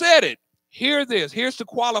I said it, hear this. Here's to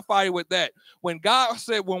qualify with that. When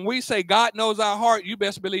we say God knows our heart, you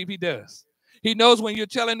best believe he does. He knows when you're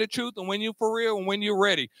telling the truth and when you're for real and when you're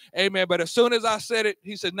ready. Amen. But as soon as I said it,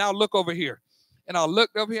 he said, now look over here. And I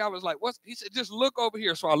looked over here. I was like, what? He said, just look over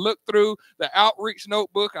here. So I looked through the outreach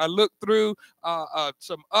notebook. I looked through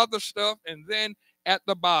some other stuff. And then at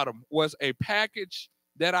the bottom was a package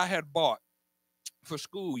that I had bought for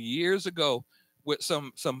school years ago with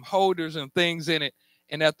some holders and things in it.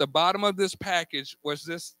 And at the bottom of this package was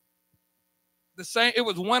the same. It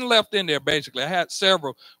was one left in there, basically. I had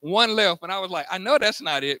several. One left. And I was like, I know that's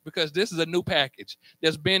not it because this is a new package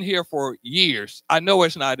that's been here for years. I know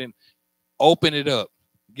it's not in. Open it up.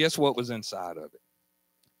 Guess what was inside of it?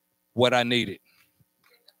 What I needed.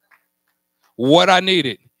 What I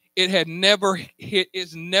needed. It had never hit.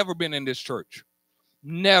 It's never been in this church.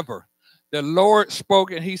 Never. The Lord spoke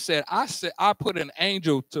and he said, I put an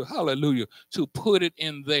angel to, hallelujah, to put it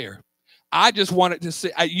in there. I just wanted to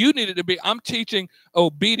say, you needed to be, I'm teaching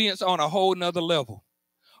obedience on a whole nother level.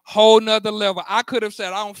 I could have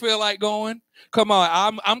said, I don't feel like going. Come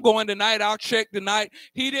on, I'm going tonight. I'll check tonight.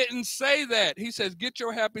 He didn't say that. He says, get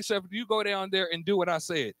your happy self. You go down there and do what I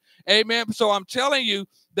said. Amen. So I'm telling you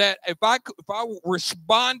that if I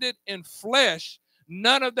responded in flesh,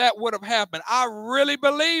 none of that would have happened. I really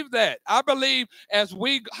believe that. I believe as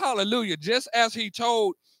we, hallelujah, just as he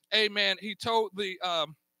told, amen, he told the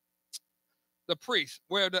priest,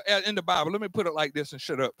 in the Bible, let me put it like this and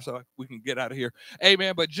shut up so we can get out of here.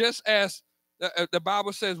 Amen. But just as the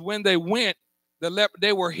Bible says, when they went,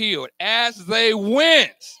 they were healed as they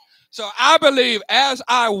went. So I believe as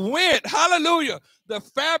I went, hallelujah, the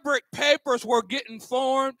fabric papers were getting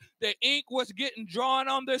formed. The ink was getting drawn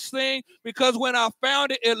on this thing because when I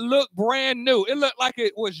found it, it looked brand new. It looked like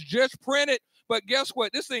it was just printed. But guess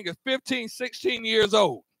what? This thing is 15, 16 years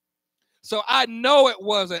old. So I know it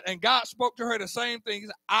wasn't. And God spoke to her the same thing. He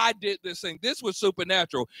said, I did this thing. This was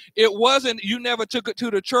supernatural. It wasn't, you never took it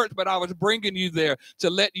to the church, but I was bringing you there to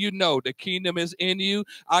let you know the kingdom is in you.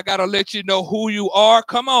 I got to let you know who you are.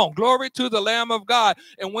 Come on. Glory to the Lamb of God.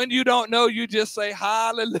 And when you don't know, you just say,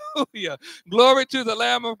 hallelujah. Glory to the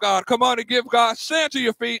Lamb of God. Come on and give God. Stand to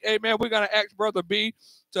your feet. Amen. We're going to ask Brother B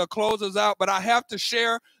to close us out, but I have to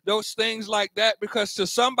share those things like that because to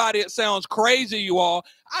somebody it sounds crazy, you all.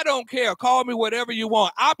 I don't care. Call me whatever you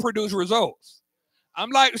want. I produce results. I'm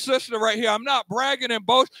like the sister right here. I'm not bragging and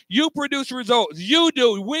boast. You produce results. You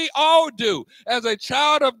do. We all do. As a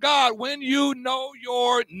child of God, when you know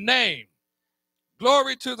your name.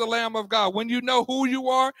 Glory to the Lamb of God. When you know who you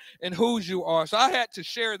are and whose you are. So I had to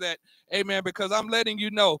share that, amen, because I'm letting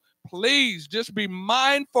you know, please just be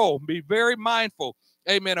mindful, be very mindful,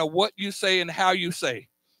 amen, of what you say and how you say.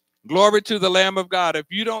 Glory to the Lamb of God. If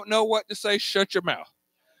you don't know what to say, shut your mouth.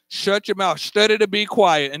 Shut your mouth. Study to be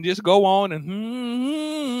quiet and just go on and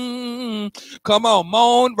come on,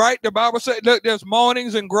 moan, right? The Bible says, look, there's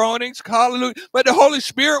moanings and groanings. Hallelujah. But the Holy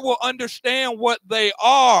Spirit will understand what they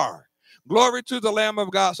are. Glory to the Lamb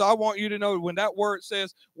of God. So I want you to know when that word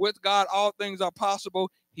says, with God, all things are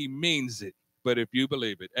possible, he means it. But if you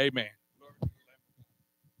believe it, amen.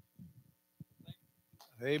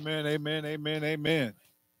 Amen, amen, amen, amen.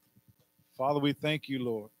 Father, we thank you,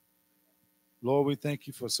 Lord. Lord, we thank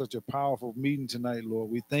you for such a powerful meeting tonight,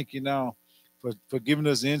 Lord. We thank you now for giving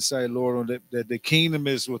us insight, Lord, on that the kingdom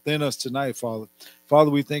is within us tonight, Father.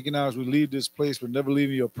 Father, we thank you now as we leave this place, but never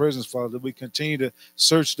leaving your presence, Father, that we continue to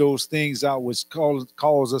search those things out which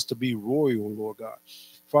calls us to be royal, Lord God.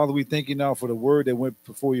 Father, we thank you now for the word that went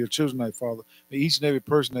before your children tonight, Father. May each and every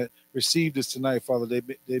person that received this tonight, Father,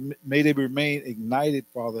 may they remain ignited,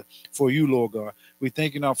 Father, for you, Lord God. We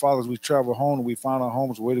thank you now, Father, as we travel home and we find our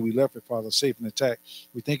homes where we left it, Father, safe and intact.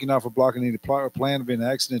 We thank you now for blocking any plot or plan of any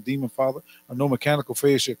accident, demon, Father, or no mechanical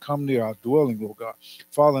failure should come near our dwelling, Lord God.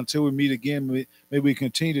 Father, until we meet again, may we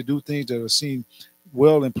continue to do things that are seen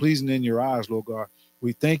well and pleasing in your eyes, Lord God.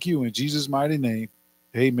 We thank you in Jesus' mighty name.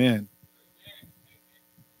 Amen.